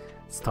 What?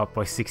 It's topped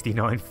by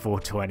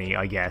 69,420,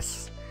 I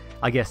guess.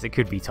 I guess it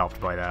could be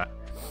topped by that.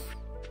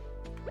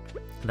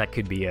 That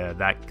could be a...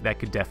 That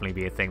could definitely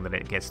be a thing that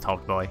it gets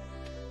topped by.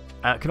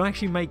 Can I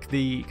actually make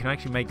the... Can I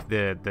actually make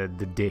the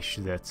dish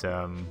that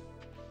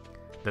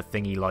that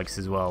Thingy likes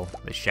as well?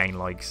 That Shane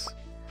likes?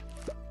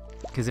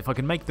 Because if I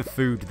can make the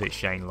food that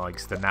Shane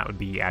likes, then that would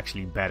be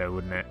actually better,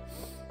 wouldn't it?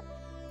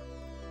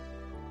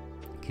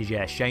 Because,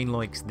 yeah, Shane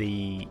likes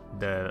the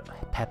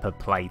pepper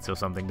plates or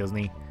something, doesn't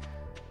he?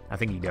 I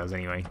think he does,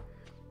 anyway.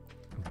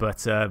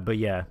 But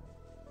yeah.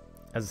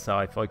 As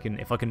I say,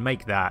 if I can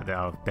make that,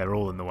 they're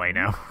all in the way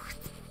now.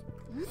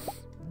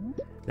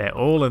 They're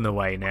all in the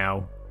way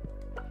now.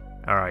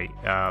 Alright,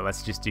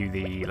 let's do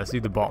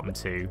the bottom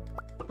two.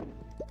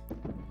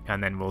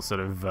 And then we'll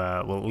sort of,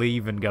 we'll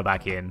leave and go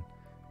back in.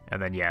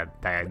 And then, yeah,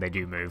 they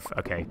do move.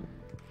 Okay.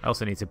 I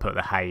also need to put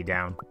the hay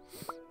down.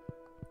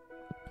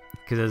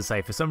 Because, as I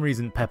say, for some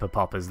reason, pepper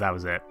poppers, that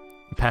was it.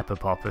 Pepper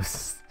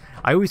poppers.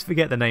 I always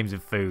forget the names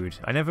of food.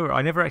 I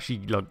never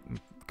actually, like,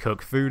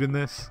 cook food in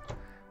this.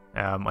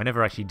 I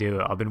never actually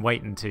do it. I've been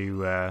waiting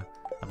to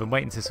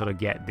sort of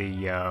get the,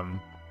 yeah,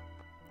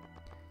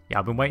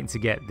 I've been waiting to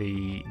get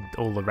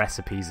all the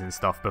recipes and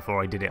stuff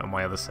before I did it on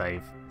my other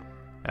save.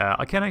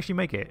 I can actually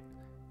make it.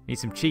 Need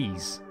some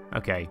cheese.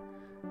 Okay.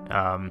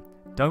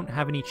 Don't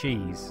have any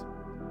cheese.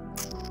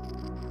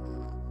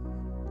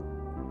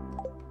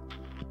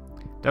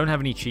 Don't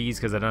have any cheese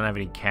because I don't have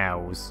any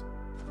cows.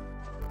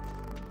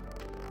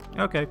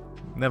 Okay,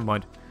 never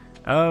mind.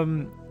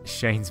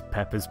 Shane's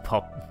peppers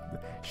pop.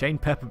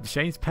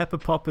 Shane's pepper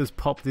poppers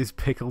popped his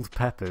pickled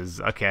peppers.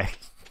 Okay.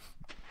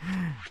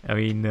 I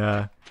mean,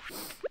 that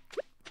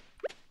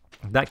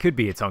could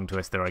be a tongue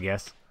twister, I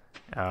guess.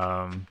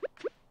 Yeah,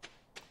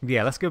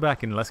 let's go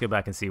back and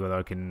see whether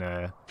I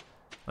can.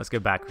 Let's go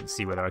back and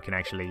see whether I can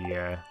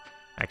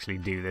actually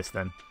do this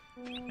then.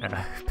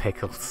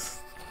 Pickles.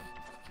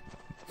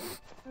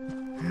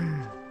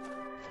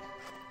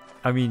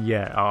 I mean,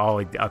 yeah. Oh,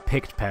 I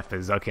picked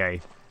peppers. Okay.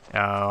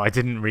 I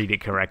didn't read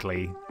it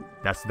correctly.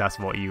 That's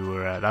what you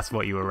were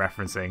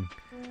referencing.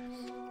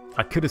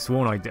 I could have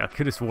sworn I'd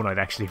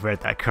actually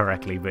read that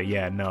correctly, but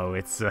yeah, no,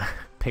 it's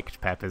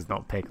picked peppers,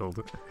 not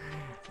pickled.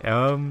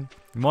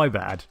 My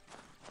bad.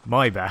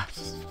 My bad.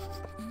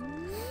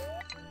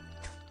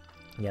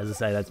 Yeah, as I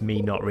say, that's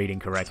me not reading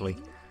correctly.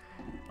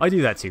 I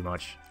do that too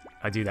much.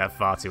 I do that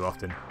far too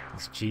often.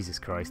 Jesus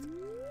Christ.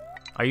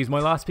 I used my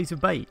last piece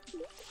of bait.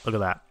 Look at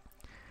that.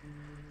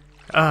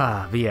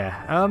 But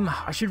yeah,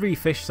 I should really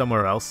fish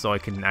somewhere else so I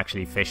can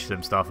actually fish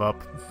some stuff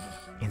up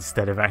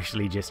instead of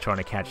actually just trying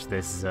to catch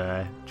this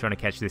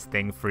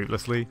thing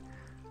fruitlessly.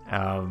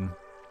 Yeah,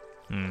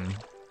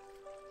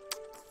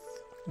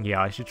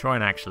 I should try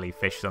and actually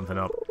fish something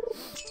up.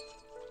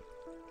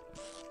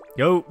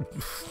 Yo!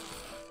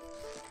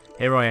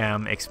 Here I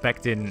am,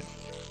 expecting...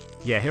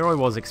 Yeah, here I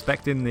was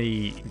expecting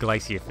the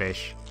glacier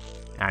fish,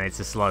 and it's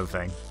a slow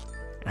thing.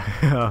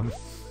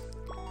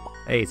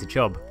 Hey, it's a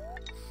chub.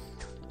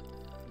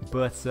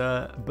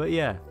 But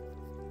yeah.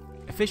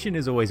 Fishing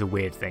is always a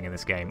weird thing in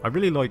this game. I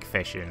really like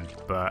fishing,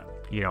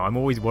 but, you know, I'm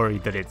always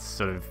worried that it's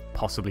sort of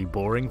possibly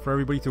boring for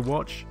everybody to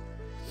watch.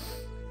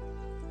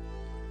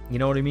 You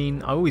know what I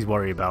mean? I always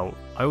worry about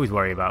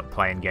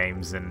playing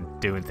games and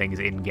doing things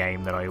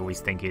in-game that I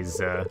always think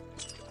is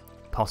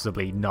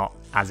possibly not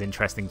as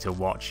interesting to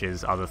watch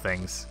as other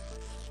things.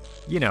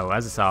 You know,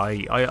 as I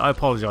say, I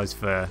apologise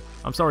for...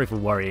 I'm sorry for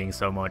worrying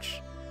so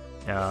much.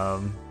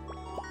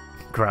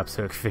 Grabs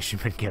hook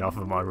fisherman, get off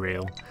of my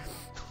reel.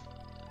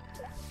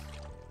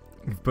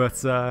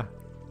 But,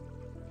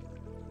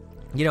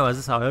 you know, as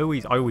I say, I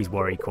always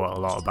worry quite a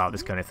lot about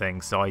this kind of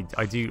thing, so I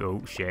do...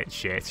 Oh, shit.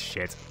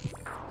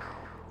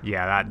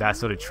 Yeah, that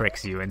sort of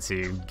tricks you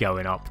into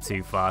going up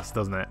too fast,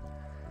 doesn't it?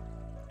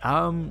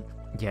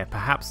 Yeah,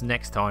 perhaps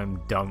next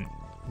time don't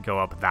go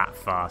up that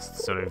fast,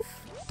 sort of...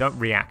 Don't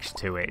react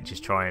to it,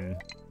 just try and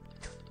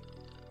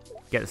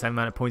get the same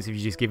amount of points if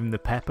you just give him the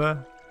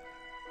pepper.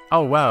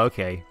 Oh, wow,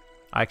 okay.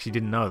 I actually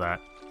didn't know that.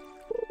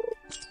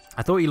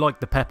 I thought he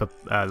liked the pepper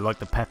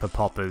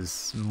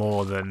poppers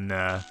more than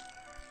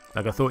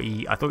like I thought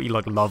he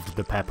like loved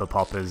the pepper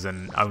poppers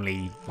and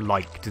only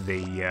liked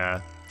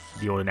the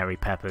ordinary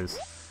peppers.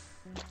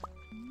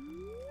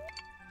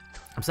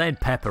 I'm saying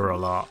pepper a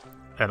lot,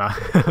 and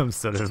I'm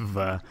sort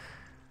of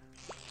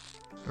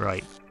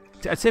right.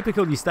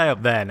 Typical, you stay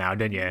up there now,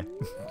 don't you?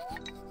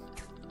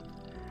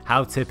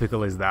 How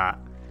typical is that?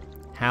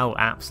 How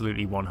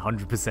absolutely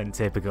 100%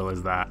 typical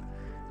is that?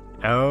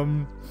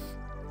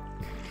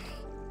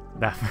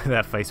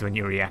 That face when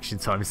your reaction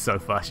time is so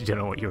fast you don't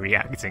know what you're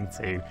reacting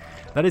to.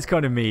 That is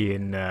kind of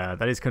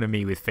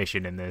me with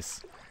fishing in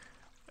this.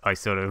 I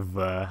sort of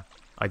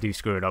I do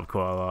screw it up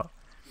quite a lot.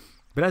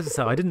 But as I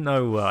said, I didn't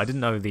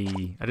know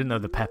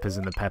the peppers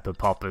and the pepper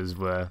poppers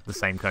were the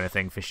same kind of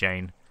thing for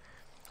Shane.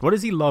 What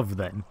does he love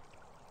then?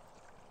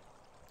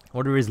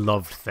 What are his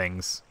loved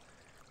things?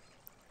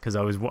 because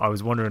I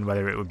was wondering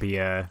whether it would be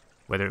a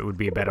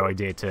better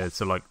idea to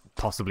sort of like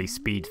possibly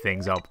speed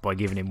things up by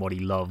giving him what he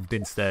loved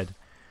instead.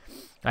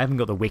 I haven't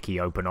got the wiki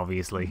open,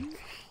 obviously.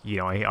 You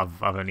know,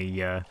 I've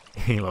only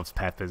he loves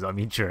peppers. I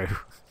mean, true.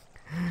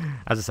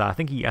 As I say, I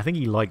think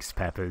he likes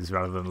peppers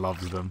rather than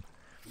loves them.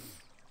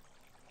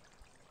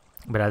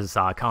 But as I say,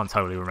 I can't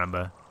totally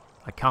remember.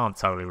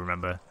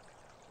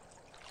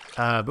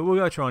 But we'll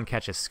go try and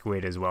catch a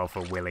squid as well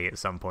for Willy at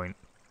some point.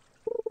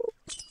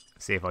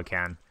 See if I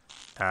can.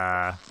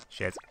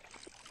 Shit.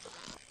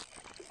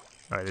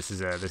 Right, this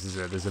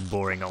is a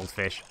boring old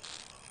fish.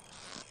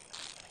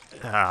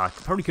 I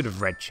probably could have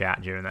read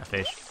chat during that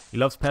fish. He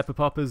loves pepper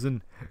poppers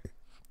and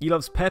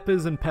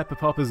pepper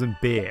poppers and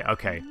beer.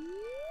 Okay.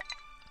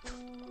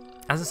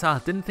 As I said, I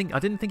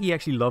didn't think he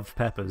actually loved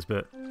peppers,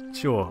 but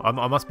sure,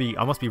 I must be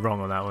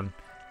wrong on that one.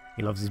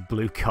 He loves his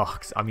blue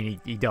cocks. I mean,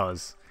 he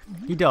does.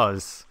 He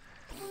does.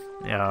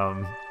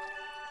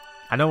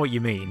 I know what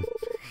you mean.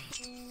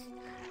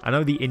 I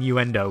know the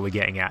innuendo we're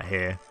getting at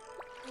here,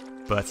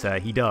 but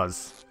he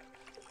does.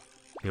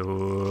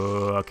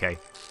 Ooh, okay.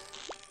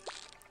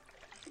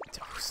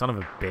 Oh, son of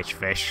a bitch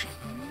fish.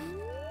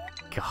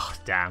 God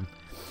damn.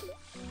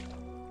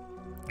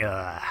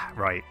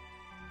 Right.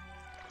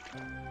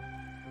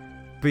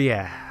 But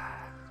yeah,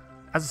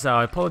 as I say,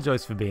 I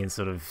apologise for being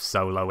sort of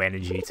so low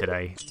energy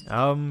today.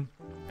 I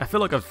feel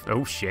like I've...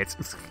 Oh shit.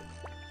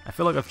 I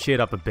feel like I've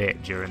cheered up a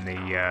bit during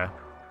the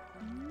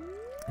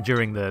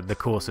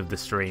course of the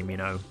stream, you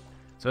know.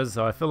 So as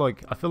I say, I feel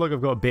like I've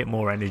got a bit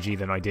more energy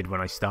than I did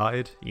when I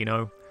started, you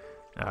know.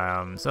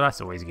 So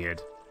that's always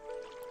good.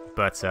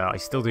 But I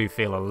still do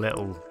feel a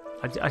little...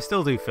 I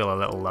still do feel a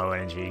little low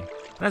energy.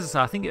 And as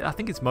I say, I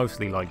think it's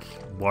mostly like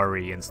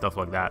worry and stuff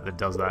like that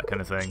does that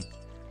kind of thing.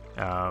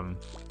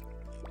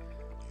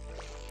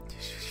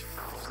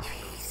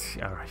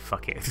 Alright,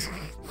 fuck it.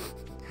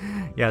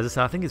 Yeah, as I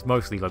say, I think it's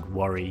mostly like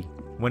worry.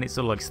 When it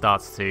sort of like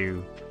starts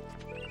to,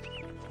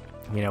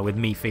 you know, with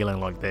me feeling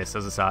like this,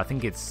 as I say, I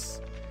think it's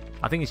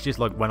just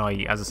like when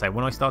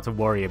I start to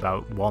worry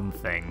about one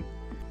thing,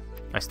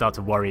 I start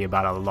to worry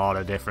about a lot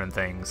of different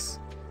things.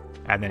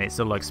 And then it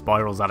sort of like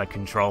spirals out of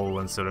control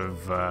and sort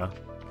of,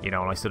 you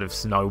know, and I sort of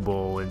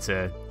snowball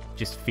into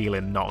just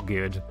feeling not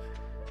good.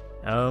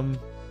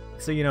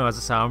 So, you know, as I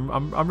say,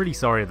 I'm really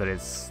sorry that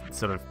it's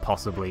sort of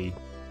possibly,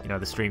 you know,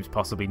 the stream's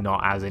possibly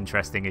not as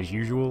interesting as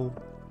usual.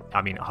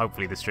 I mean,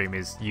 hopefully the stream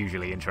is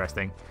usually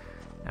interesting.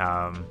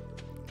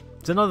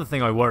 It's another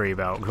thing I worry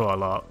about quite a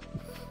lot.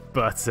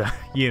 But,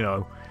 you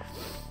know,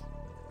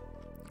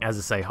 as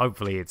I say,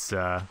 hopefully it's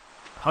all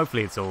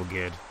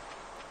good.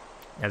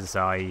 As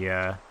I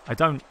say, I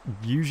don't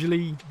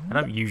usually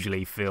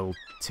feel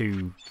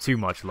too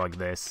much like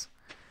this,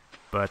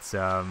 but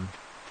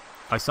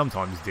I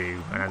sometimes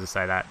do, and as I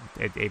say, that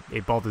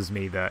it bothers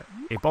me that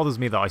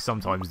I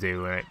sometimes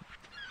do, and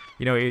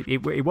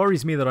it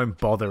worries me that I'm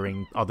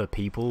bothering other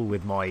people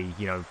with my,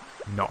 you know,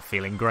 not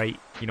feeling great.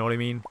 You know what I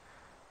mean?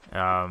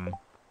 I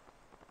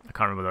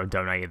can't remember whether I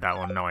donated that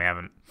one. No, I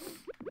haven't.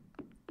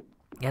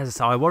 Yeah, as I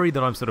say, I worry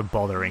that I'm sort of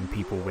bothering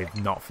people with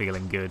not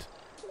feeling good.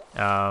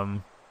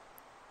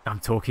 I'm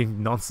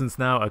talking nonsense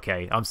now?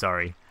 Okay, I'm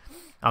sorry.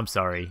 I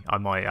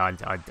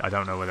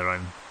don't know whether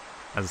I'm...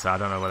 As I say, I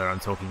don't know whether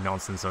I'm talking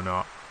nonsense or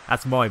not.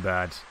 That's my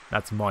bad.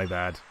 I've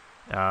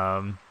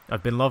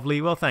been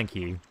lovely? Well, thank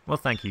you.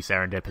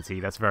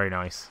 Serendipity. That's very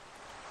nice.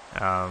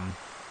 As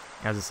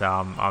I say,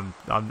 I'm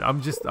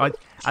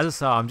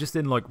just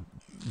in, like,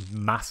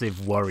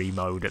 massive worry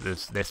mode at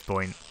this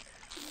point.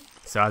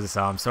 So, as I say,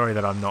 I'm sorry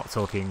that I'm not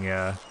talking...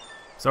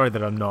 sorry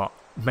that I'm not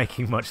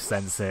making much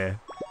sense here.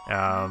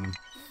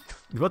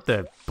 What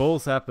the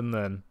balls happened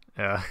then?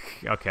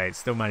 Okay, it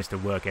still managed to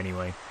work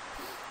anyway.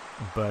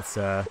 But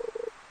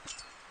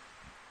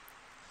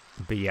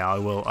yeah, I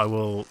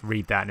will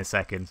read that in a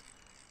second.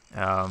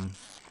 But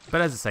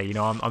as I say, you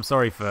know, I'm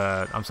sorry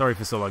for sort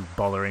of like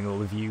bothering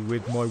all of you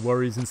with my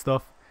worries and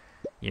stuff.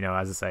 You know,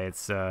 as I say,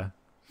 it's you're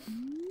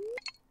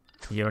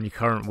on your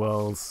current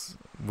worlds,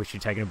 which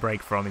you're taking a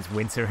break from. It's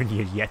winter and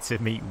you're yet to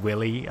meet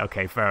Willy.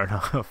 Okay, fair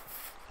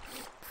enough.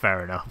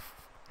 Fair enough.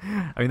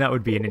 I mean, that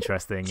would be an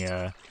interesting.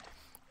 Yeah,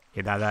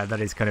 that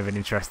is kind of an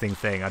interesting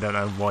thing. I don't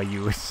know why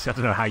you would. I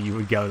don't know how you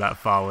would go that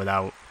far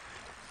without,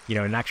 you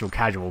know, an actual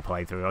casual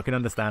playthrough. I can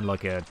understand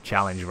like a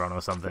challenge run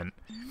or something,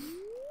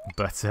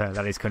 but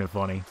that is kind of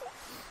funny.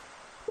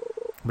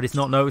 But it's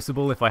not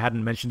noticeable. If I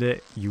hadn't mentioned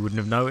it, you wouldn't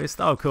have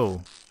noticed. Oh,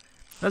 cool.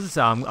 As I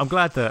say, I'm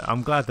glad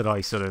that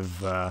I sort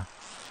of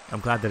I'm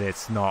glad that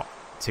it's not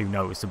too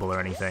noticeable or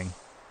anything.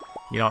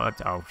 You know,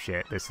 oh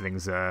shit, this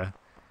thing's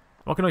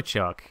what can I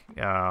chuck?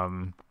 Yeah,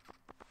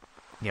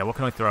 what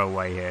can I throw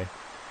away here?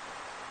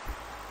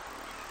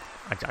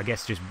 I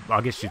guess just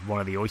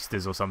one of the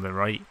oysters or something,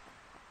 right?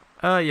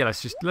 Yeah,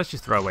 let's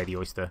just throw away the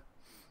oyster.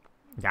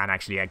 And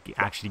actually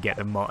get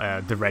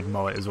the red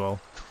mullet as well.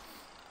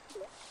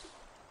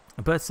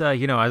 But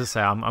you know, as I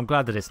say, I'm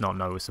glad that it's not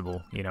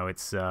noticeable. You know,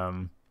 it's sort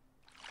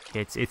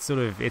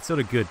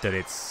of good that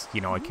it's,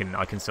 you know, I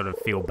can sort of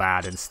feel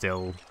bad and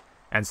still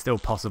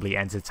possibly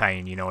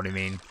entertain. You know what I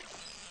mean?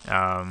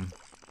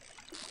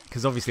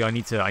 because obviously I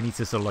need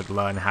to sort of like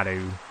learn how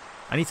to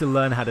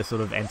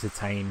sort of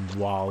entertain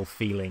while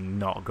feeling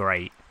not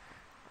great.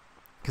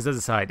 Because as I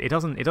said, it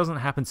doesn't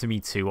happen to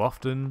me too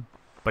often,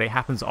 but it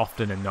happens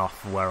often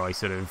enough where I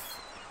sort of,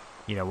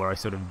 you know, where I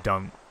sort of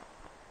don't.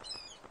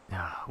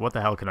 What the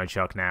hell can I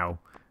chuck now?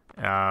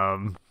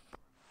 Yeah,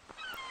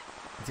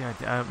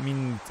 I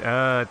mean,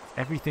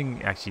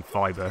 everything. Actually,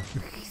 fiber.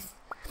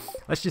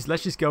 let's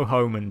just go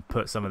home and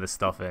put some of the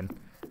stuff in.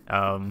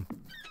 But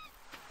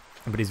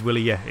is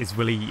Willy? Yeah, is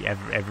Willy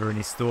ever in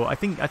his store? I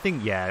think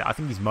yeah. I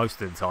think he's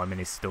most of the time in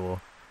his store.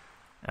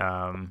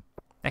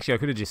 Actually, I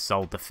could have just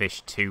sold the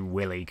fish to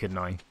Willy, couldn't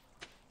I?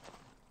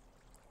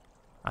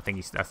 I think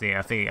he's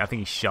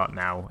shut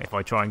now. If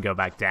I try and go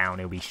back down,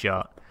 he'll be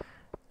shut.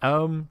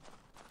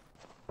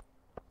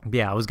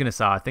 Yeah, I was gonna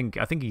say I think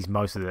he's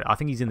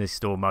in this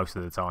store most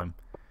of the time.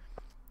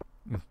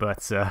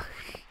 But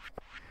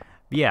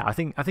yeah, I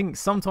think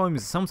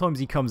sometimes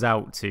he comes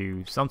out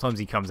to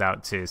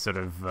sort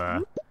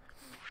of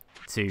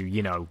to,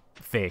 you know,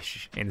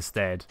 fish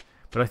instead.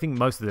 But I think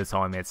most of the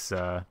time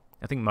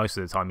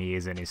he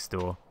is in his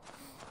store.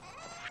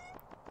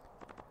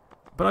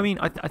 But I mean,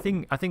 I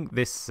think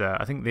this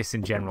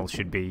in general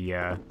should be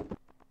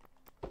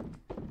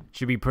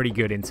pretty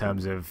good in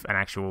terms of an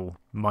actual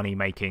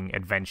money-making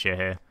adventure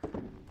here.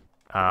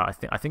 I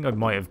think I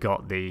might have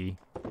got the.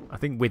 I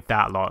think with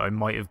that lot, I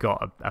might have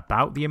got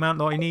about the amount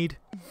that I need.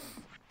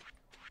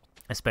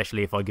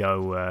 Especially if I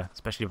go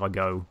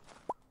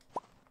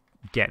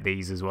get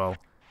these as well.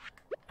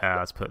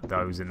 Let's put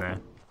those in there.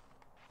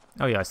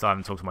 Oh yeah, I still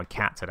haven't talked to my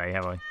cat today,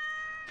 have I?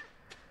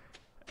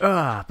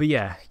 But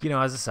yeah, you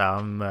know, as I say,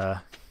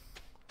 I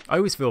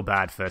always feel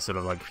bad for sort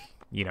of like,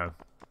 you know,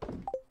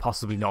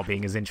 possibly not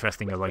being as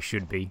interesting as I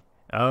should be.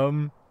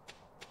 But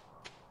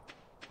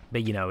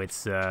you know,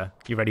 it's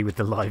you ready with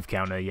the live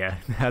counter? Yeah,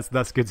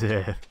 that's good to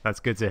hear. That's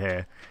good to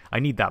hear. I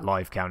need that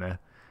live counter.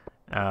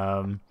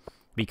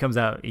 He comes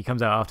out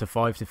after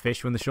 5 to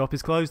fish when the shop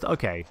is closed.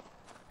 Okay,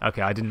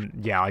 I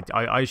didn't. Yeah,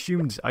 I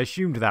assumed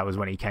that was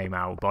when he came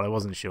out, but I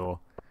wasn't sure.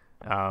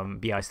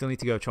 But yeah, I still need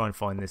to go try and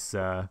find this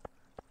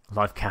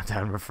live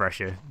countdown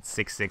refresher.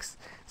 66,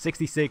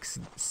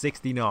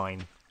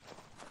 69.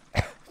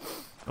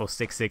 Or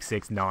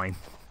 6669.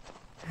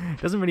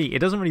 It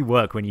doesn't really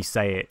work when you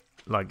say it,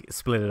 like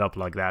split it up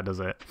like that, does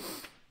it?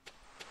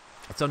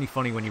 It's only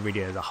funny when you read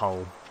it as a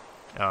whole.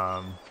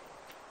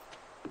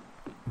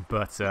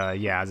 But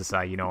yeah, as I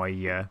say, you know,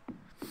 I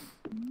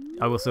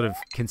will sort of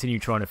continue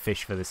trying to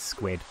fish for this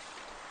squid.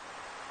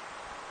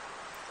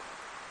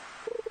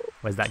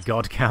 Where's that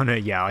god counter?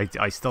 Yeah,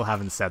 I still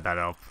haven't set that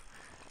up.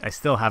 I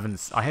still haven't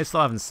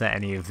set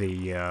any of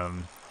the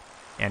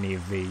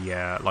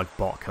like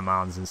bot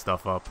commands and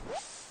stuff up.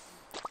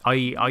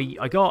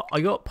 I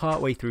got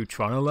partway through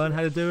trying to learn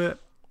how to do it,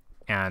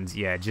 and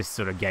yeah, just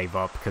sort of gave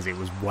up because it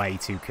was way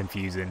too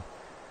confusing.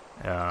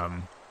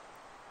 You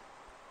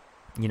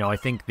know, I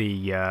think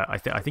the I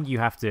think you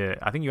have to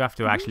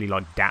actually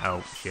like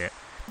I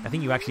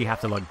think you actually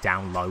have to like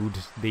download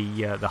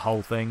the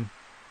whole thing.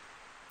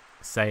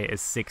 Say it as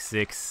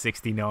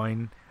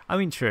 6669. I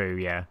mean, true,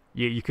 yeah.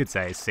 You could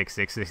say it's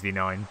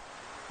 6669.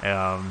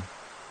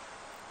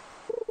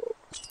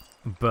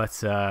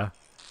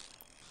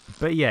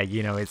 But yeah,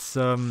 you know, it's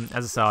as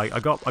I say, I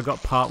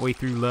got partway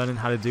through learning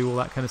how to do all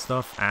that kind of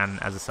stuff,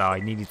 and as I say, I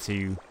needed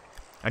to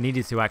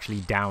actually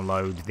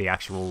download the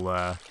actual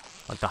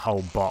like the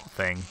whole bot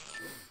thing.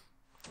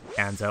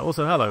 And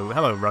also,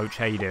 hello Roach,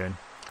 how you doing?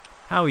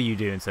 How are you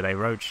doing today,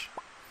 Roach?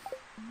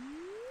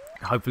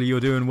 Hopefully you're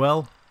doing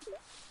well.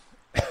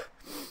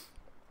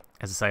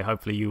 As I say,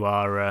 hopefully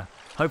you're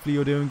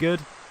doing good.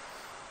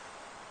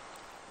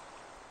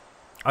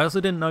 I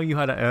also didn't know you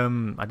had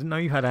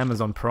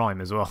Amazon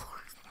Prime as well.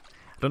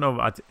 I don't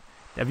know.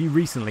 Have you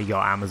recently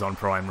got Amazon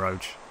Prime,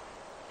 Roach?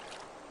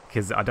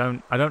 Because I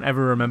don't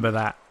ever remember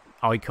that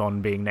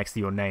icon being next to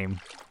your name.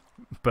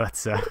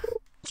 But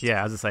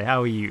yeah, as I say,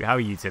 how are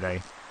you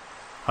today?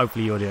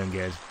 Hopefully you're doing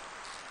good.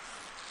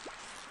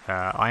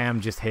 I am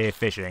just here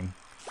fishing,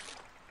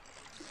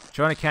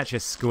 trying to catch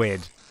a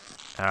squid.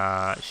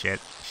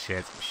 Shit.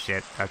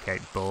 Okay,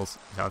 balls.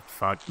 Oh,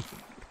 fuck.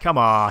 Come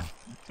on.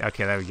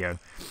 Okay, there we go.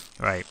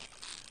 Right.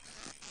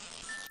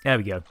 There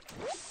we go.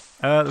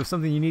 There was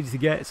something you needed to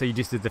get, so you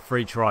just did the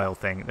free trial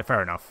thing.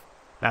 Fair enough.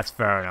 That's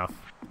fair enough.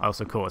 I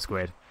also caught a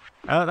squid.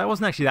 That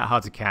wasn't actually that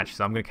hard to catch,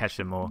 so I'm going to catch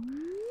some more.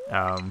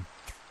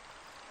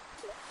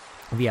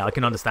 Yeah, I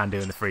can understand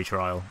doing the free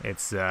trial.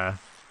 It's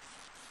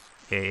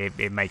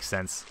it makes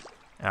sense.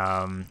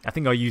 I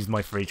think I used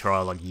my free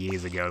trial like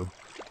years ago.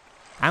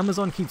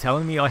 Amazon keep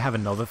telling me I have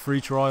another free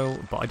trial,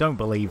 but I don't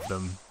believe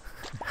them.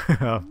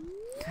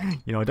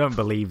 You know, I don't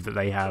believe that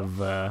they have.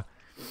 Yeah,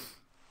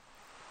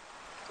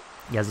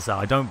 as I say,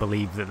 I don't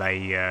believe that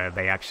they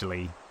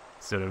actually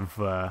sort of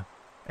are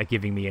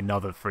giving me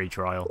another free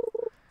trial.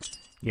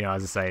 You know,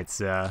 as I say,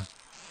 it's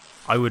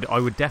I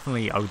would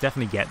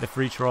definitely get the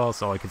free trial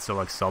so I could sort of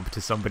like sub to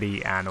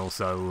somebody and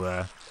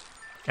also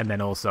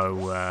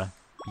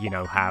you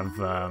know, have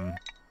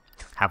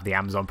the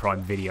Amazon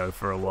Prime Video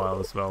for a while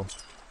as well.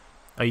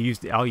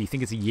 Oh, you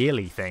think it's a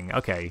yearly thing?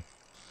 Okay.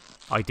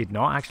 I did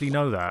not actually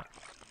know that.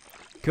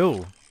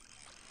 Cool.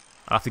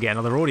 I'll have to get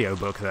another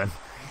audiobook then.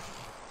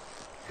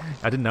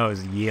 I didn't know it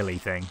was a yearly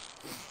thing.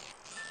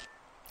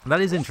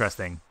 That is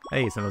interesting.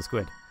 Hey, it's another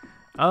squid.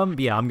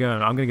 Yeah, I'm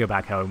gonna go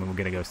back home and we're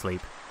gonna go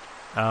sleep.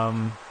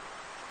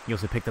 You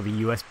also picked up a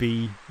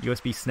USB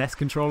SNES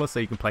controller, so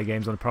you can play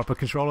games on a proper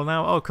controller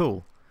now. Oh,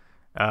 cool.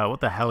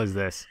 What the hell is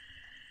this?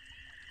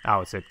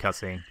 Oh, it's a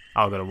cutscene.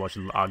 Oh, I gotta watch.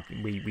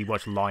 We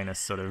watched Linus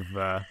sort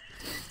of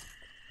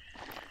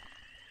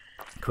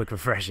quick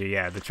refresher.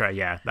 Yeah,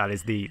 that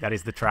is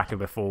the tracker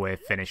before we're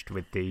finished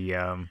with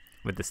the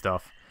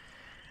stuff.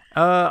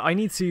 I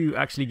need to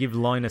actually give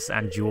Linus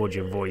and George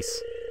a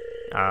voice.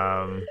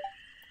 What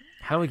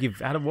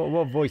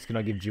voice can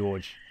I give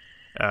George?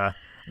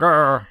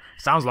 Grr,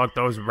 sounds like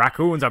those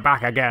raccoons are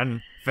back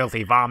again,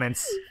 filthy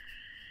varmints.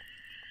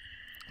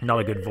 Not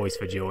a good voice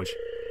for George.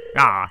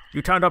 Ah,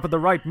 you turned up at the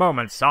right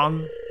moment,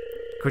 son.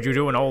 Could you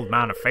do an old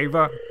man a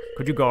favor?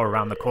 Could you go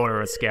around the corner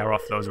and scare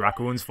off those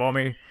raccoons for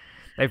me?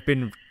 They've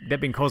been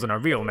causing a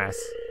real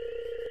mess.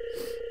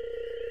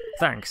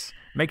 Thanks.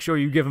 Make sure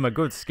you give them a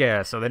good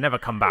scare so they never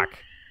come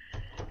back.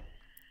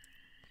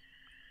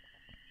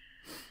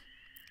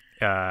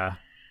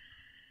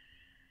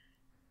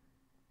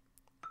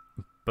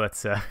 But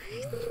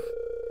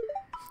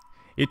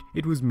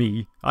it was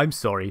me. I'm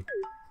sorry.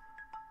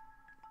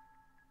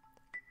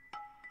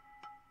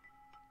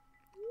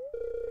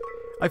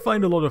 I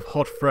find a lot of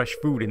hot, fresh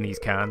food in these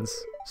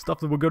cans. Stuff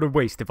that will go to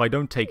waste if I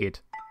don't take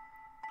it.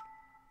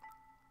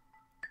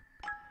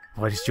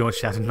 Why does George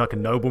sound like a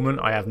nobleman?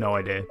 I have no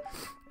idea.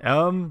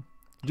 Do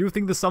you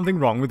think there's something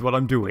wrong with what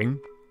I'm doing?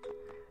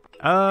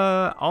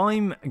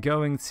 I'm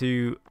going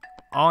to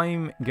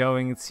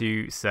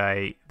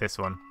say this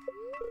one.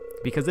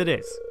 Because it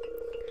is.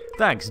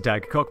 Thanks,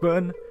 Dag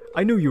Cockburn.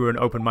 I knew you were an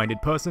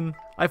open-minded person.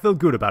 I feel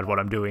good about what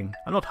I'm doing.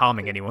 I'm not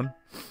harming anyone.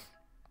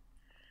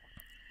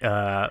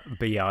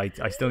 But yeah,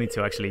 I still need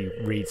to actually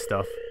read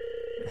stuff.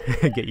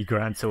 Get your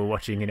grand tour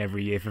watching in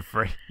every year for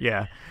free.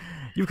 Yeah.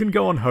 You can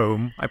go on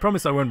home. I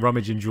promise I won't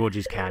rummage in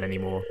George's can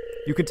anymore.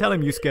 You can tell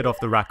him you scared off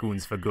the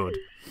raccoons for good.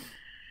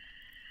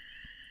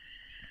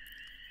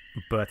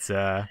 But,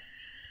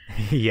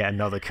 yeah,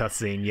 another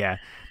cutscene, yeah.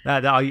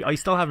 I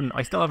still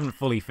haven't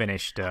fully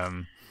finished,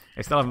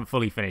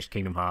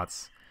 Kingdom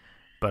Hearts.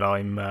 But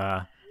I'm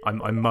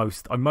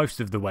most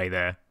of the way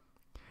there.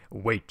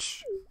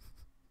 Wait.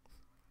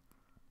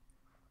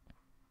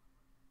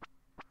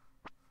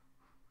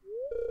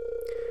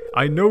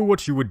 I know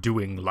what you were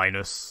doing,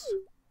 Linus.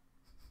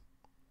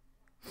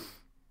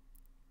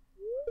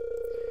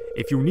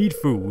 If you need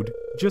food,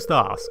 just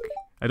ask.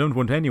 I don't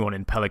want anyone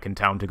in Pelican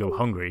Town to go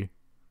hungry.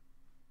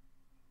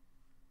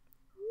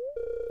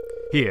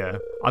 Here,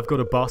 I've got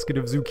a basket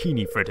of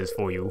zucchini fritters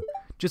for you.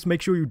 Just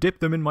make sure you dip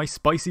them in my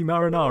spicy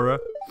marinara.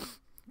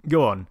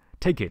 Go on,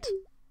 take it.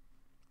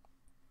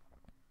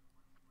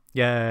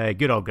 Yeah,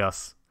 good old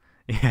Gus.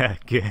 Yeah,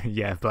 good.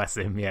 Yeah, bless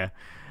him, yeah.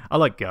 I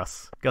like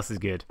Gus. Gus is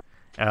good.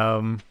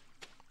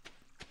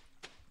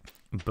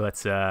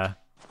 But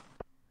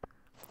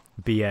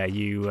yeah,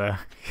 you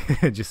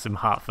just some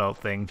heartfelt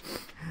thing.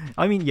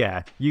 I mean,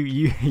 yeah,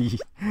 yesterday,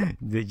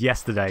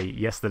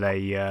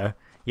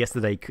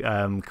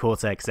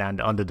 Cortex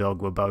and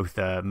Underdog were both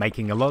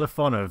making a lot of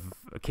fun of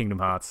Kingdom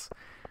Hearts,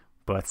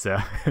 but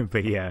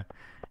yeah,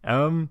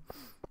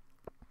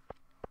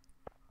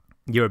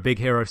 you're a Big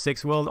Hero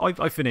 6 World.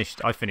 I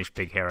finished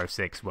Big Hero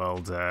 6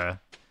 World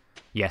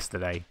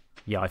yesterday.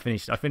 Yeah, I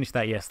finished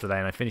that yesterday,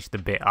 and I finished the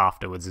bit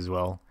afterwards as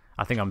well.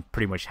 I think I'm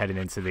pretty much heading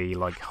into the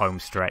home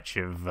stretch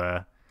of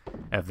the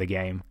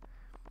game.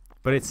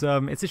 But it's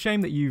a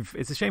shame that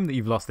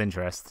you've lost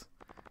interest.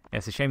 Yeah,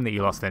 it's a shame that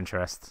you lost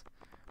interest.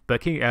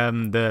 But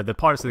the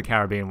Pirates of the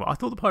Caribbean world, I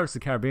thought the Pirates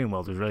of the Caribbean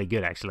world was really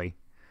good actually.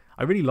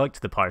 I really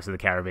liked the Pirates of the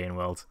Caribbean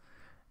world.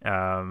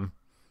 But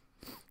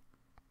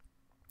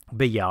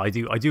yeah, I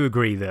do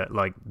agree that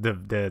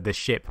the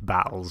ship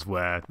battles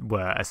were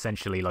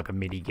essentially like a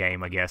mini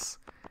game, I guess.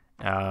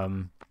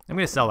 I'm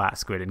gonna sell that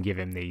squid and give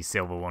him the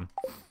silver one.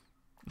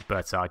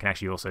 But I can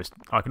also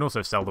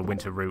sell the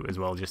winter root as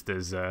well, just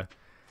as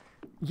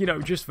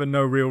just for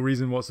no real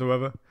reason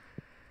whatsoever.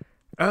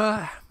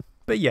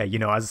 But yeah,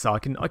 as I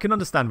say, I can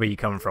understand where you're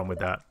coming from with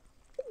that.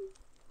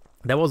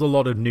 There was a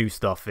lot of new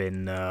stuff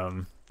in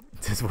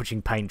does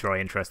watching paint dry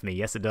interest me?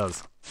 Yes, it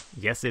does.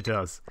 Yes, it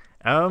does.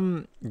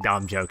 I'm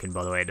joking,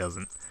 by the way, it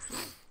doesn't.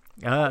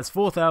 It's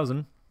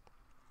 4,000.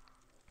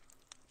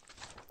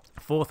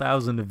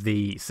 4,000 of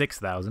the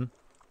 6,000.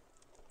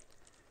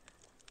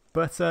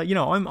 But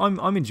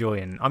I'm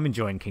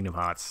enjoying Kingdom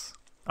Hearts.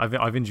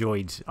 I've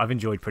enjoyed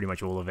pretty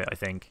much all of it, I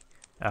think.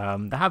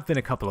 There have been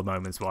a couple of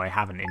moments where I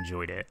haven't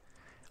enjoyed it.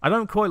 I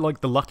don't quite like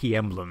the lucky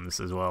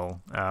emblems as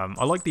well.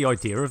 I like the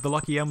idea of the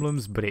lucky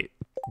emblems, but it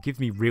gives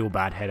me real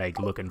bad headache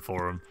looking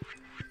for them.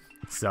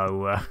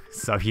 So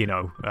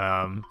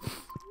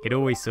it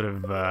always sort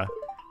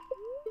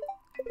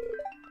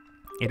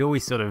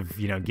of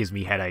gives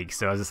me headaches.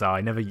 So as I say,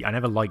 I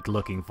never liked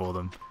looking for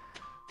them.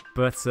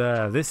 But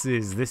this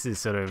is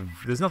sort of,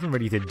 there's nothing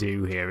really to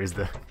do here, is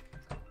there?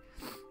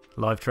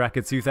 Live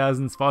tracker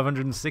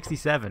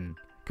 2,567.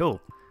 Cool.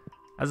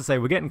 As I say,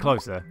 we're getting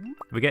closer.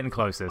 We're getting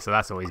closer, so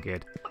that's always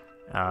good.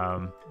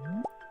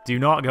 Do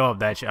not go up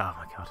there. Oh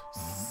my god.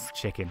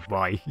 Chicken,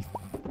 why?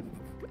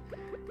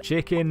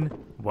 Chicken,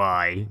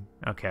 why?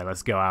 Okay,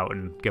 let's go out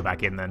and go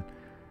back in then.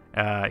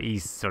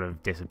 He's sort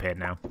of disappeared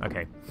now.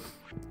 Okay.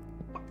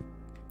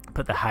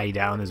 Put the hay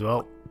down as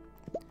well.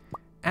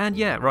 And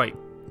yeah, right.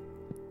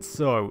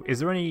 So, is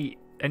there any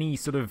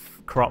sort of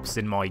crops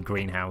in my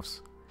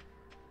greenhouse?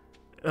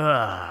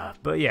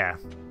 But yeah,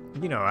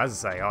 you know,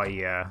 as I say,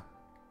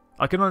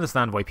 I can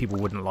understand why people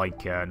wouldn't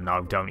like,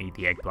 no, don't eat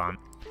the eggplant.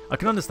 I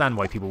can understand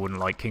why people wouldn't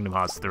like Kingdom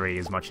Hearts 3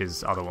 as much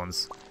as other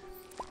ones.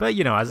 But,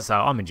 you know, as I say,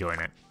 I'm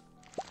enjoying it.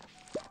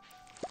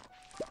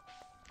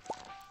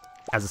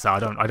 As I say,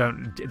 I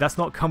don't, that's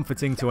not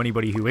comforting to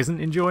anybody who isn't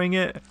enjoying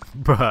it,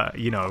 but,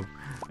 you know,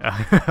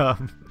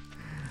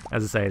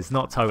 as I say, it's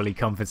not totally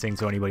comforting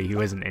to anybody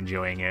who isn't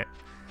enjoying it.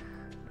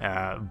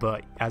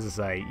 But, as I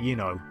say, you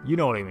know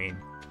what I mean.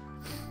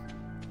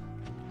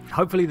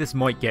 Hopefully this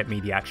might get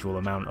me the actual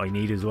amount I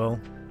need as well.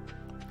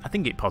 I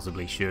think it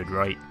possibly should,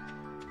 right?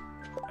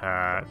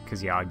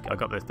 Because yeah, I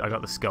got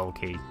the skull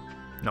key.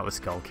 Not the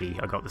skull key,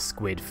 I got the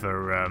squid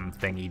for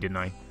thingy, didn't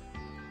I?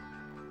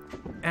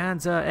 And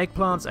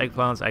eggplants,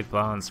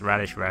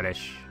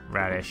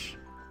 radish.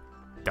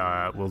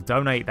 We'll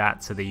donate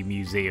that to the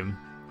museum.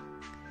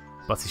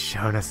 But it's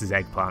showing us his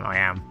eggplant, I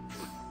am.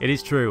 It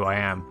is true, I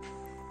am.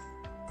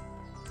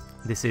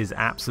 This is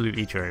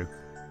absolutely true.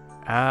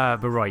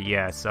 But right,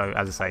 yeah, so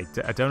as I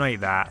say,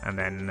 donate that, and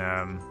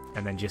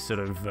then just sort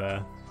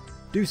of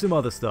do some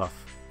other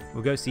stuff.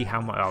 We'll go see how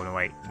much. Oh no,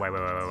 wait.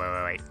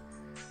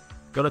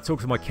 Gotta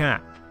talk to my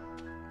cat.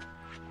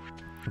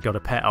 Got a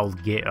pet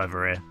old git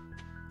over here.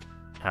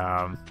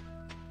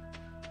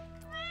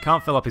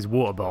 Can't fill up his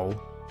water bowl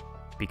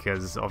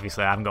because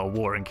obviously I haven't got a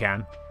watering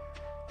can.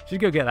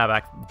 Should go get that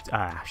back.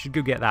 Should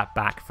go get that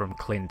back from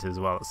Clint as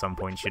well at some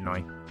point, shouldn't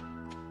I?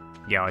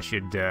 Yeah, I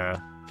should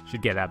get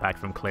that back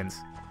from Clint.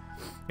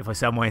 If I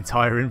sell my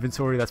entire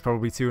inventory, that's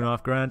probably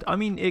 $2.5 grand. I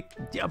mean,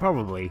 yeah,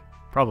 probably.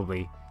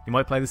 You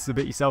might play this a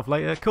bit yourself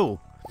later. Cool.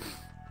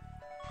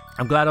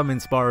 I'm glad I'm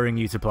inspiring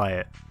you to play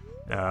it.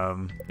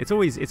 It's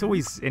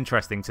always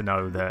interesting to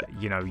know that,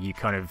 you know, you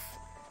can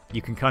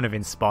kind of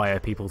inspire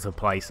people to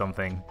play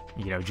something,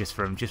 you know, just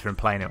from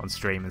playing it on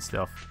stream and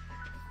stuff.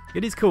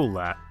 It is cool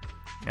that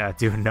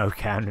do a no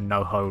can and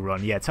no ho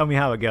run. Yeah, tell me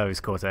how it goes,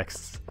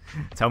 Cortex.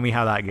 Tell me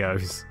how that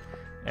goes.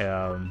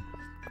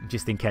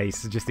 Just in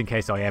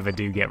case I ever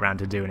do get round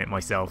to doing it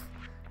myself.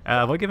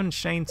 Have I given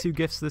Shane 2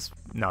 gifts this?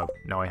 No,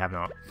 I have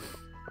not.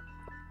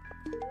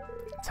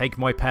 Take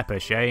my pepper,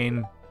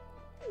 Shane.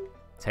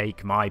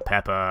 Take my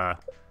pepper.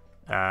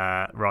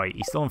 Right,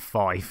 he's still on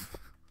 5.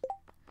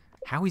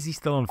 How is he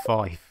still on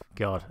 5?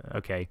 God,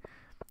 okay.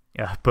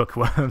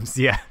 Bookworms,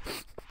 yeah.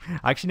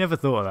 I actually never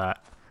thought of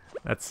that.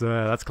 That's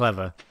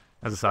clever.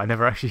 As I say, I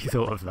never actually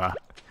thought of that.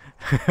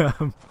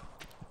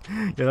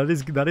 Yeah,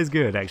 that is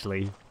good,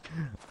 actually.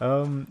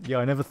 Yeah,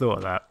 I never thought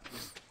of that.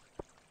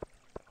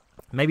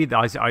 Maybe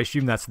I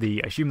assume that's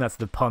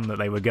the pun that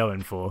they were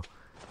going for.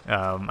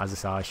 As I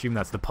say, I assume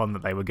that's the pun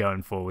that they were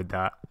going for with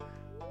that.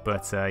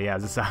 But yeah,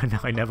 as I say,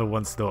 I never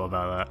once thought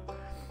about that.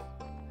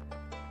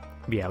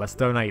 But yeah, let's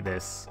donate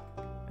this.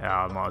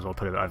 I might as well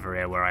put it over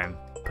here where I am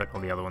putting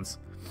all the other ones.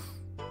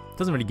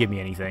 Doesn't really give me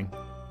anything.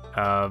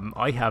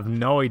 I have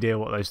no idea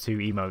what those 2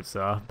 emotes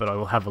are, but I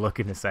will have a look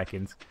in a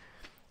second.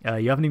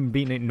 You haven't even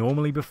beaten it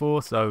normally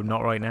before, so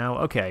not right now.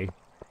 Okay,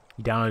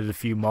 you downloaded a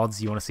few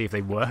mods. You want to see if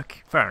they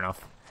work? Fair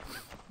enough.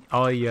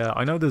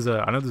 I know there's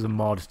a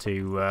mod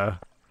to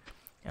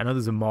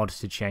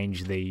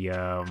change the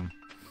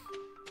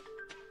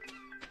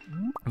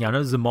yeah, I know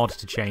there's a mod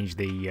to change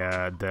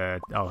the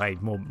oh hey,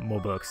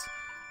 more books.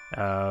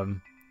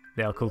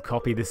 They'll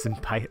copy this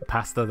and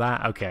pasta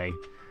that. Okay,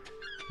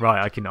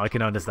 right. I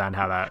can understand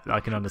how that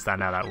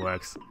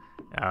works.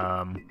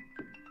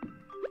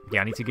 Yeah,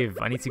 I need to give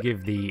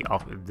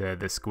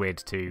the squid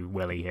to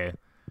Willy here.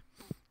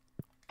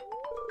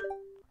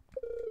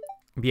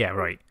 Yeah,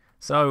 right.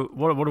 So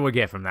what do I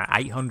get from that?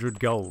 800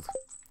 gold.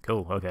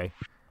 Cool. Okay.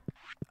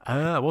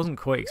 I wasn't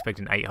quite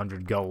expecting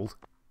 800 gold,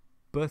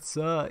 but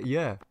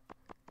yeah.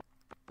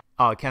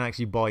 Oh, I can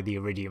actually buy the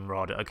iridium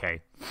rod.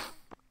 Okay.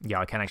 Yeah,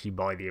 I can actually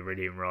buy the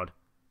iridium rod.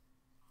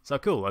 So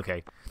cool.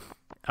 Okay.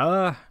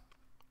 Yeah,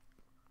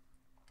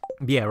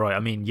 right. I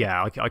mean,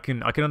 yeah, I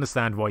can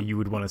understand why you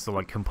would want to sort of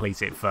like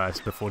complete it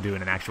first before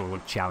doing an actual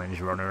like, challenge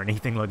run or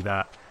anything like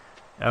that.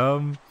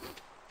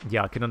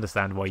 Yeah, I can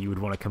understand why you would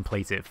want to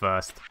complete it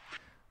first.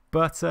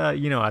 But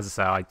you know, as I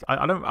say,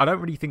 I don't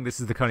really think this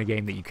is the kind of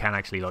game that you can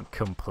actually like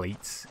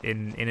complete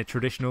in a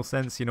traditional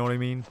sense. You know what I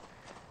mean?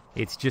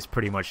 It's just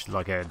pretty much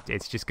like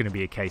it's just going to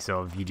be a case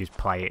of you just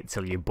play it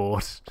till you're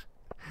bored.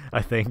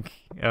 I think.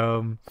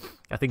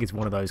 I think it's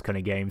one of those kind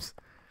of games.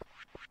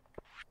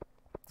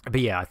 But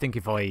yeah, I think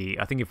if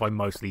I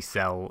mostly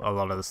sell a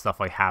lot of the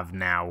stuff I have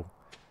now,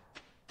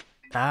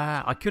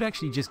 I could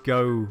actually just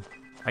go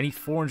I need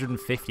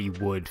 450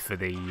 wood for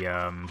the,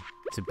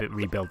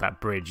 rebuild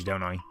that bridge,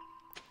 don't I?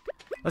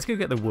 Let's go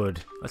get the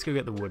wood. Let's go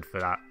get the wood for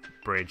that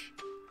bridge.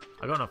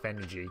 I got enough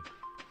energy.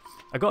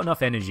 I got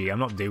enough energy, I'm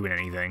not doing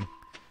anything.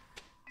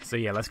 So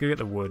yeah, let's go get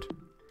the wood.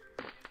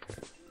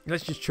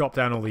 Let's just chop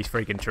down all these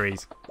freaking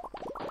trees.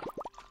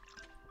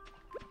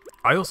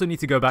 I also need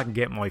to go back and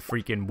get my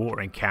freaking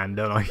watering can,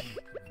 don't I?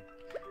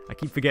 I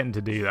keep forgetting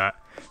to do that.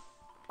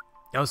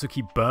 I also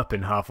keep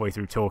burping halfway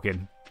through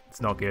talking.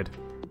 It's not good.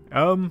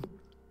 But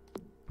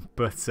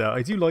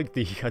I do like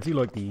the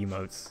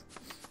emotes.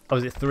 Oh,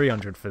 is it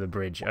 300 for the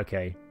bridge?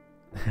 Okay.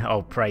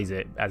 I'll praise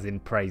it, as in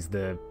praise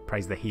the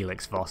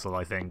helix fossil,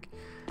 I think.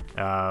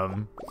 I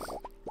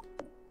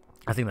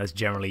think that's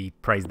generally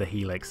praise the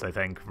helix, I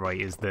think, right,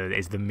 is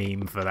the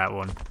meme for that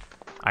one.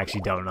 I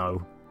actually don't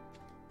know.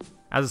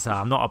 As I say,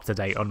 I'm not up to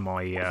date on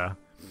my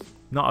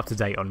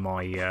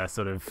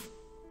sort of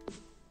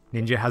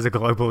Ninja has a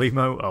global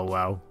emote. Oh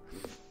wow.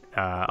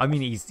 I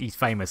mean he's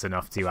famous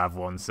enough to have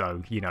one,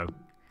 so you know,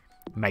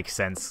 makes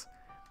sense.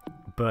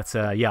 But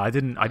yeah, I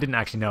didn't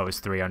actually know it was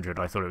 300.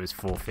 I thought it was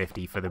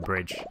 450 for the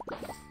bridge.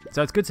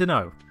 So it's good to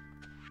know.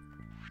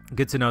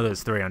 Good to know that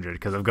it's 300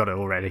 because I've got it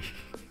already.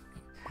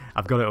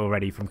 I've got it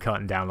already from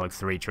cutting down like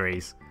 3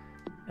 trees.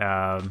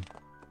 Yeah.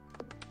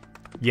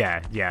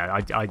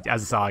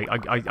 As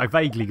I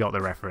vaguely got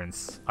the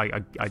reference.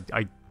 I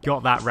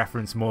got that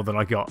reference more than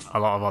I got a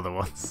lot of other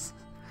ones.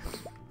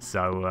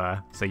 So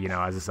you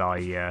know, as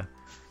I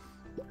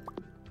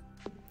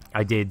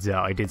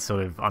did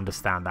sort of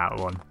understand that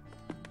one.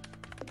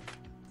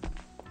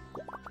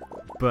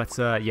 But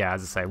yeah,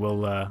 as I say,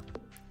 we'll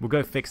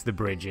go fix the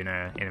bridge in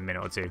a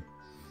minute or two.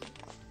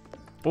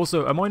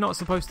 Also, am I not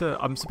supposed to?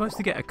 I'm supposed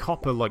to get a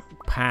copper like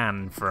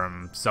pan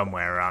from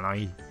somewhere, aren't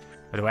I?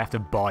 Or do I have to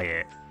buy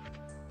it?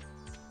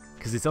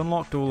 Because it's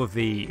unlocked all of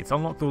the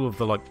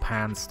like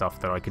pan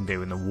stuff that I can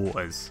do in the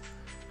waters.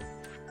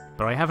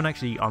 But I haven't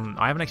actually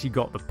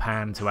got the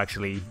pan to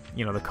actually,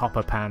 you know, the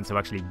copper pan to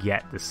actually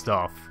get the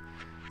stuff.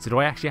 So do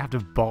I actually have to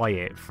buy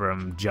it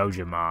from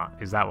Joja Mart?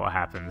 Is that what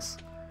happens?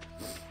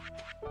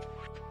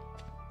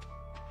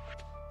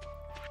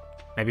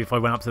 Maybe if I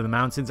went up to the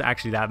mountains,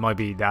 actually that might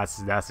be, that's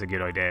a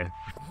good idea.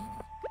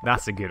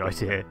 That's a good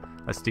idea.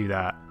 Let's do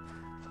that.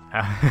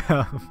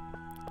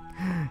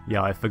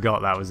 Yeah, I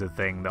forgot that was a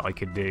thing that I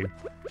could do.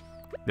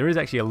 There is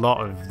actually a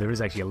lot of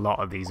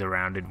these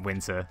around in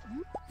winter.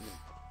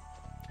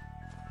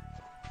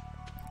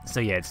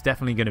 So yeah, it's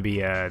definitely going to be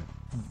a,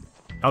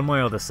 on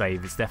my other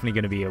save, it's definitely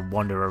going to be a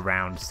wander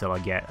around till I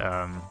get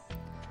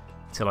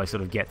till I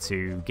sort of get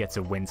to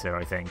winter.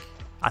 I think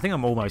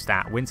I'm almost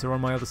at winter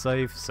on my other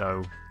save,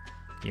 so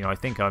you know, I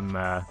think I'm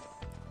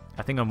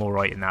all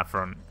right in that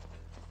front.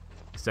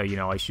 So you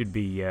know, I should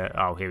be.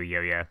 Oh, here we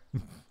go. Yeah,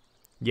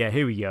 yeah,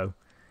 here we go.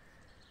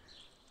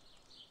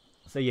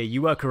 So yeah,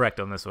 you were correct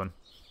on this one.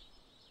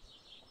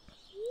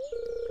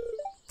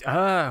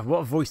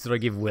 What voice did I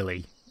give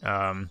Willy?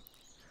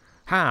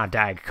 Ha,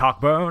 dag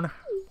cockbone.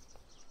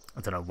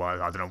 I don't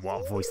know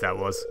what voice that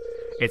was.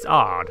 It's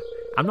odd.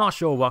 I'm not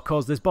sure what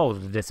caused this boulder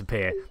to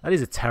disappear. That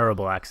is a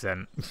terrible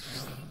accent.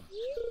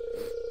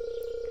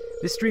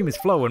 This stream is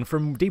flowing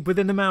from deep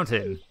within the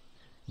mountain.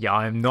 Yeah,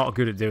 I am not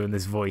good at doing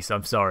this voice.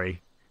 I'm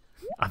sorry.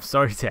 I'm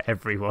sorry to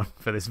everyone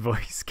for this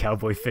voice,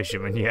 cowboy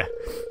fisherman, yeah.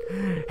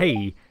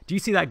 Hey, do you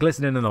see that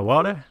glistening in the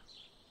water?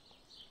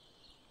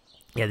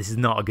 Yeah, this is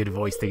not a good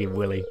voice to give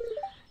Willy.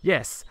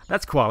 Yes,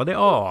 that's quality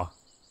ore.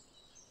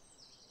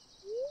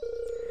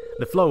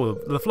 The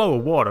flow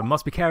of water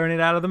must be carrying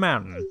it out of the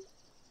mountain.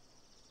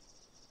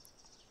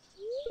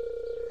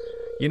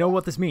 You know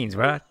what this means,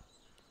 right?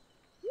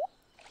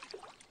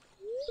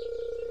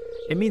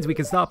 It means we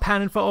can start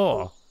panning for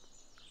ore.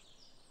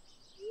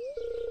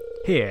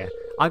 Here,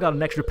 I got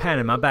an extra pan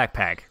in my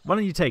backpack. Why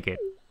don't you take it?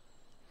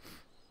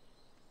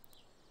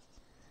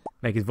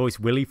 Make his voice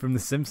Willy from The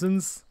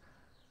Simpsons?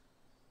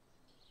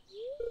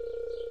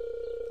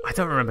 I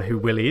don't remember who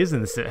Willy is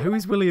in the... Who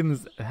is Willy in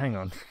the... Hang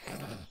on.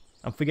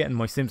 I'm forgetting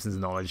my Simpsons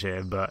knowledge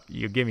here, but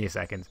you give me a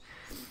second.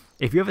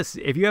 If you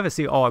ever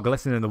see ore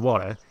glistening in the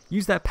water,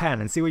 use that pan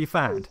and see what you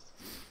find.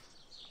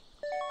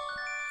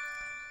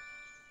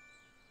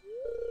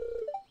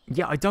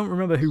 Yeah, I don't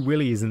remember who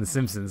Willy is in The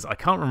Simpsons. I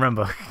can't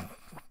remember.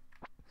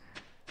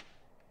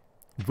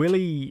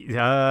 Willy,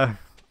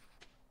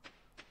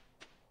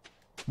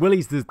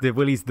 Willy's the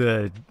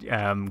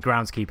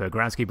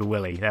groundskeeper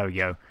Willy. There we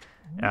go.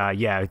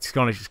 Yeah, it's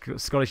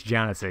Scottish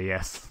janitor.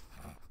 Yes.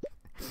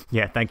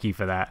 Yeah, thank you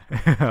for that.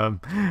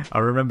 I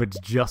remembered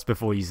just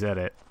before you said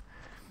it.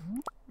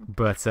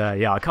 But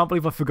yeah, I can't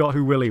believe I forgot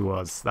who Willy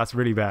was. That's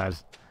really bad.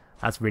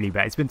 That's really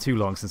bad. It's been too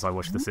long since I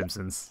watched The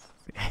Simpsons.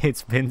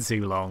 It's been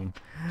too long.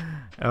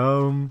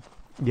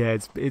 Yeah,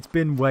 it's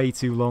been way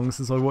too long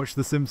since I watched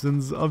The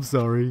Simpsons. I'm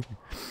sorry.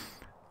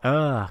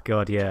 Ah,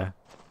 God, yeah.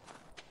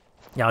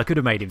 Yeah, I could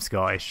have made him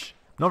Scottish.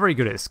 Not very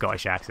good at a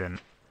Scottish accent.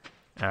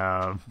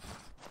 Yeah.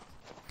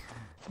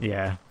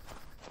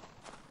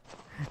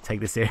 Take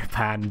this here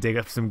pan and dig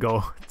up some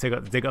gold.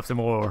 Dig up some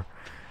ore.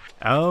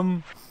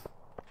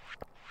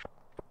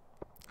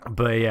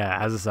 But yeah,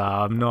 as I say,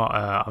 I'm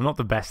not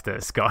the best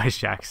at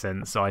Scottish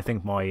accent, so I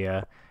think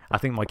my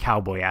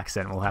cowboy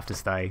accent will have to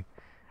stay.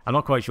 I'm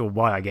not quite sure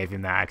why I gave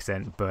him that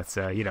accent, but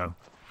you know,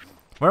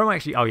 where am I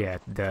actually? Oh yeah,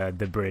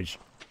 the bridge.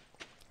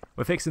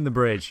 We're fixing the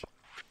bridge.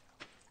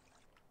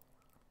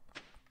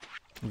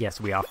 Yes,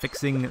 we are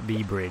fixing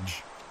the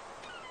bridge.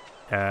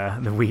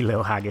 The wee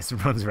little haggis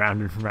runs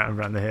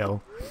around the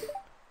hill.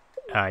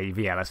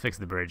 Yeah, let's fix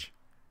the bridge.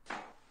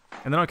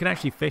 And then I can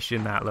actually fish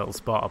in that little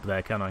spot up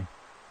there, can I?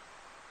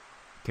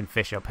 Can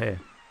fish up here.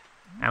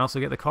 And also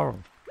get the coral.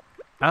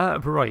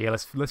 But right, yeah,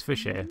 let's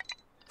fish here.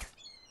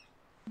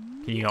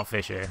 Can you not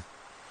fish here?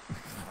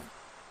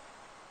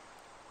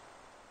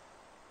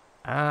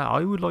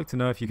 I would like to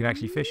know if you can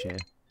actually fish here.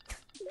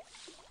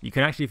 You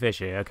can actually fish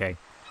here, okay.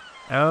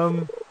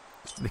 The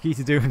key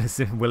to doing a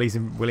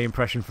Willy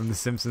impression from The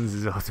Simpsons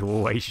is to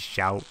always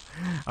shout.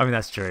 I mean,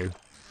 that's true.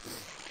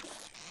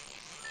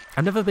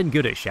 I've never been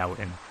good at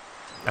shouting.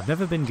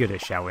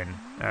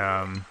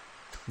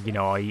 You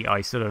know,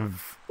 I sort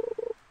of...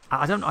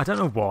 I don't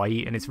know why,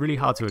 and it's really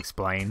hard to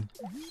explain.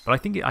 But I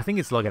think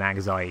it's like an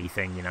anxiety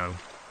thing, you know.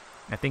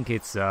 I think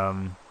it's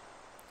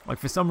like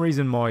for some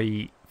reason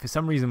my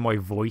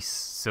voice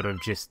sort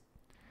of just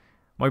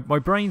my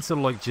brain sort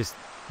of like just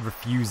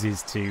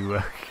refuses to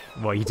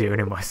what are you doing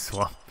in my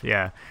swamp?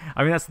 Yeah,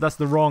 I mean that's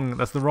the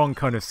wrong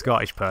kind of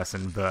Scottish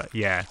person, but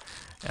yeah,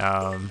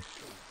 yeah,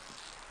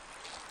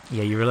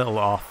 you're a little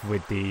off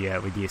with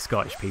the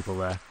Scottish people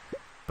there,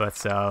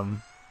 but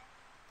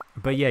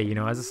yeah, you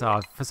know, as I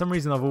say, for some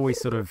reason I've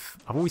always sort of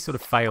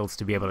failed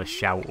to be able to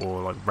shout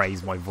or like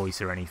raise my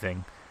voice or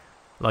anything,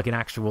 like in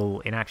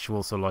actual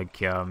sort of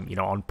like you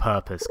know, on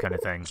purpose kind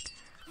of thing.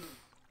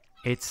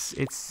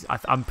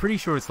 I'm pretty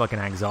sure it's like an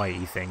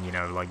anxiety thing, you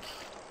know, like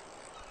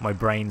my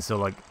brain sort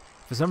of like,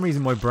 for some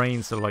reason my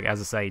brain sort of like, as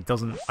I say,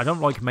 I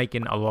don't like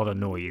making a lot of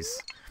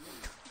noise.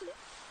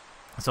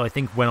 So I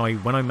think when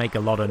I make a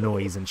lot of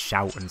noise and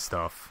shout and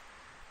stuff,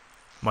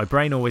 my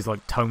brain always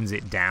like tones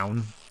it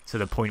down to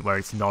the point where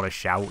it's not a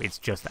shout, it's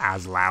just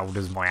as loud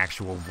as my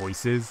actual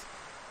voice is.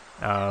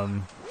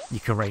 You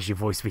can raise your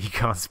voice but you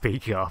can't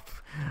speak up.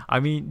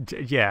 I mean,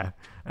 yeah.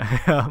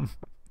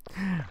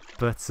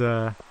 But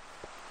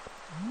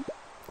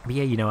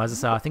yeah, you know, as I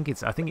say, I think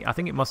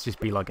it must just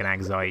be like an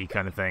anxiety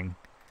kind of thing.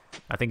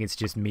 I think it's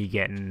just me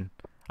getting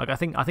like I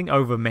think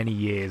over many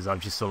years I've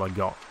just sort of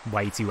got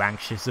way too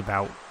anxious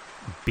about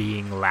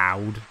being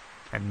loud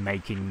and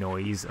making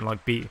noise, and like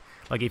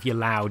if you're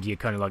loud, you're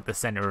kind of like the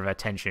center of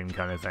attention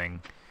kind of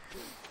thing.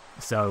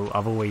 So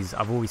I've always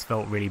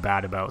felt really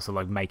bad about sort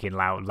of like making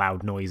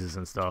loud noises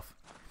and stuff.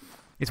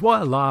 It's why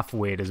I laugh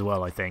weird as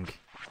well, I think.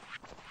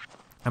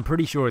 I'm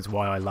pretty sure it's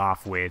why I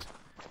laugh weird.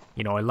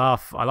 You know, I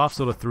laugh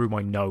sort of through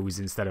my nose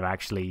instead of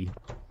actually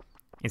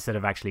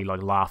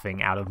like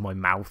laughing out of my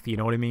mouth, you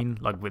know what I mean?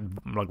 Like with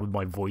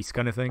my voice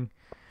kind of thing.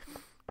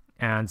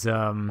 And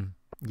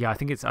yeah, I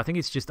think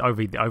it's just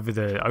over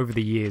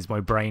the years my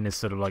brain has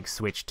sort of like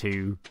switched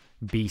to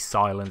be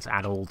silent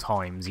at all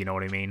times, you know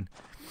what I mean?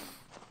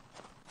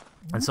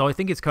 And so I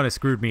think it's kind of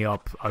screwed me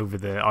up over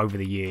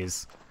the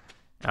years.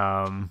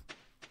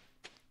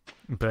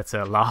 But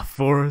laugh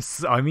for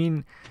us. I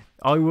mean,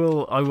 I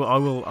will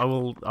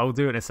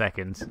do it in a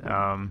second.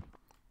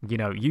 You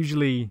know,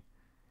 usually,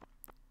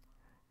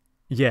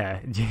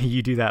 yeah,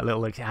 you do that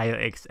little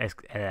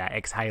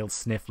exhaled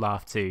sniff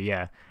laugh too.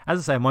 Yeah, as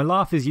I say, my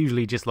laugh is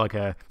usually just like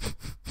a,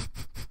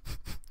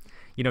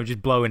 you know,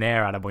 just blowing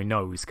air out of my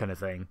nose kind of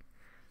thing.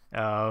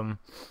 And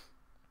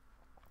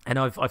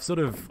I've sort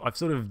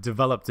of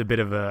developed a bit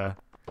of a.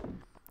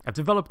 I've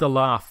developed a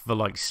laugh for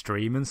like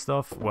stream and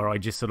stuff where I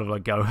just sort of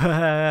like go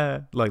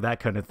like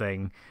that kind of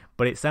thing,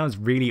 but it sounds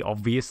really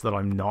obvious that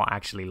I'm not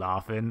actually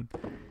laughing,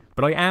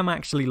 but I am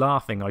actually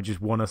laughing. I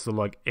just want to sort of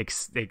like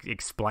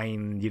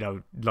explain, you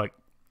know, like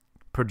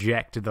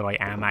project that I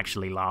am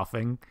actually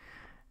laughing,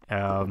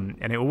 and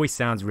it always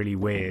sounds really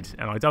weird,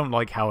 and I don't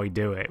like how I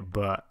do it,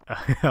 but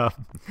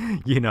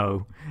you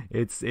know,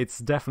 it's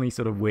definitely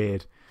sort of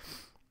weird.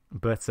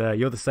 But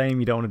you're the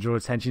same. You don't want to draw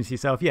attention to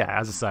yourself. Yeah,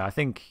 as I say, I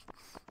think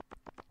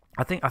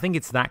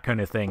it's that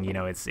kind of thing, you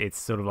know. It's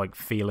sort of like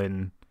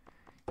feeling,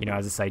 you know,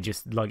 as I say,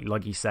 just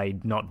like you say,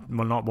 not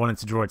wanting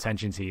to draw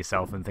attention to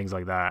yourself and things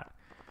like that.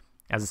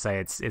 As I say,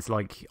 it's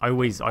like I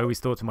always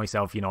thought to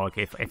myself, you know, like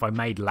if I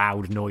made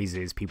loud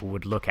noises, people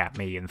would look at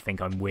me and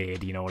think I'm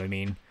weird, you know what I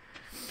mean?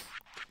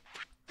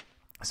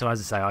 So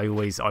as I say, I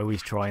always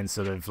try and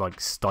sort of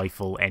like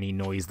stifle any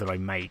noise that I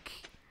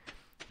make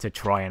to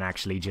try and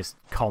actually just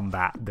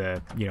combat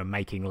the, you know,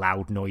 making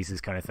loud noises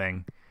kind of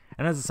thing.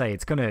 And as I say,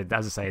 it's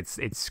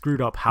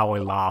screwed up how I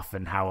laugh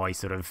and how I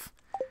sort of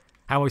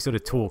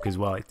talk as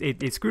well.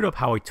 It screwed up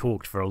how I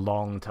talked for a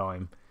long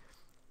time.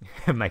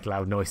 Make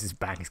loud noises,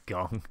 bangs,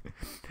 gong.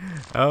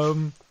 Yeah,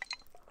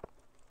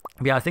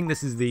 I think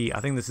this is the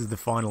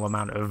final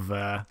amount of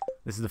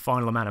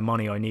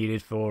money I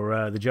needed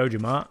for the Joja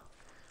Mart.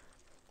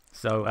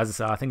 So as I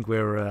say, I think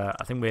we're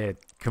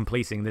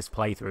completing this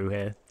playthrough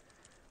here.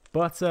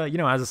 But you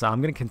know, as I say,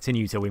 I'm going to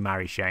continue till we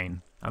marry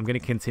Shane.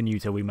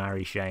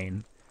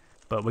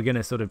 but we're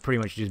gonna sort of pretty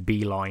much just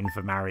beeline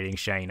for marrying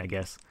Shane, I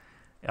guess.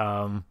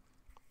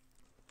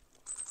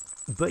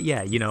 But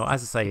yeah, you know,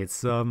 as I say,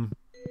 it's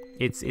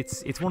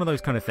one of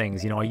those kind of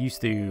things. You know, I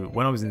used to,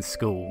 when I was in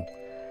school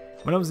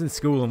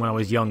and when I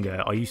was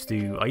younger, I used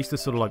to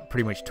sort of like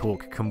pretty much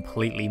talk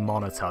completely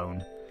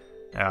monotone.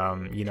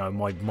 You know,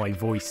 my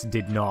voice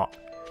did not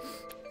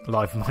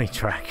live money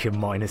track of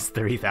minus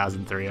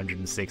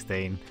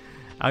 3,316.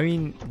 I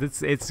mean,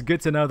 it's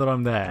good to know that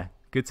I'm there.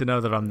 Good to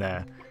know that I'm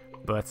there.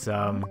 But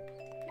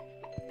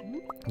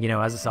you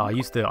know, as I say,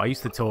 I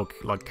used to talk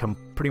like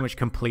pretty much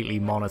completely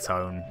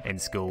monotone in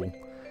school,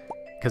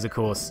 because of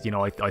course, you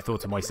know, I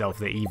thought to myself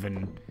that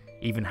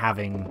even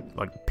having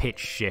like pitch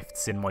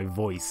shifts in my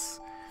voice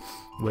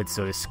would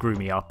sort of screw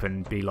me up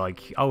and be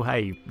like, oh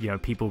hey, you know,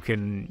 people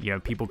can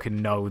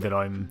know that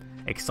I'm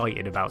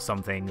excited about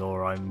something,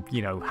 or I'm,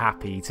 you know,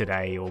 happy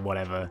today or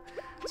whatever.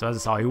 So as I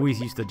say, I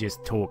always used to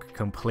just talk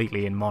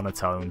completely in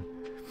monotone,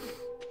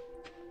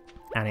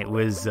 and it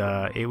was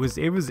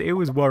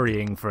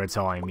worrying for a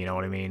time, you know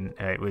what I mean?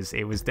 It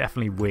was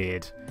definitely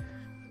weird.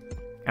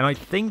 And I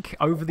think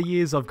over the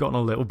years I've gotten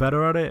a little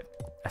better at it.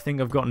 I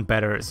think I've gotten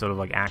better at sort of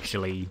like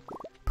actually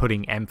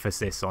putting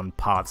emphasis on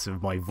parts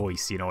of my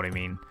voice, you know what I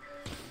mean?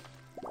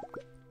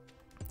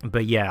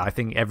 But yeah, I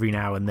think every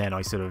now and then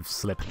I sort of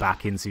slip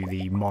back into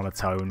the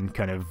monotone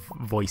kind of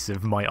voice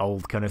of my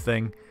old kind of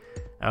thing.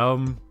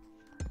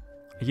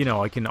 You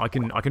know, I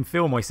can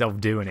feel myself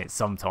doing it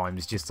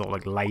sometimes, just sort of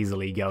like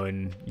lazily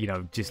going, you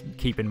know, just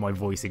keeping my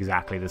voice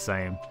exactly the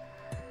same.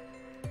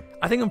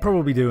 I think I'm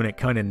probably doing it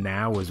kind of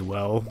now as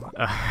well.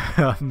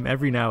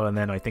 Every now and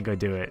then I think I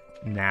do it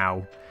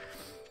now.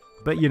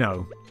 But you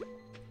know,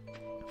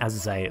 as I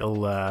say,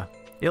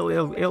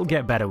 it'll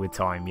get better with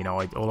time. You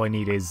know, all I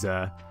need is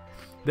the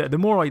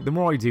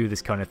more I do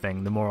this kind of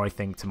thing, the more I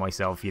think to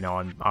myself, you know,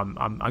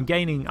 I'm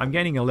gaining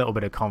a little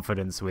bit of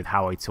confidence with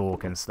how I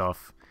talk and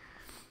stuff.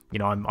 You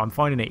know, I'm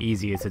finding it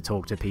easier to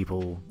talk to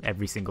people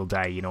every single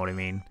day, you know what I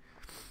mean?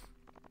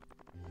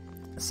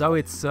 So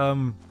it's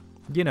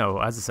you know,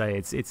 as I say,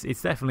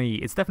 it's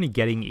definitely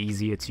getting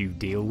easier to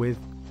deal with.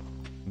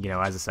 You know,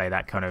 as I say,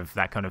 that kind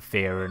of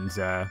fear and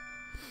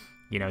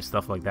you know,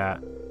 stuff like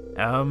that.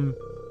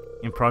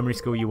 In primary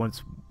school, you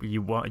once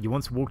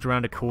walked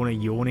around a corner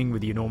yawning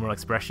with your normal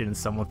expression, and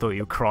someone thought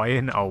you were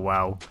crying. Oh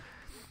wow,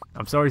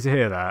 I'm sorry to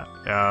hear that.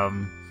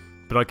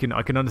 But I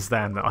can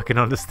understand that. I can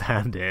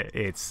understand it.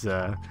 It's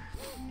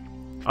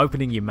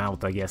opening your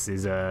mouth, I guess,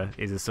 is a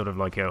sort of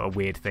like a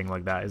weird thing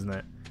like that, isn't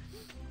it?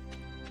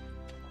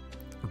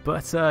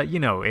 But you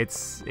know,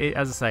 as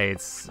I say,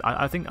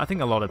 I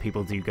think a lot of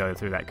people do go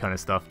through that kind of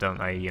stuff, don't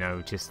they? You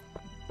know, just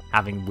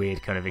having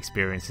weird kind of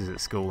experiences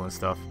at school and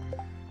stuff.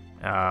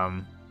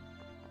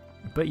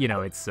 But you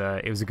know,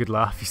 it was a good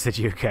laugh. You said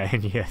you okay,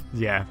 and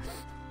yeah.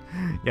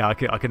 I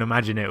can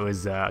imagine it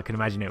was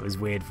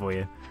weird for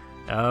you.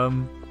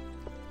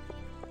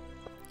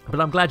 But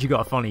I'm glad you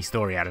got a funny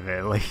story out of it.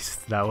 At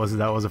least that was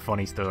a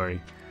funny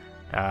story.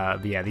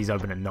 But yeah, these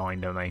open at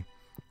 9, don't they?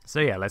 So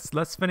yeah,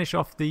 let's finish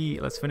off the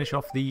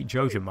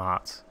Joja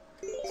Mart.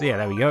 So yeah,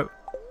 there we go.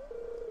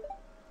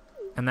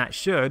 And that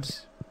should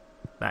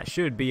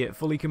be it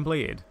fully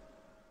completed.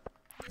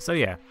 So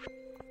yeah,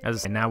 as I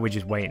say, now we're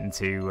just waiting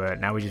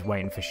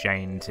for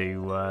Shane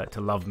to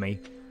love me.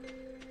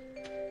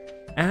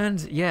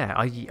 And yeah,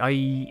 I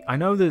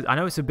know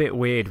it's a bit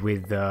weird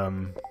with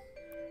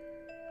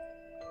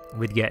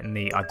getting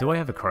the... do I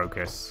have a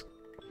crocus?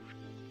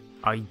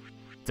 I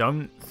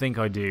don't think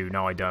I do.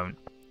 No, I don't.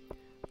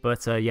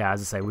 But yeah,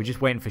 as I say, we're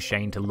just waiting for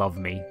Shane to love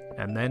me,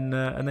 and then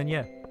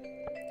yeah,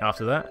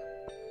 after that,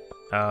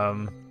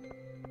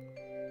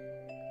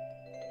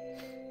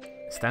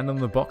 stand on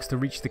the box to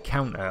reach the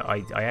counter.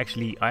 I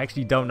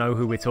actually don't know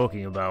who we're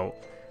talking about.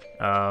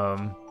 I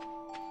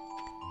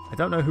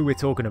don't know who we're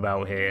talking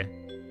about here.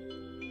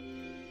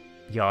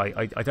 Yeah,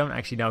 I don't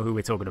actually know who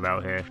we're talking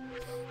about here.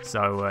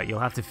 So you'll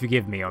have to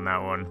forgive me on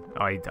that one.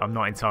 I'm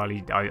not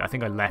entirely... I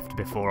think I left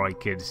before I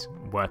could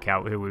work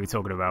out who we were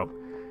talking about.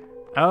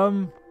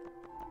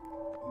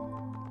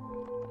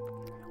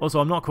 Also,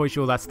 I'm not quite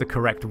sure that's the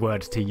correct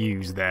word to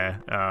use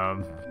there.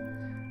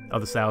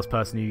 Other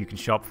salesperson who you can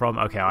shop from?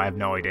 Okay, I have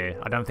no idea.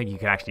 I don't think you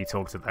can actually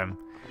talk to them.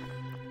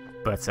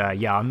 But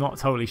yeah, I'm not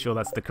totally sure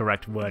that's the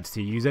correct word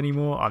to use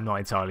anymore. I'm not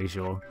entirely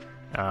sure.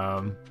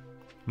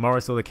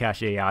 Morris or the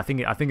cashier? Yeah, I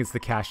think it's the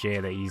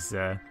cashier that he's...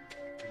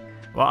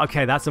 Well,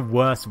 okay, that's a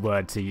worse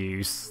word to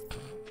use.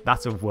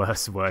 That's a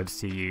worse word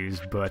to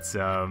use, but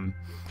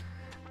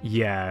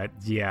yeah.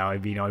 I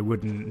mean, I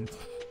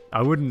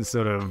wouldn't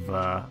sort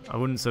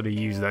of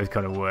use those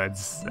kind of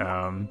words.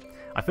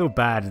 I feel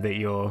bad that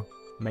you're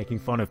making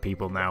fun of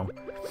people now.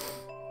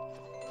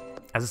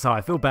 As I say,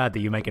 I feel bad that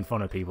you're making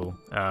fun of people.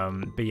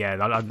 But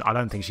yeah, I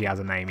don't think she has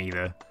a name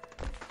either.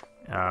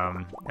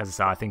 As I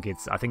say, I think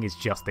it's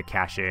just the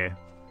cashier.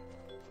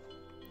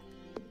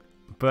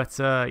 But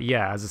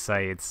yeah, as I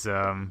say, it's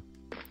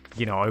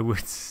you know, I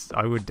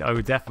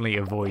would definitely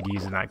avoid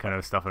using that kind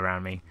of stuff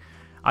around me.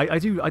 I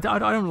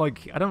don't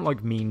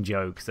like mean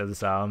jokes, as I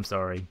say. I'm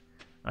sorry.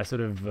 I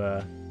sort of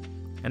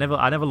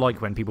I never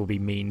like when people be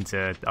mean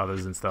to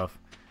others and stuff.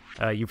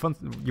 You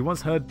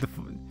once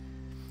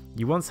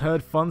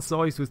heard font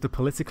size was the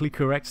politically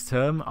correct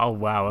term? Oh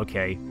wow,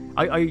 okay.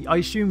 I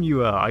assumed you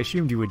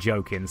were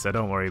joking, so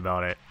don't worry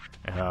about it.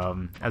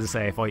 As I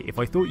say, if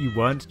I thought you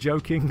weren't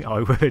joking, I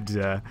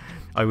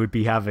would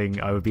be having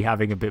a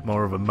bit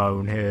more of a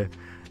moan here.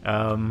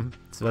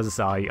 So as I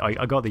say,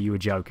 I got that you were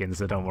joking,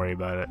 so don't worry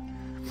about it.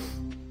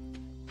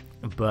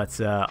 But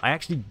I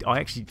actually,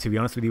 to be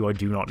honest with you, I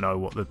do not know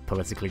what the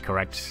politically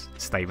correct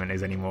statement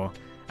is anymore.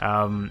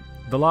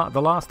 The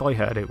last I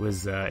heard, it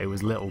was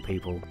little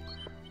people.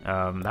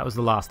 That was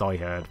the last I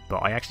heard, but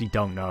I actually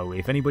don't know.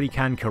 If anybody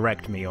can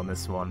correct me on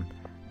this one,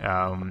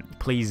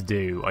 please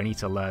do. I need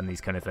to learn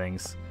these kind of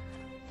things.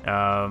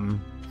 Yeah,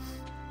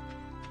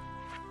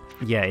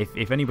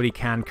 if anybody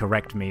can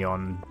correct me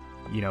on,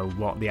 you know,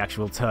 what the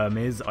actual term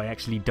is, I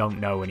actually don't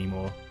know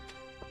anymore.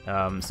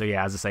 So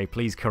yeah, as I say,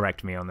 please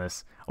correct me on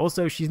this.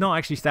 Also, she's not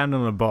actually standing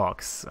on a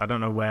box. I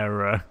don't know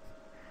where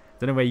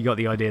you got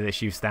the idea that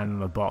she was standing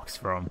on a box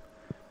from.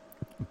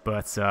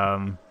 But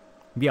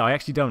yeah, I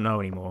actually don't know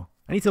anymore.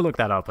 I need to look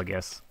that up, I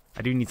guess.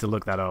 I do need to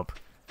look that up.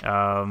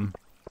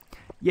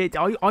 Yeah,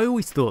 I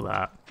always thought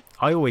that.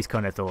 I always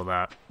kind of thought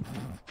that.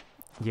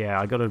 Yeah,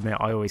 I gotta admit,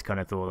 I always kind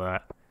of thought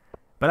that.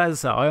 But as I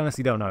said, I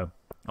honestly don't know.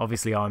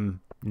 Obviously,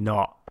 I'm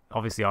not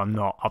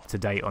up to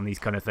date on these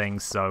kind of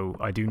things, so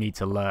I do need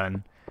to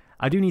learn.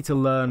 I do need to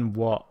learn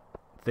what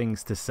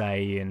things to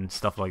say and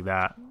stuff like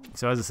that.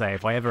 So as I say,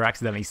 if I ever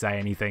accidentally say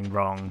anything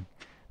wrong,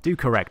 do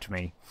correct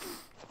me.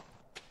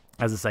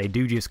 As I say,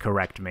 do just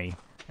correct me.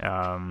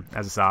 As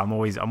I say, I'm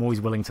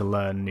always willing to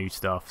learn new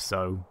stuff.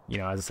 So, you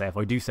know, as I say, if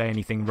I do say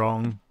anything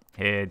wrong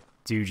here,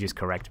 do just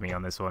correct me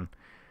on this one.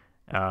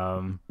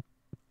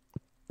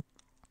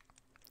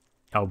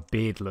 Oh,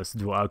 beardless.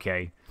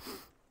 Okay.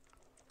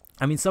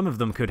 I mean, some of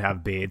them could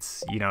have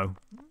beards. You know,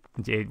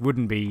 it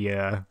wouldn't be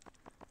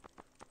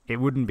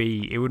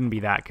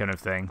that kind of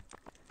thing.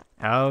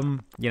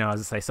 You know,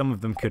 as I say, some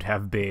of them could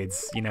have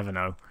beards. You never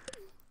know.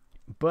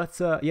 But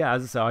yeah,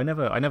 as I say, I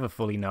never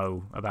fully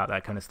know about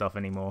that kind of stuff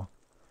anymore.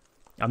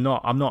 I'm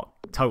not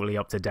totally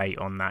up to date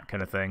on that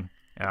kind of thing.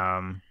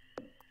 But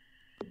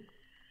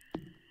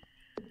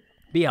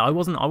yeah, I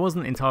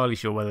wasn't entirely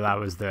sure whether that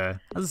was the.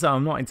 As I say,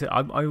 I'm not into.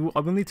 I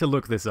will need to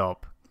look this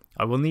up.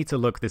 I will need to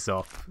look this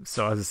up.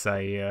 So as I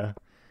say,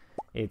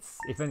 as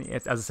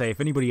I say,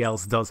 if anybody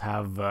else does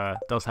have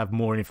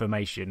more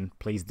information,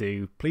 please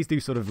do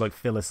sort of like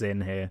fill us in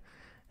here.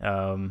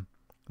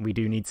 We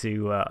do need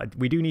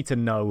to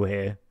know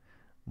here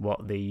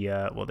what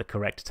the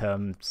correct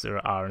terms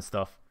are and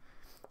stuff.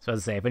 So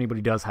as I say, if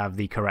anybody does have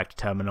the correct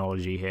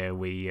terminology here,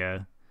 we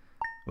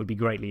would be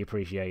greatly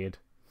appreciated.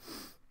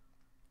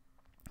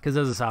 Because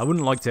as I say, I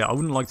wouldn't like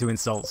to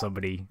insult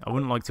somebody. I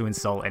wouldn't like to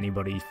insult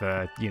anybody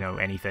for, you know,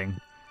 anything.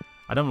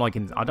 I don't like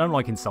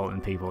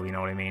insulting people. You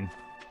know what I mean?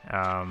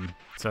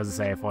 So as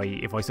I say,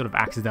 if I sort of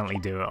accidentally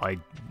do it, I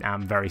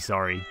am very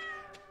sorry.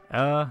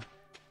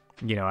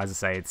 You know, as I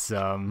say, it's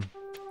I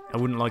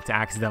wouldn't like to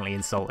accidentally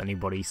insult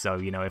anybody. So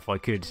you know, if I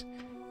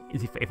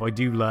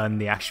do learn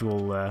the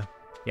actual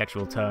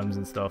terms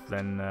and stuff,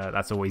 then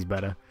that's always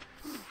better.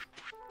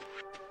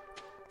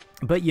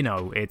 But you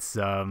know, it's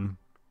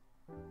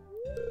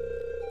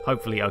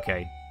hopefully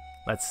okay.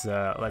 Let's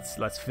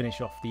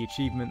finish off the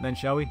achievement then,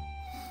 shall we?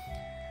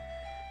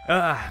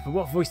 But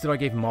what voice did I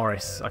give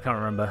Morris? I can't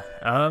remember.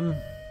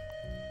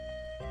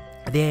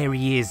 There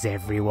he is,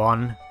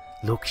 everyone.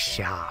 Look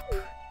sharp.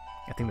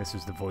 I think this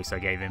was the voice I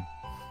gave him.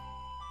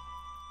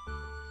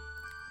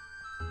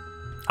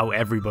 Oh,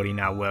 everybody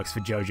now works for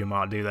Joja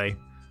Mart, do they?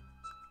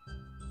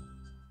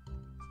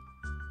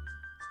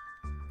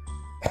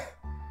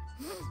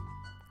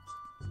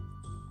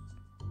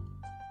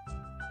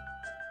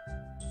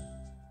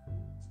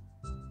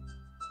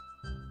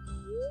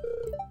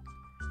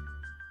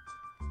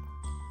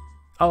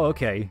 Oh,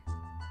 okay.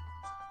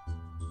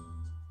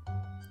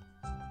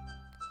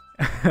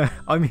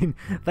 I mean,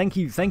 thank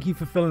you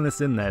for filling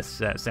this in there,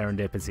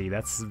 Serendipity.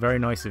 That's very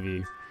nice of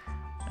you.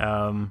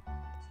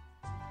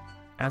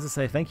 As I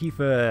say, thank you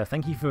for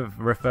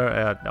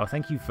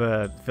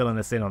filling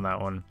us in on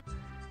that one.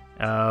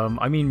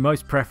 I mean,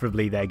 most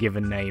preferably their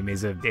given name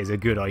is a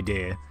good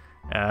idea.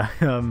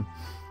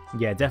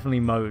 Yeah, definitely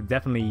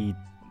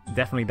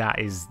that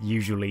is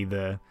usually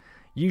the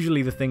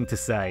thing to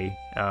say.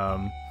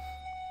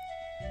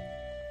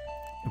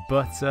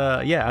 But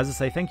yeah, as I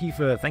say, thank you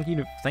for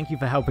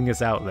helping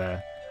us out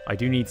there. I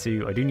do need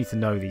to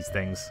know these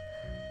things.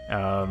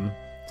 So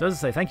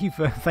as I say, thank you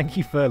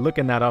for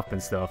looking that up and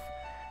stuff.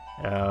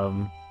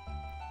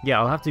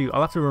 Yeah, I'll have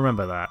to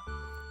remember that.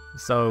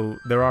 So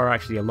there are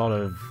actually a lot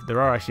of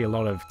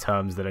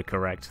terms that are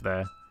correct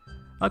there.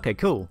 Okay,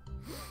 cool.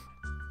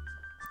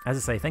 As I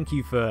say, thank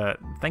you for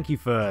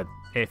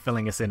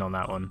filling us in on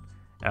that one.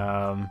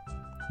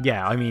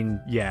 Yeah, I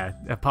mean, yeah,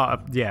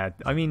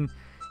 I mean.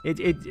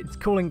 It's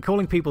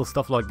calling people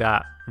stuff like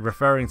that,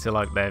 referring to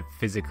like their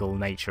physical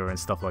nature and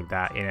stuff like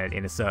that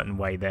in a certain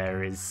way.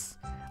 There is,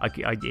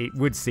 it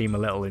would seem a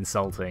little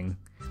insulting.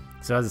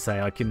 So as I say,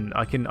 I can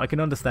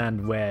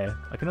understand where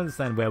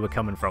we're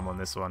coming from on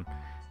this one.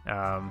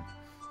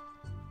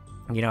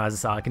 You know, as I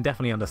say, I can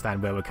definitely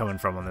understand where we're coming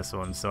from on this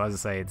one. So as I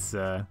say, it's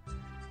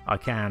I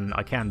can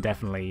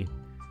definitely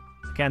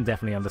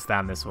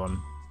understand this one.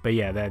 But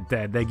yeah,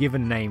 their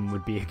given name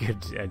would be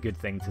a good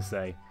thing to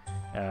say.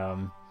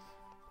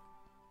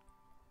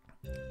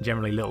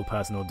 Generally, little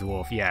person or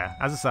dwarf. Yeah,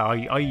 as I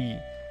say,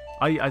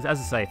 as I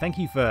say, thank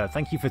you for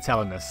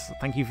telling us.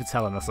 Thank you for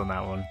telling us on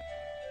that one.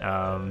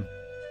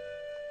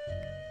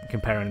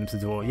 Comparing them to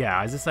dwarf.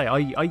 Yeah, as I say,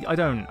 I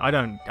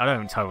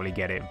don't totally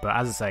get it. But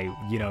as I say,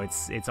 you know,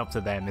 it's up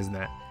to them, isn't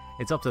it?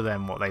 It's up to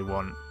them what they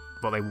want,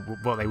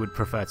 what they would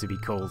prefer to be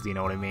called. You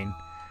know what I mean?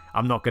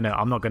 I'm not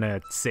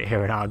gonna sit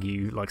here and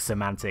argue like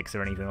semantics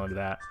or anything like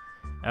that.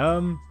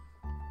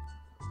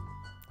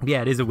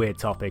 Yeah, it is a weird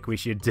topic. We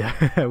should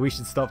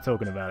stop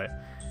talking about it.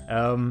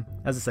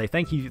 As I say,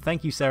 thank you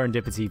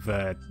Serendipity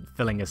for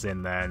filling us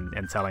in there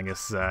and telling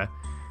us,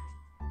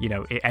 you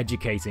know,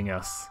 educating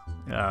us.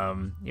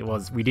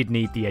 We did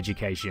need the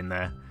education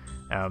there.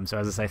 So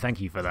as I say,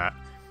 thank you for that.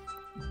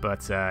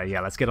 But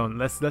yeah, let's get on.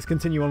 Let's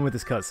continue on with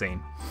this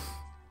cutscene.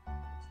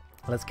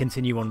 Let's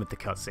continue on with the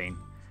cutscene.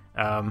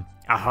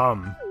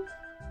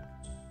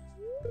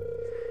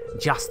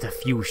 Just a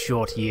few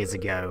short years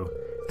ago,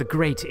 the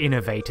great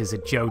innovators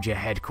at Joja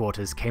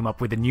headquarters came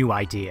up with a new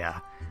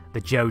idea,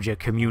 the Joja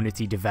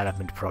Community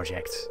Development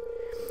Project.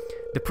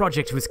 The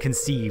project was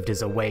conceived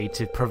as a way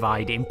to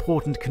provide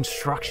important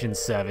construction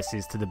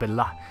services to the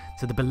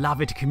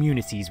beloved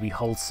communities we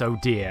hold so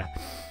dear,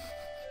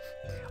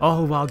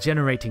 all while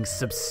generating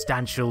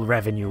substantial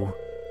revenue.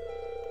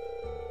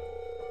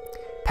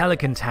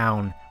 Pelican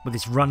Town, with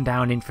its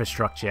rundown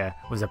infrastructure,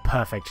 was a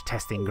perfect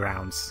testing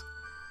grounds.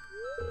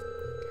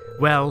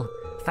 Well,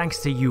 thanks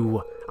to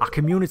you, our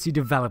community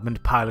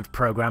development pilot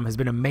program has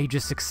been a major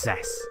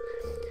success.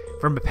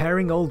 From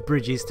repairing old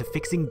bridges to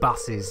fixing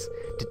buses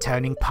to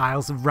turning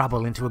piles of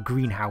rubble into a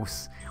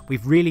greenhouse,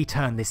 we've really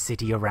turned this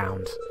city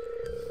around.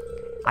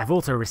 I've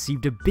also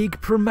received a big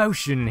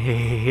promotion.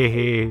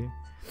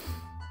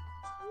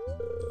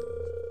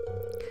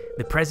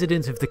 The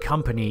president of the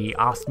company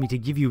asked me to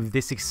give you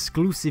this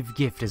exclusive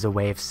gift as a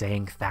way of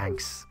saying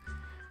thanks.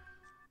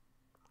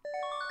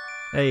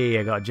 Hey,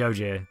 I got a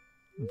Joja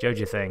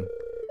thing.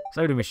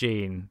 Soda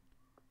machine.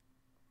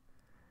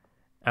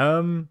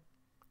 If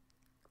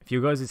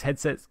your guys'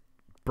 headsets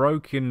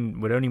broke and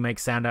would only make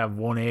sound out of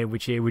one ear,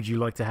 which ear would you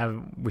like to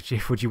have? Which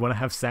ear would you want to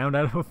have sound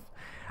out of?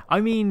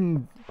 I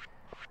mean,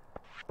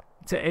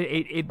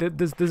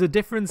 there's a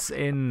difference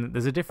in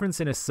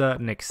a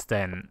certain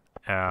extent.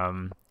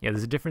 Yeah,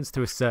 there's a difference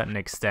to a certain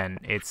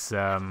extent. It's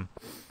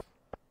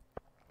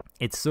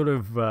sort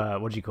of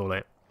what do you call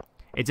it?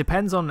 It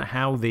depends on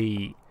how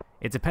the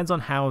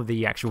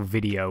actual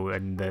video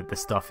and the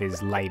stuff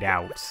is laid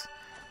out.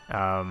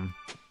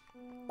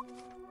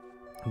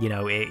 You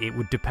know, it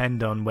would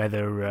depend on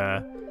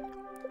whether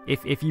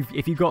if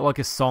you've got like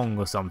a song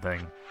or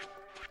something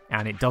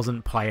and it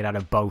doesn't play it out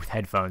of both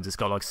headphones, it's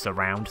got like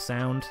surround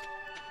sound.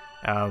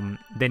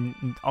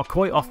 Then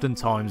quite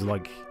oftentimes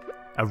like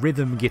a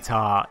rhythm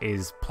guitar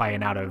is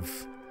playing out of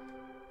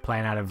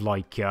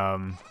like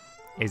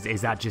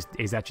is that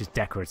just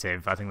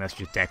decorative? I think that's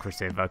just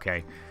decorative.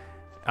 Okay.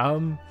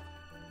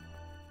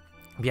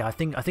 Yeah, I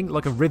think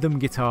like a rhythm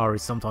guitar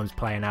is sometimes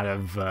playing out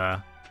of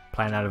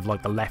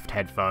like the left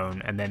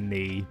headphone, and then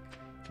the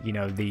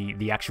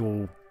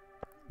actual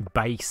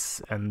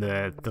bass and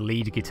the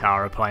lead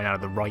guitar are playing out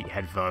of the right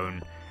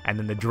headphone, and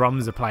then the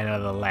drums are playing out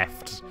of the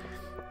left,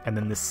 and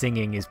then the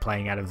singing is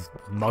playing out of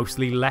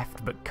mostly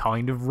left but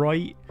kind of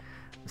right.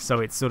 So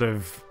it's sort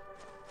of,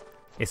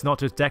 it's not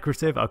just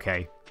decorative.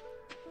 Okay,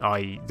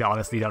 I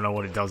honestly don't know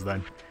what it does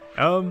then.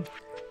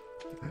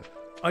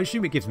 I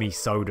assume it gives me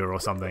soda or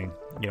something.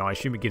 You know, I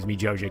assume it gives me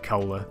Joja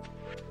Cola.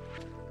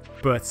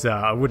 But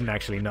I wouldn't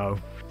actually know.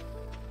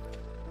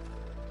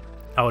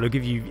 Oh, it'll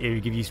give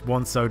you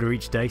one soda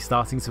each day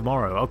starting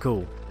tomorrow. Oh,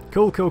 cool.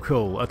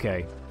 Cool.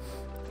 Okay.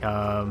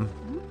 But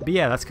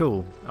yeah, that's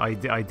cool. I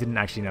didn't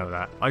actually know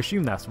that. I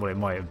assume that's what it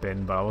might have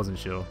been, but I wasn't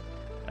sure.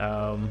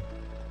 Yeah,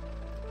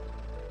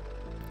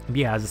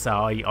 as I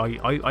say,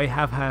 I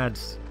have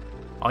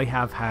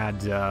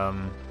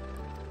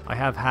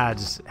had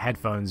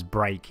headphones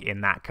break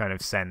in that kind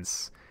of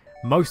sense.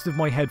 Most of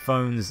my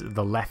headphones,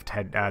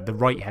 the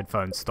right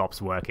headphone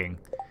stops working.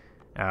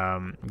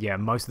 Yeah,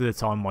 most of the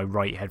time my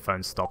right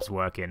headphone stops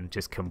working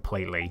just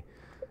completely.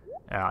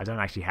 I don't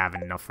actually have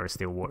enough for a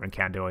steel watering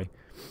can, do I?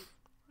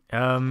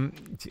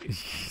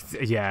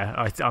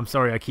 Yeah, I'm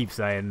sorry I keep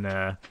saying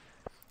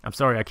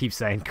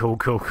cool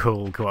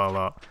quite a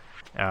lot.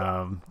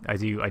 I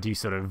do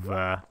sort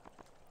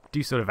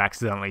of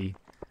accidentally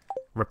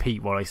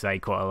repeat what I say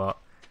quite a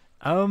lot.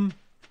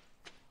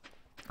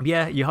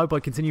 Yeah, you hope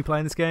I continue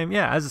playing this game?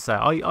 Yeah, as I say,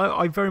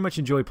 I very much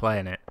enjoy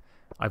playing it.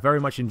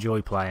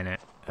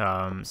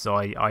 So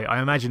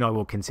I imagine I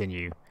will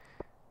continue.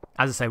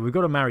 As I say, we've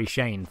got to marry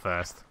Shane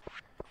first.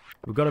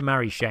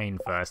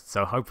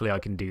 So hopefully I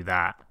can do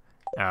that.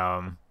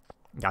 I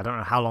don't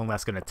know how long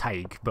that's going to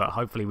take, but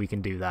hopefully we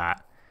can do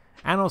that.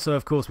 And also,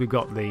 of course, we've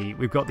got the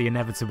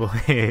inevitable.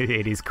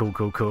 It is cool.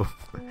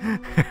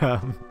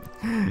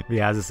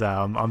 Yeah, as I say,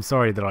 I'm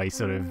sorry that I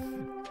sort of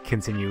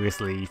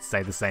continuously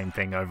say the same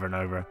thing over and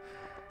over.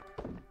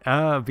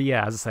 But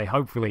yeah, as I say,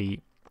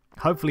 hopefully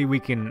we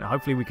can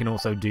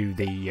also do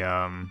the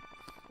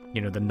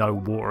you know, the no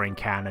watering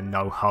can and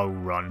no hoe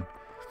run.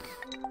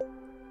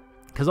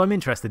 Because I'm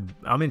interested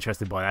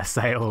by that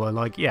sale.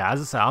 Like, yeah, as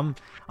I say,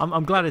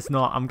 I'm glad it's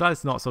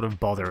not sort of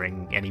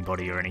bothering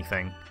anybody or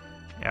anything.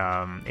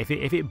 If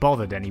it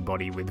bothered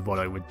anybody with what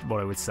I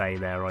would say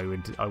there, I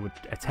would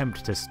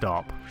attempt to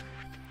stop.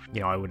 You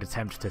know, I would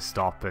attempt to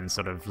stop and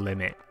sort of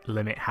limit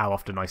how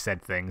often I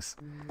said things.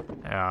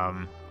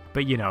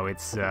 But you know,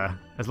 it's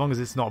as long as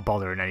it's not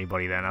bothering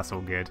anybody, then that's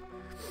all good.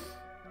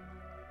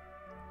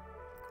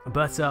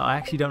 But I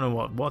actually don't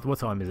know what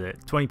time is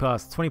it? 20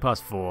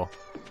 past 4.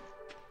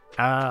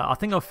 I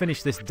think I'll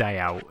finish this day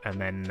out,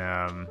 and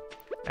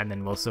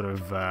then we'll sort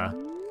of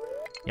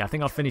yeah, I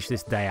think I'll finish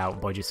this day out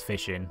by just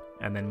fishing,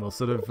 and then we'll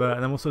sort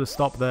of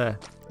stop there.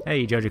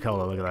 Hey, Joja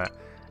Cola, look at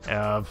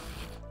that.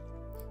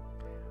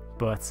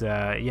 But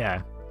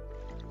yeah,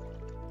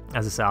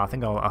 as I say, I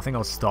think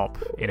I'll stop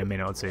in a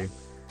minute or two.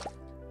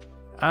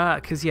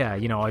 Cause yeah,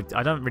 you know,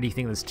 I don't really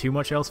think there's too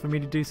much else for me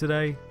to do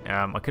today.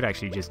 I could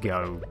actually just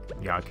go,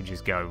 yeah, I could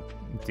just go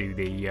do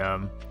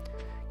the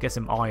get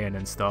some iron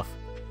and stuff.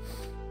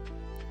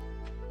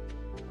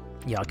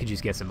 Yeah, I could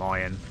just get some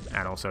iron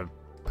and also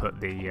put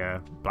the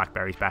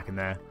blackberries back in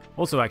there.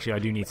 Also, actually, I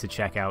do need to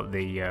check out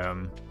the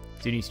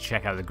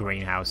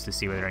greenhouse to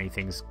see whether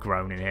anything's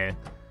grown in here.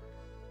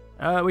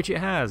 Which it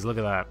has. Look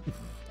at that,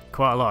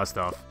 quite a lot of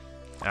stuff.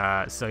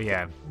 So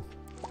yeah,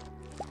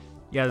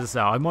 as I say,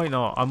 I might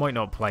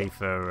not play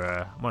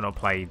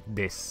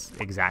this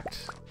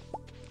exact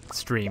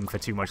stream for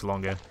too much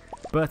longer.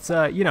 But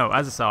you know,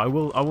 as I say, I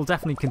will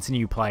definitely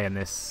continue playing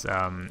this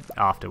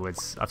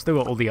afterwards. I've still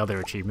got all the other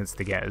achievements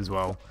to get as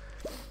well.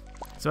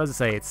 So as I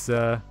say, it's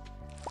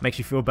makes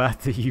you feel bad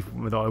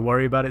that I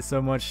worry about it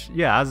so much.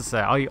 Yeah, as I say,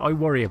 I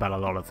worry about a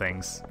lot of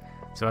things.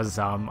 So as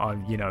I say,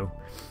 you know,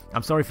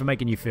 I'm sorry for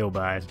making you feel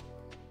bad.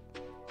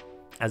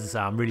 As I say,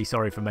 I'm really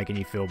sorry for making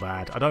you feel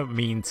bad. I don't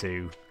mean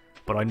to,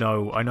 but I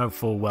know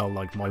full well,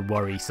 like, my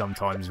worry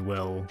sometimes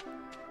will,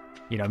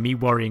 you know, me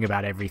worrying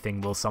about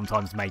everything will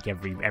sometimes make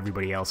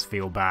everybody else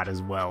feel bad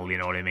as well, you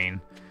know what I mean?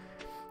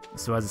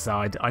 So as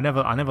I say, I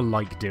never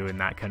like doing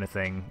that kind of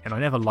thing, and I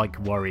never like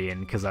worrying,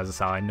 because as I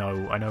say, I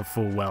know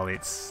full well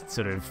it's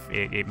sort of,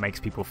 it makes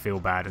people feel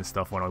bad and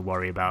stuff when I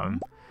worry about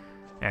them,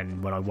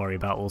 and when I worry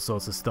about all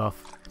sorts of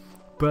stuff.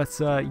 But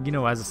you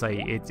know, as I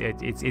say,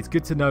 it's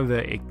good to know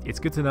that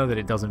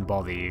it doesn't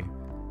bother you.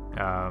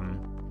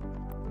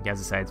 As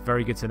I say, it's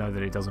very good to know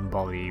that it doesn't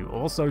bother you.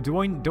 Also, do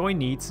I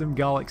need some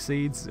garlic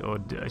seeds, or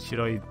should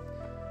I?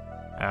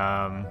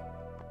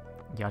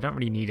 Yeah, I don't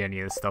really need any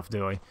of this stuff,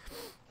 do I?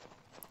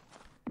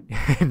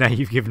 Now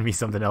you've given me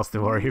something else to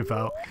worry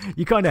about.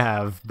 You kind of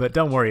have, but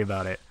don't worry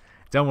about it.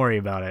 Don't worry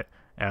about it.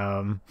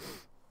 As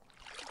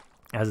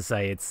I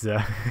say, it's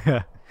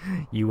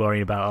you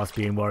worrying about us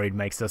being worried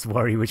makes us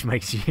worry, which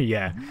makes you,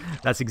 yeah,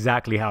 that's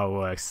exactly how it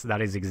works.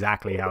 That is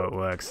exactly how it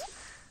works.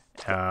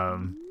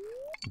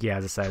 Yeah,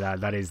 as I say,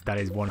 that is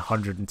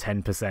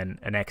 110%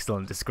 an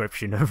excellent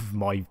description of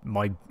my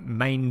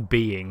main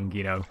being.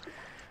 You know,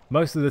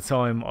 most of the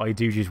time I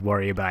do just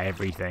worry about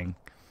everything.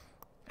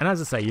 And as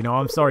I say, you know,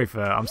 I'm sorry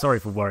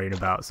for worrying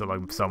about so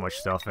much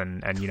stuff,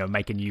 and you know,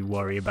 making you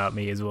worry about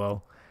me as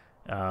well.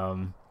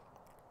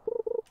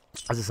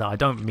 As I say, I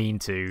don't mean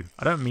to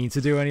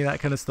do any of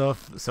that kind of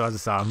stuff. So as I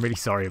say, I'm really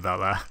sorry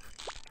about that.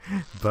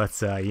 But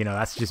you know,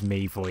 that's just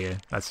me for you.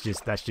 That's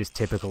just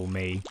typical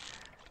me.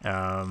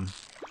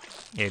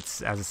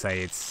 It's, as I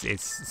say,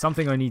 it's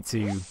something I need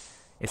to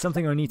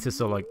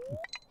sort of like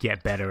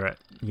get better at,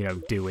 you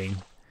know, doing.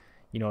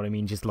 You know what I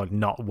mean? Just like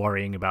not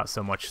worrying about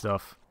so much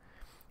stuff.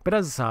 But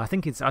as I say, I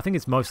think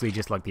it's mostly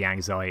just like the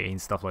anxiety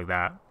and stuff like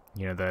that.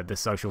 You know, the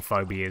social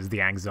phobias,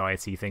 the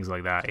anxiety, things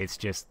like that. It's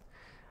just,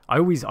 I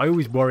always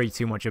worry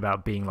too much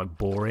about being like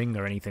boring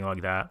or anything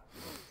like that.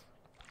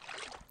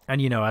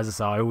 And you know, as I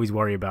say, I always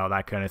worry about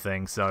that kind of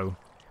thing. So,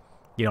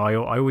 you know,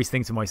 I always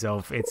think to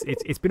myself,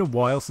 it's been a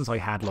while since I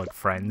had like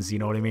friends. You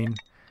know what I mean?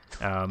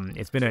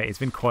 It's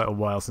been quite a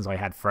while since I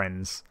had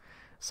friends.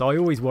 So I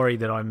always worry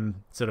that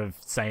I'm sort of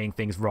saying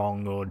things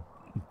wrong, or,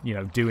 you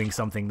know, doing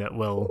something that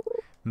will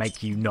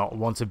make you not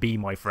want to be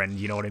my friend,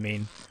 you know what I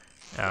mean?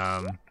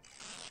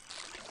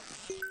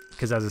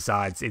 Because as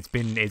I say, it's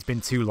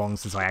been too long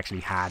since I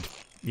actually had,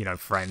 you know,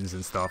 friends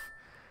and stuff.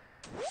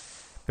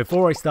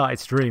 Before I started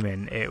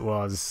streaming, it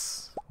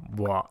was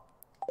what,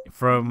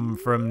 from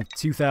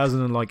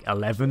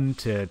 2011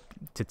 to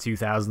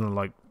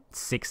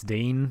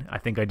 2016. I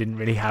think I didn't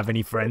really have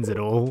any friends at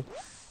all.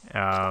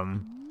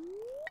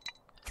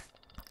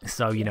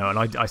 So, you know, and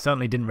I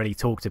certainly didn't really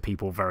talk to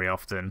people very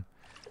often.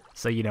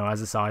 So, you know,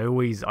 as I say, I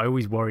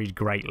always worried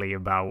greatly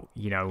about,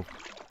 you know,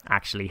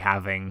 actually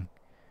having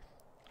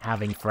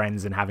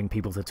friends and having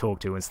people to talk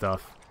to and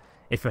stuff.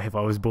 If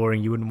I was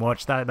boring, you wouldn't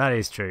watch. That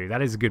is true.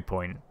 That is a good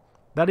point.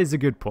 That is a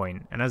good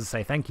point. And as I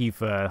say, thank you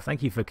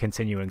for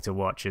continuing to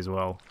watch as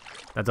well.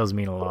 That does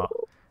mean a lot.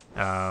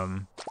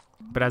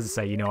 But as I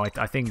say, you know,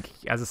 I think,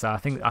 as I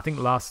say, I think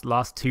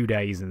last 2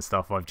 days and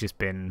stuff, I've just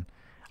been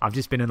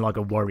in like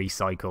a worry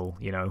cycle.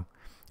 You know,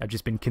 I've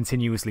just been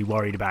continuously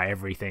worried about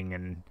everything,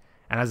 and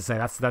as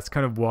I say, that's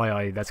kind of why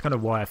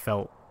I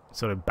felt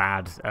sort of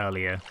bad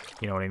earlier.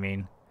 You know what I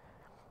mean?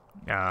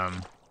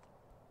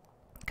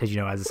 Because, you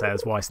know, as I say,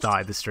 that's why I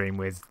started the stream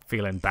with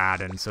feeling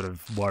bad and sort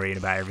of worrying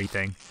about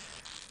everything.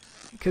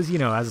 Because, you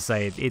know, as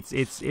I say,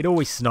 it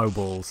always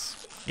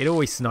snowballs. It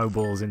always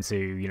snowballs into,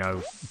 you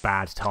know,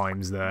 bad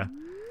times there.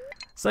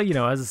 So, you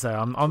know, as I say,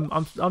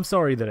 I'm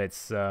sorry that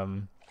it's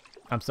I'm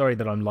sorry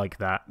that I'm like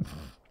that.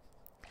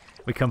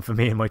 We come for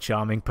me and my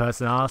charming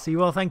personality.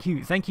 Well, thank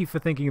you for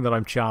thinking that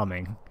I'm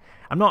charming.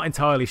 I'm not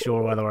entirely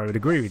sure whether I would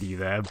agree with you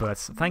there, but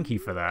thank you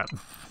for that.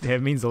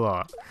 It means a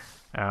lot.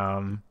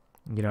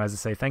 You know, as I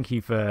say, thank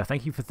you for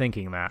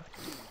thinking that.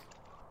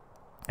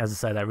 As I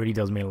say, that really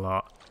does mean a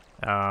lot.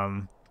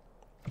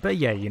 But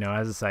yeah, you know,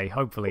 as I say,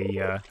 hopefully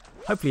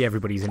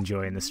everybody's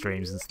enjoying the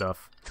streams and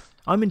stuff.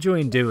 I'm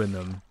enjoying doing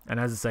them, and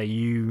as I say,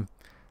 you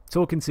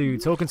talking to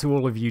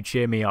all of you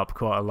cheer me up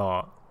quite a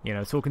lot. You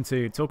know, talking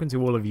to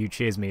all of you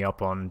cheers me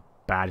up on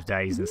bad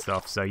days and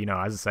stuff. So, you know,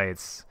 as I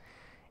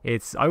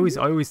say, I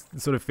always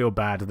sort of feel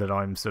bad that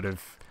I'm sort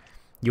of,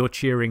 you're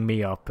cheering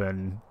me up,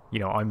 and you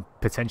know, I'm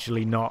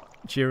potentially not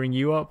cheering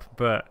you up,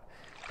 but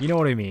you know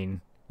what I mean.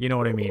 You know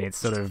what I mean. It's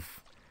sort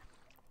of,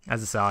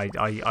 as I say,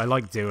 I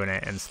like doing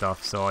it and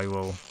stuff, so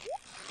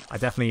I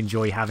definitely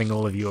enjoy having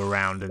all of you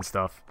around and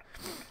stuff.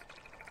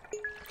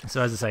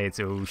 So as I say, it's,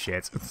 oh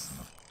shit.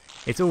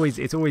 It's always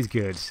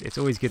good. It's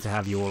always good to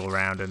have you all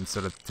around and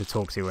sort of to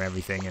talk to and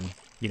everything. And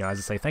you know, as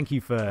I say, thank you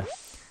for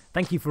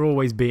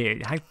always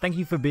being, thank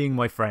you for being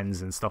my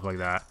friends and stuff like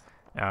that.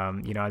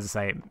 You know, as I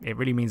say, it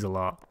really means a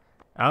lot.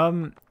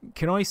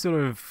 Can I sort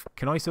of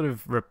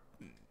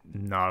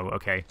no,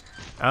 okay.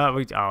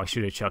 I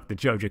should have chucked the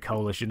Joja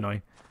cola, shouldn't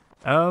I?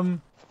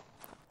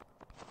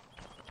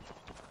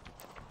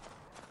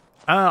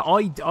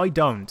 I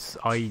don't.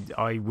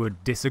 I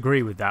would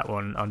disagree with that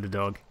one,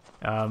 Underdog.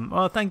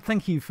 Well,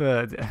 thank you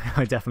for...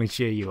 I definitely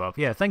cheer you up.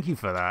 Yeah, thank you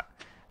for that.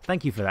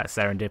 Thank you for that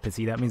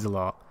serendipity. That means a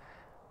lot.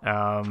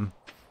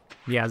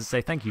 Yeah, as I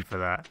say, thank you for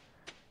that.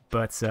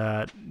 But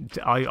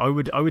I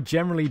would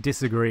generally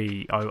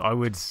disagree.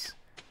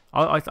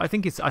 I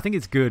think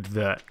it's good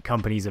that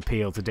companies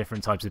appeal to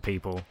different types of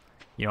people.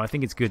 You know, I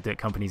think it's good that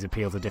companies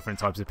appeal to different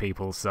types of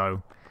people.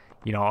 So,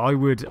 you know, I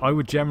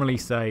would generally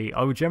say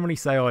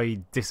I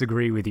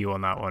disagree with you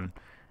on that one.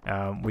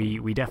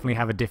 We definitely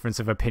have a difference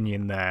of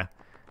opinion there.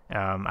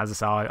 As I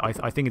say,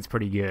 I think it's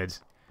pretty good.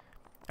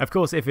 Of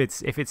course, if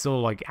it's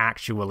all like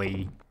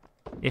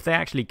if they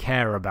actually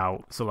care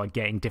about sort of like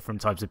getting different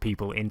types of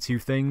people into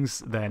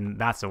things, then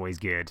that's always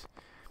good.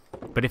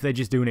 But if they're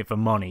just doing it for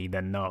money,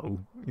 then no.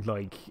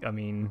 Like, I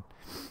mean,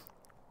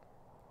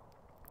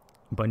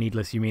 by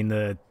needless you mean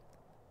the...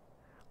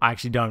 I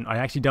actually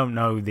don't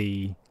know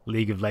the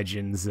League of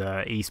Legends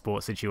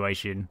esports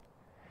situation.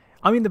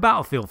 I mean, the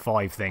Battlefield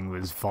 5 thing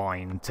was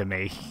fine to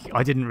me.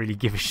 I didn't really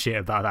give a shit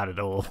about that at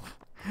all.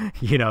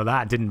 You know,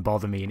 that didn't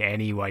bother me in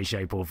any way,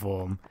 shape, or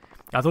form.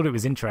 I thought it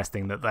was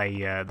interesting that they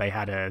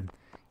had a,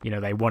 you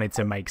know, they wanted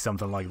to make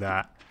something like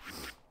that.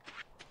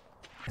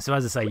 So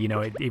as I say, you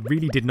know, it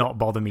really did not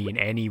bother me in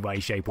any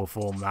way, shape, or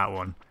form, that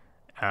one.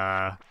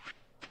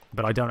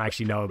 But I don't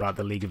actually know about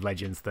the League of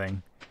Legends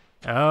thing.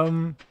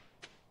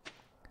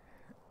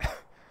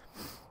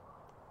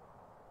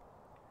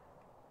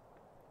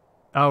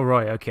 Oh,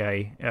 right,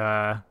 okay.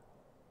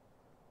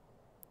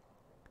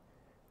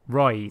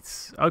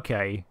 Right,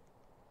 okay.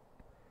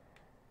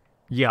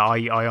 Yeah,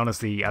 I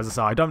honestly, as I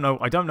say, I don't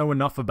know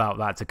enough about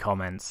that to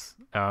comment.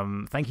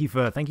 Thank you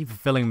for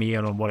filling me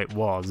in on what it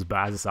was,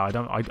 but as I say, I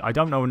don't know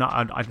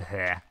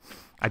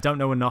I don't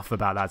know enough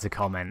about that to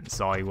comment,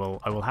 so I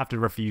will have to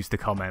refuse to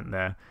comment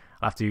there.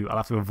 I'll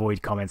have to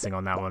avoid commenting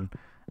on that one.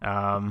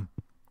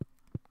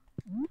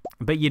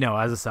 But you know,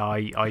 as I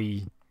say,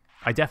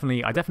 I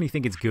definitely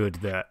think it's good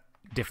that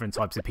different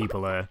types of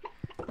people are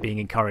being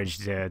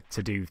encouraged to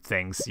do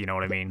things. You know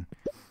what I mean?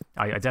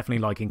 I definitely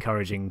like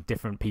encouraging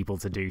different people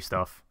to do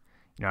stuff.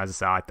 You know,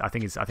 as I say, I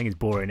think it's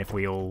boring if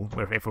we're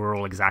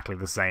all exactly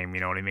the same.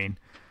 You know what I mean?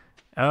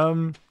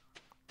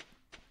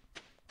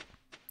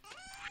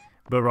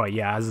 But right,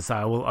 yeah. As I say,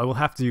 I will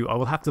have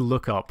to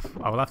look up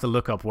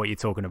what you're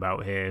talking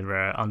about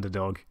here,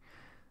 Underdog,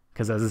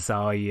 because as I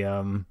say,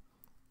 I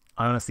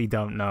honestly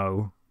don't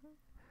know.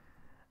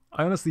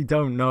 I honestly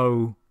don't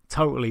know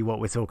totally what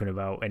we're talking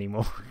about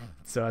anymore.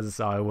 So as I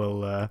say, I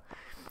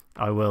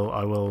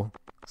will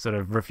sort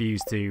of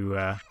refuse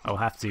to. I'll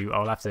have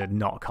to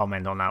not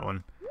comment on that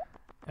one.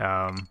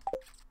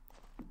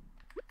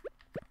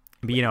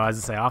 But you know, as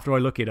I say, after I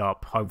look it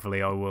up,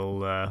 hopefully I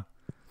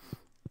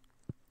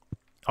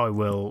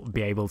will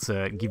be able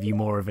to give you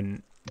more of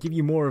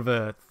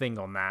a thing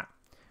on that.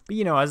 But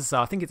you know, as I say,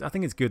 I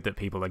think it's good that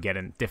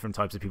different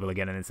types of people are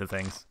getting into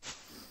things.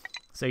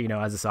 So you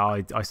know, as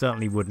I say, I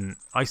certainly wouldn't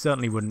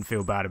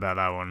feel bad about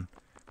that one.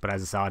 But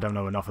as I say, I don't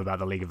know enough about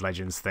the League of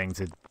Legends thing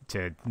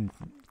to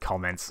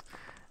comment.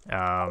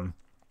 But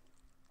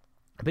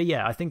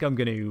yeah, I think I'm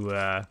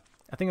gonna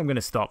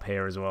stop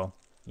here as well.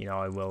 You know,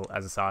 I will,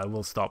 as I say, I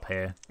will stop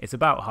here. It's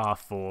about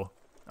 4:30.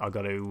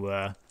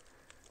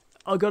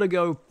 I gotta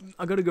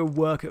go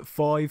work at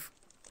 5.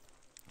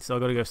 So I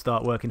gotta go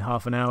start work in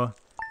half an hour,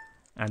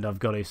 and I've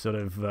got to sort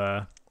of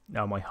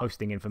now my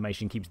hosting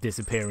information keeps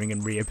disappearing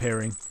and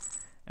reappearing.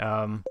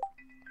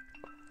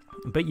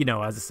 But you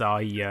know, as I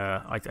say,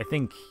 I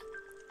think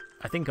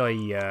I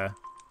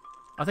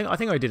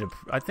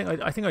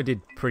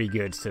did pretty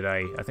good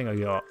today. I think I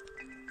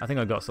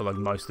got sort of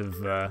like most of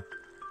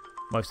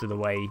the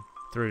way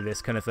through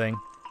this kind of thing.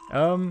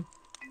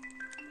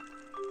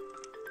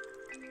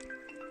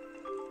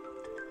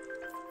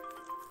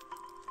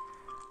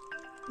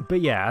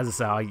 But yeah, as I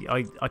say,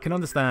 I can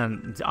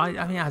understand.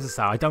 I mean, as I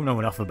say, I don't know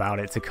enough about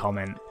it to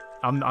comment.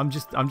 I'm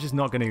just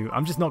not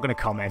gonna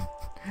comment.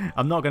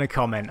 I'm not gonna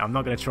comment. I'm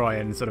not gonna try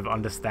and sort of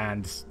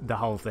understand the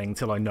whole thing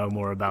till I know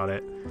more about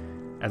it.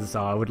 As I say,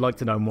 I would like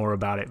to know more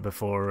about it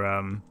before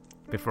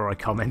I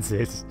comment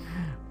it.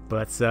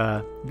 But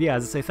yeah,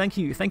 as I say, thank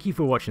you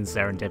for watching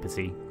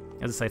Serendipity.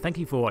 As I say, thank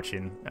you for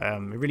watching.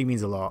 It really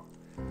means a lot.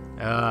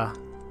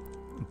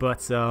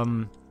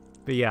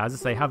 But yeah, as I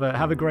say, have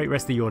a great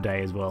rest of your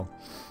day as well.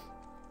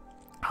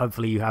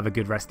 Hopefully you have a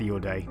good rest of your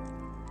day.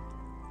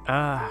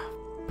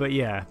 But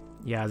yeah,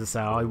 as I say,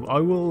 I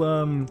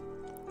will.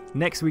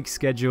 Next week's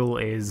schedule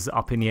is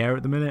up in the air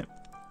at the minute.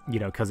 You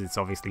know, because it's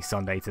obviously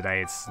Sunday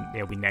today.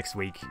 It'll be next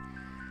week.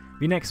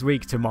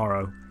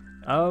 Tomorrow.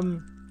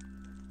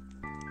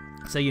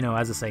 So you know,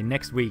 as I say,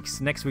 next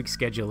week's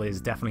schedule is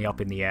definitely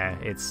up in the air.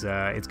 It's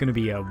going to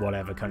be a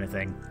whatever kind of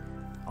thing.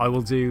 I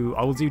will do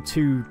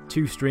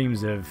two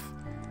streams of.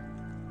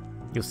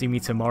 You'll see me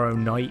tomorrow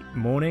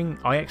morning.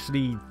 I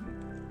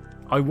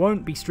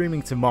won't be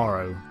streaming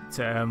tomorrow.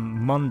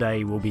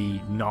 Monday will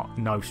be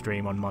no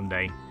stream on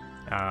Monday.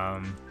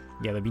 Yeah,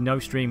 there'll be no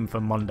stream for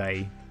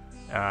Monday.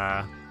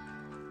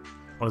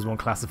 What does one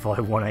classify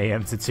 1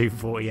 AM to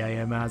 2:40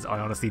 AM as? I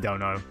honestly don't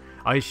know.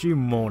 I assume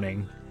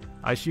morning.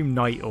 I assume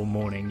night or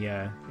morning,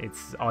 yeah.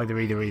 It's either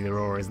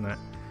or, isn't it?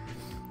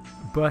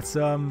 But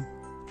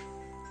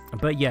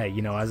yeah,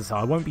 you know, as I said,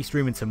 I won't be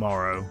streaming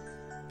tomorrow.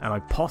 And I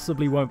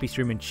possibly won't be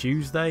streaming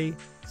Tuesday.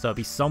 So it'll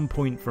be some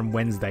point from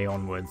Wednesday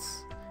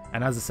onwards.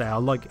 And as I say, I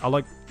like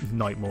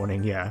night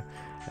morning, yeah.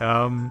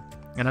 And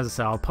as I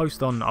say, I'll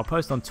post on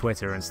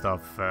Twitter and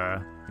stuff.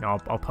 You know,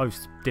 I'll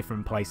post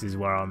different places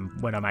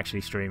when I'm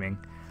actually streaming.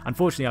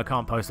 Unfortunately, I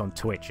can't post on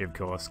Twitch, of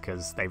course,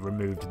 because they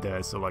removed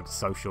the sort of like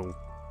social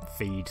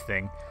feed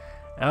thing.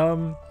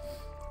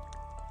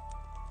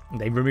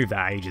 They removed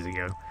that ages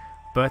ago.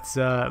 But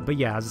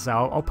yeah, as I say,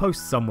 I'll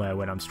post somewhere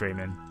when I'm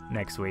streaming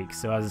next week.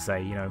 So as I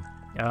say, you know,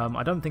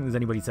 I don't think there's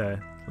anybody to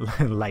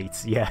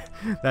late. Yeah,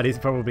 that is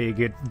probably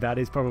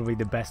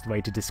the best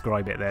way to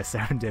describe it there.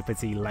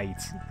 Serendipity late.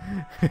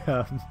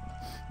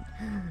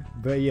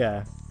 But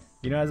yeah,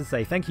 you know, as I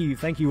say, thank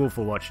you all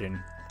for watching.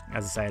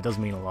 As I say, it does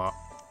mean a lot.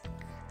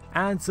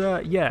 And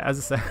yeah,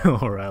 as I say,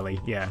 or early,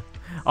 yeah.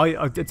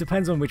 It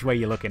depends on which way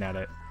you're looking at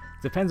it.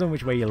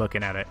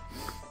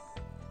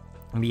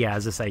 And yeah,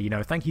 as I say, you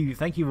know, thank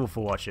you all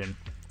for watching.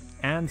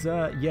 And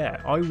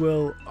yeah, I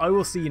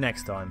will see you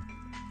next time.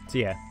 So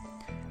yeah,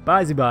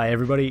 bye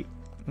everybody.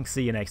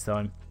 See you next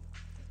time.